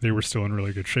they were still in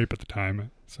really good shape at the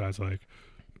time. So I was like,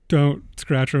 don't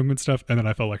scratch them and stuff. And then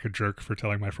I felt like a jerk for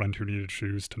telling my friend who needed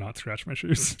shoes to not scratch my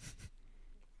shoes.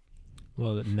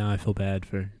 Well, now I feel bad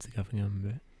for scuffing them.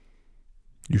 But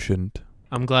You shouldn't.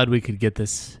 I'm glad we could get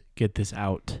this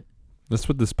out. That's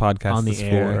what this podcast On the is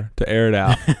air. for. To air it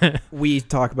out. We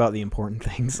talk about the important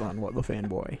things on What the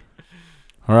Fanboy.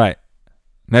 All right.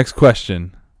 Next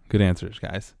question. Good answers,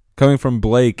 guys. Coming from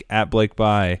Blake at Blake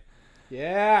By.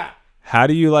 Yeah. How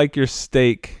do you like your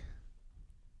steak?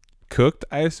 Cooked,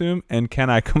 I assume? And can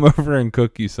I come over and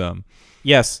cook you some?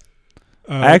 Yes.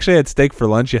 I actually had steak for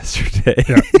lunch yesterday.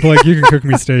 Yeah, but like you can cook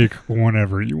me steak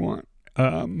whenever you want.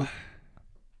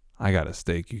 I got a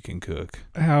steak you can cook.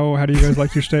 How do you guys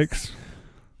like your steaks?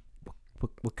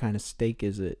 What kind of steak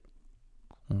is it?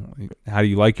 How do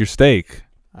you like your steak?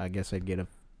 I guess I'd get a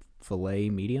filet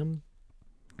medium.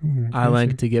 Ooh, I like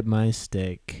fancy. to get my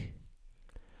steak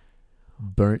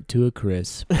burnt to a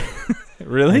crisp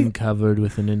Really? and covered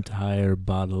with an entire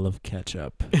bottle of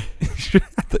ketchup. I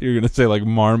thought you were going to say like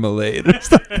marmalade or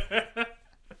something.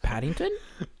 Paddington?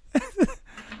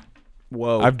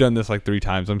 Whoa. I've done this like 3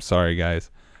 times. I'm sorry, guys.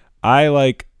 I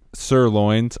like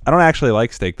sirloins. I don't actually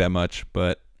like steak that much,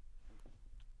 but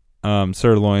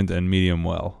sirloins and medium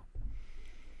well.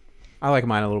 I like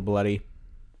mine a little bloody.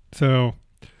 So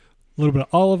a little bit of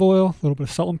olive oil, a little bit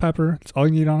of salt and pepper. That's all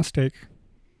you need on a steak.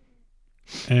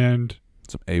 And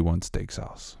Some A1 steak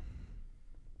sauce.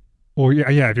 well,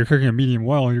 yeah. If you're cooking a medium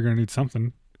well, you're gonna need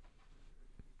something.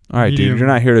 All right, Medium- dude. You're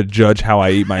not here to judge how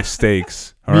I eat my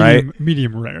steaks. All right.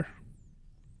 Medium rare.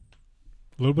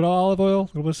 A little bit of olive oil, a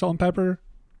little bit of salt and pepper.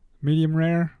 Medium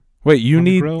rare. Wait, you on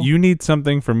the need grill.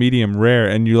 something for medium rare,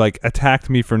 and you like attacked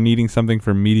me for needing something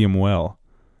for medium well.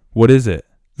 What is it?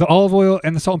 The olive oil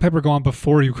and the salt and pepper go on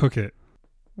before you cook it.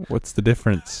 What's the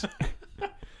difference?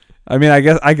 I mean, I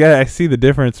guess I see the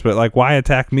difference, but like, why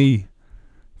attack me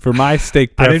for my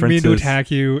steak I preferences? didn't mean to attack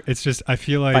you. It's just I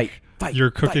feel like Fight,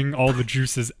 you're fight. cooking all the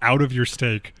juices out of your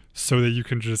steak so that you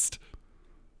can just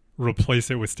replace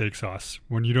it with steak sauce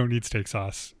when you don't need steak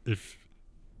sauce if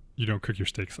you don't cook your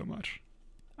steak so much.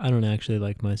 I don't actually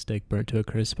like my steak burnt to a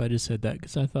crisp. I just said that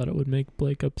because I thought it would make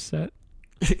Blake upset.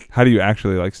 How do you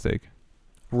actually like steak?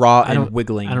 Raw I and don't-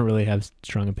 wiggling. I don't really have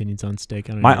strong opinions on steak.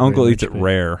 I don't My eat very uncle eats much it of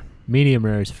rare. Medium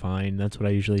rare is fine. That's what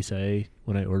I usually say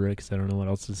when I order it because I don't know what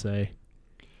else to say.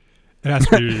 It has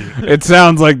to be. It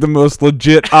sounds like the most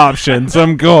legit option, so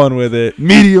I'm going with it.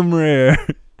 Medium rare.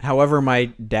 However my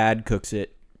dad cooks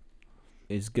it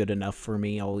is good enough for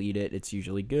me. I'll eat it. It's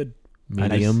usually good.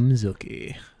 Medium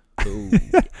Zilky. Oh,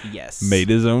 yes. Made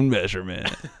his own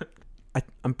measurement.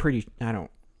 I'm pretty. I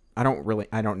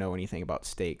don't know anything about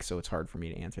steak, so it's hard for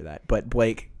me to answer that. But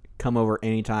Blake, come over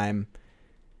anytime.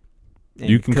 and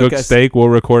You can cook us. steak. We'll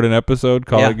record an episode.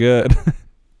 Call Yeah. it good.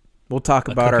 We'll talk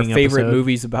A about our cooking favorite episode.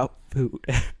 movies about food.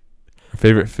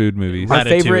 Favorite food movies. Our Ratatouille.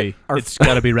 favorite- our- It's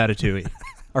got to be Ratatouille.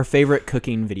 Our favorite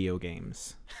cooking video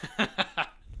games.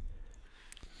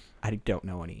 I don't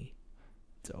know any.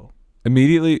 So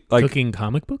Immediately, like Cooking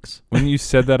comic books? when you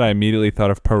said that, I immediately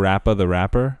thought of Parappa the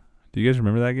Rapper. Do you guys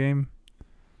remember that game?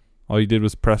 All you did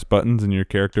was press buttons, and your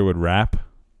character would rap.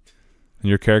 And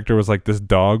your character was like this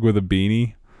dog with a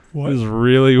beanie. What? It was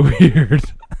really weird.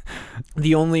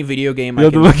 the only video game You I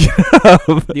have to can look it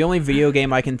up. the only video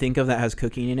game I can think of that has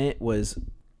cooking in it was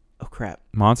oh crap.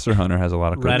 Monster Hunter has a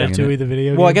lot of cooking in Ratatouille, it. the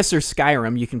video Well, I game? guess there's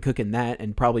Skyrim. You can cook in that,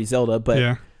 and probably Zelda. But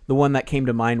yeah. the one that came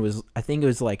to mind was I think it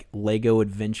was like Lego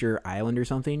Adventure Island or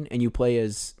something, and you play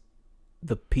as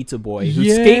the pizza boy who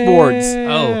skateboards.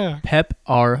 Oh, Pep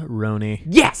R. Roney.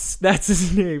 Yes, that's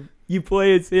his name. You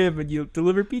play as him and you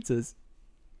deliver pizzas.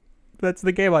 That's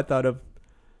the game I thought of.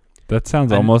 That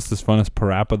sounds I- almost as fun as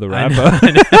Parappa the I know-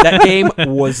 Rapper. That game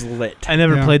was lit. I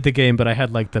never Yeah. played the game, but I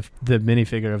had like the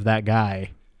minifigure of that guy.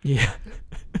 Yeah.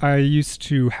 I used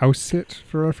to house sit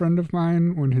for a friend of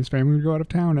mine when his family would go out of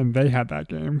town, and they had that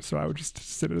game, so I would just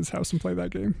sit at his house and play that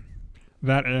game.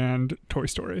 That and Toy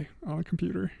Story on the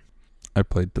computer. I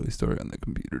played Toy Story on the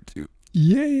computer too.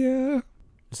 Yeah.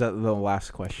 Is that the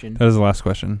last question? That is the last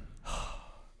question.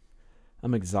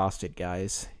 I'm exhausted,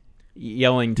 guys.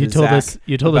 Yelling to You told Zach. us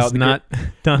about the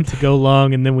not to go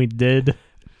long, and then we did.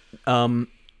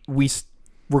 We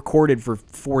recorded for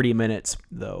 40 minutes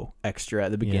though, extra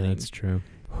at the Yeah, beginning. that's true.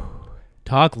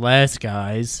 Talk less,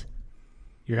 guys.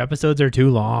 Your episodes are too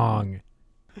long.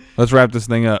 Let's wrap this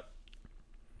thing up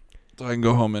so I can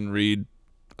go home and read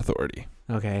Authority.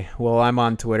 Okay. Well, I'm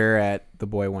on Twitter at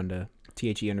theboywanda.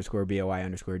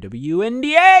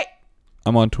 THE_BOI_WNDA.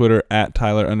 I'm on Twitter at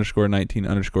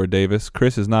Tyler_19_Davis.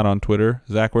 Chris is not on Twitter.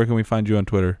 Zach, where can we find you on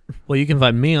Twitter? Well, you can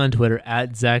find me on Twitter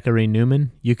at Zachary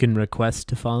Newman. You can request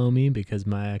to follow me because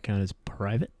my account is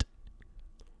private.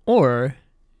 Or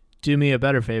do me a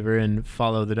better favor and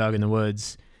follow the Dog in the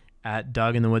Woods at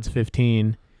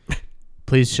DogInTheWoods15.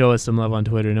 Please show us some love on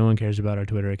Twitter. No one cares about our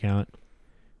Twitter account.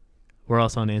 We're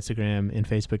also on Instagram and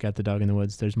Facebook at The Dog in the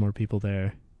Woods. There's more people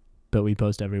there, but we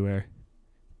post everywhere.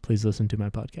 Please listen to my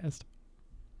podcast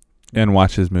And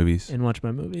watch his movies. and watch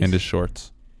my movies And his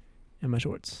shorts. and my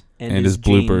shorts. And his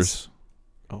bloopers.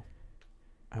 Jeans.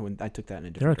 I took that in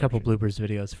a different There are a couple direction. bloopers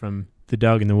videos from The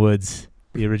Dog in the Woods,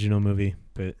 the original movie,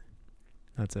 but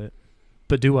that's it.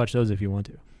 But do watch those if you want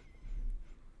to.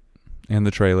 And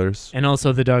the trailers. And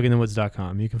also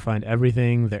thedoginthewoods.com. You can find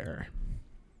everything there.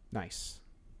 Nice.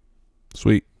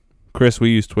 Sweet. Chris, we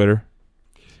use Twitter.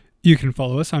 You can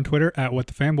follow us on Twitter at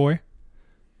WhatTheFanboy.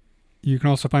 You can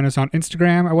also find us on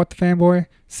Instagram at WhatTheFanboy,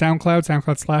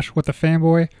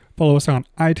 SoundCloud/WhatTheFanboy. Follow us on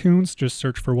iTunes, just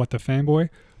search for What the Fanboy.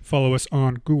 Follow us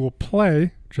on Google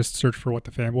Play, just search for What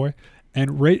the Fanboy.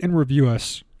 And rate and review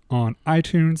us on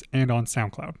iTunes and on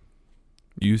SoundCloud.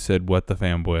 You said what the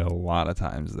fanboy a lot of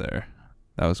times there.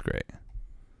 That was great.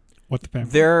 What the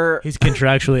Fanboy. There, He's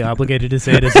contractually obligated to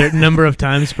say it a certain number of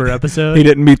times per episode. He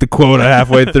didn't meet the quota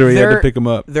halfway through. He had to There- pick him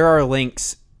up. there are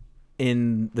links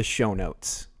in the show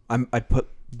notes. I put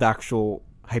the actual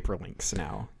hyperlinks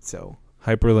now, so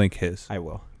Hyperlink his. I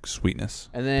will. Sweetness.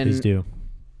 And Please then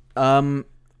do.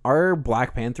 our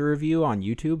Black Panther review on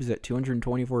YouTube is at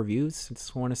 224 views. I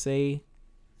just want to say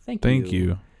thank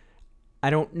you. I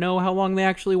don't know how long they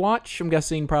actually watch. I'm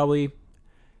guessing probably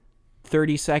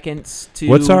 30 seconds to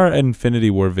What's our Infinity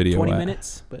War video 20 at?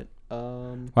 minutes, but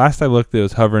Last I looked, it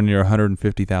was hovering near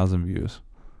 150,000 views.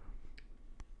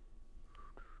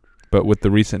 But with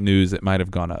the recent news, it might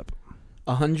have gone up.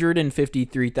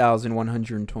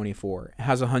 153,124. It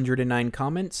has 109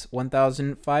 comments,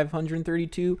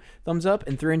 1,532 thumbs up,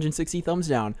 and 360 thumbs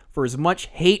down. For as much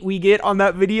hate we get on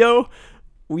that video,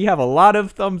 we have a lot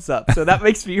of thumbs up. So that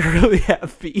makes me really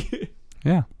happy.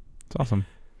 Yeah, it's awesome.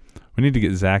 We need to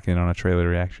get Zach in on a trailer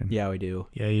reaction. Yeah, we do.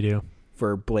 Yeah, you do.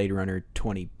 For Blade Runner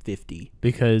 2050.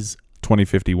 Because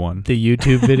 2051. the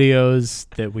YouTube videos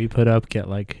that we put up get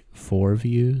like 4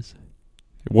 views.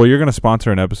 Well, you're going to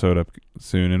sponsor an episode up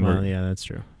soon, and Well, yeah, that's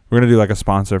true. we're going to do like a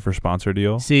sponsor for sponsor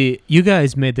deal. See, you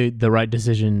guys made the right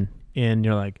decision, and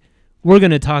you're like, we're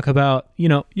going to talk about,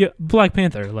 Black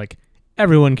Panther. Like,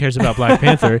 everyone cares about Black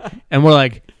Panther. And we're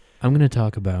like, I'm going to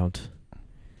talk about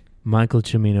Michael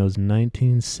Cimino's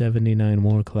 1979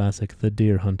 war classic, The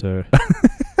Deer Hunter.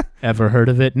 Ever heard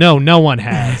of it? No, no one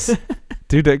has.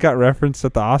 Dude, it got referenced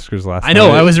at the Oscars last night. I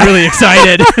know, I was really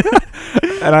excited.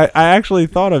 And I actually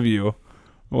thought of you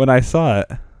when I saw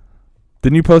it.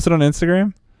 Didn't you post it on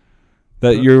Instagram?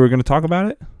 That you were going to talk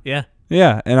about it? Yeah.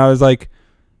 Yeah, and I was like,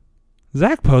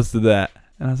 Zach posted that.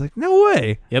 And I was like, no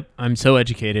way. Yep, I'm so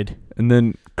educated. And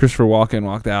then Christopher Walken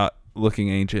walked out looking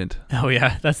ancient. Oh,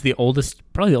 yeah, that's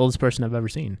probably the oldest person I've ever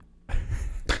seen.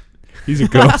 He's a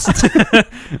ghost.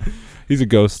 He's a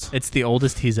ghost. It's the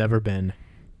oldest he's ever been.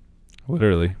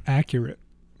 Literally. Accurate.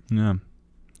 Yeah.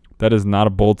 That is not a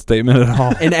bold statement at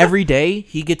all. And every day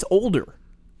he gets older.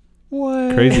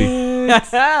 What? Crazy.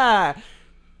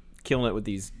 Killing it with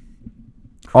these.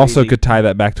 Also crazy- could tie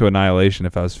that back to Annihilation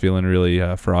if I was feeling really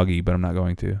froggy, but I'm not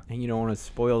going to. And you don't want to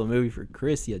spoil the movie for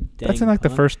Chris, you dang That's in like the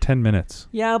punk. first 10 minutes.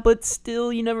 Yeah, but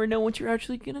still, you never know what you're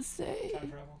actually going to say.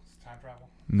 Time travel.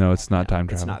 No, it's not time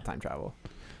travel. It's not time travel.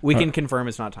 We can confirm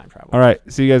it's not time travel. All right.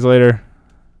 See you guys later.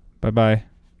 Bye-bye.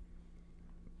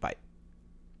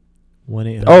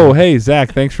 1-800. Oh, hey,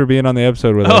 Zach. Thanks for being on the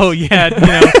episode with us. Oh, yeah,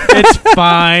 it's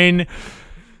fine.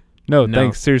 No, No.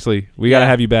 thanks. Seriously. We got to Yeah.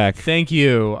 have you back. Thank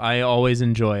you. I always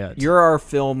enjoy it. You're our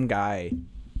film guy.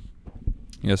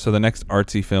 Yeah, so the next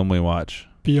artsy film we watch.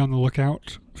 Be on the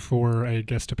lookout for a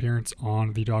guest appearance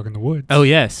on The Dog in the Woods. Oh,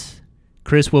 yes.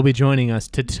 Chris will be joining us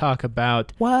to talk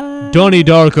about What? Donnie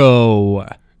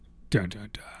Darko. Dun, dun,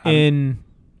 dun.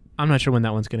 I'm not sure when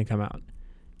that one's going to come out.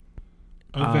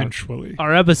 Eventually.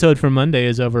 Our episode for Monday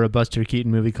is over a Buster Keaton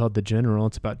movie called The General.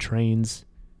 It's about trains.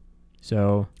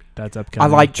 So that's upcoming.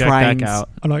 I like Check trains. back out.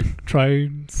 I like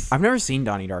trains. I've never seen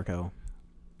Donnie Darko.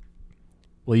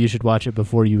 Well, you should watch it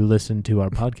before you listen to our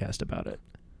podcast about it.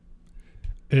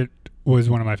 It was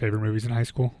one of my favorite movies in high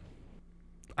school.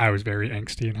 I was very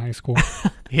angsty in high school.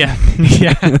 Yeah.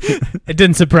 Yeah. It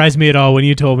didn't surprise me at all when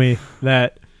you told me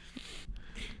that.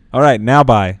 All right, now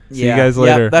bye. See you guys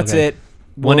later. Yeah, that's Okay. it.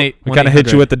 One Well, eight. We kind of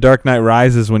hit you with the Dark Knight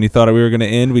Rises when you thought we were going to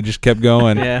end. We just kept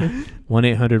going. Yeah.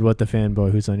 1-800 What the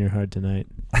Fanboy. Who's on your heart tonight?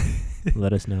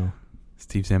 Let us know.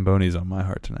 Steve Zamboni's on my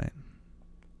heart tonight.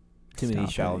 Timothy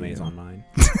Stop it, Chalamet's you. on mine.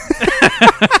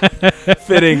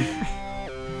 Fitting.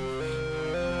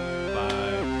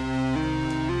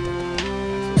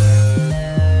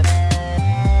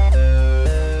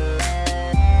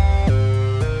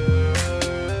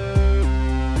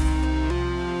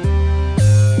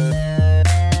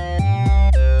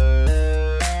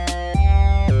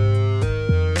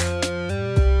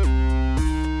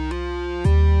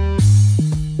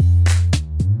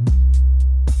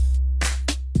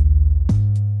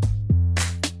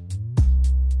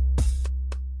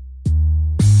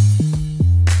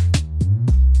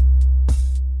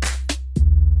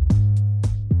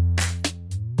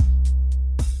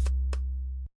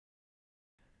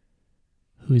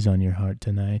 Who's on your heart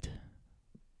tonight?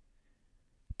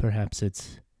 Perhaps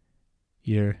it's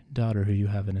your daughter who you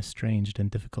have an estranged and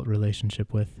difficult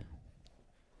relationship with.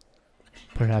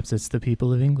 Perhaps it's the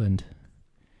people of England.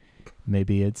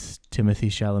 Maybe it's Timothy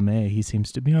Chalamet. He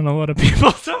seems to be on a lot of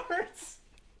people's hearts.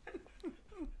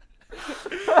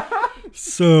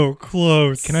 So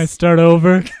close. Can I start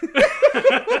over?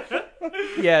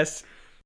 Yes.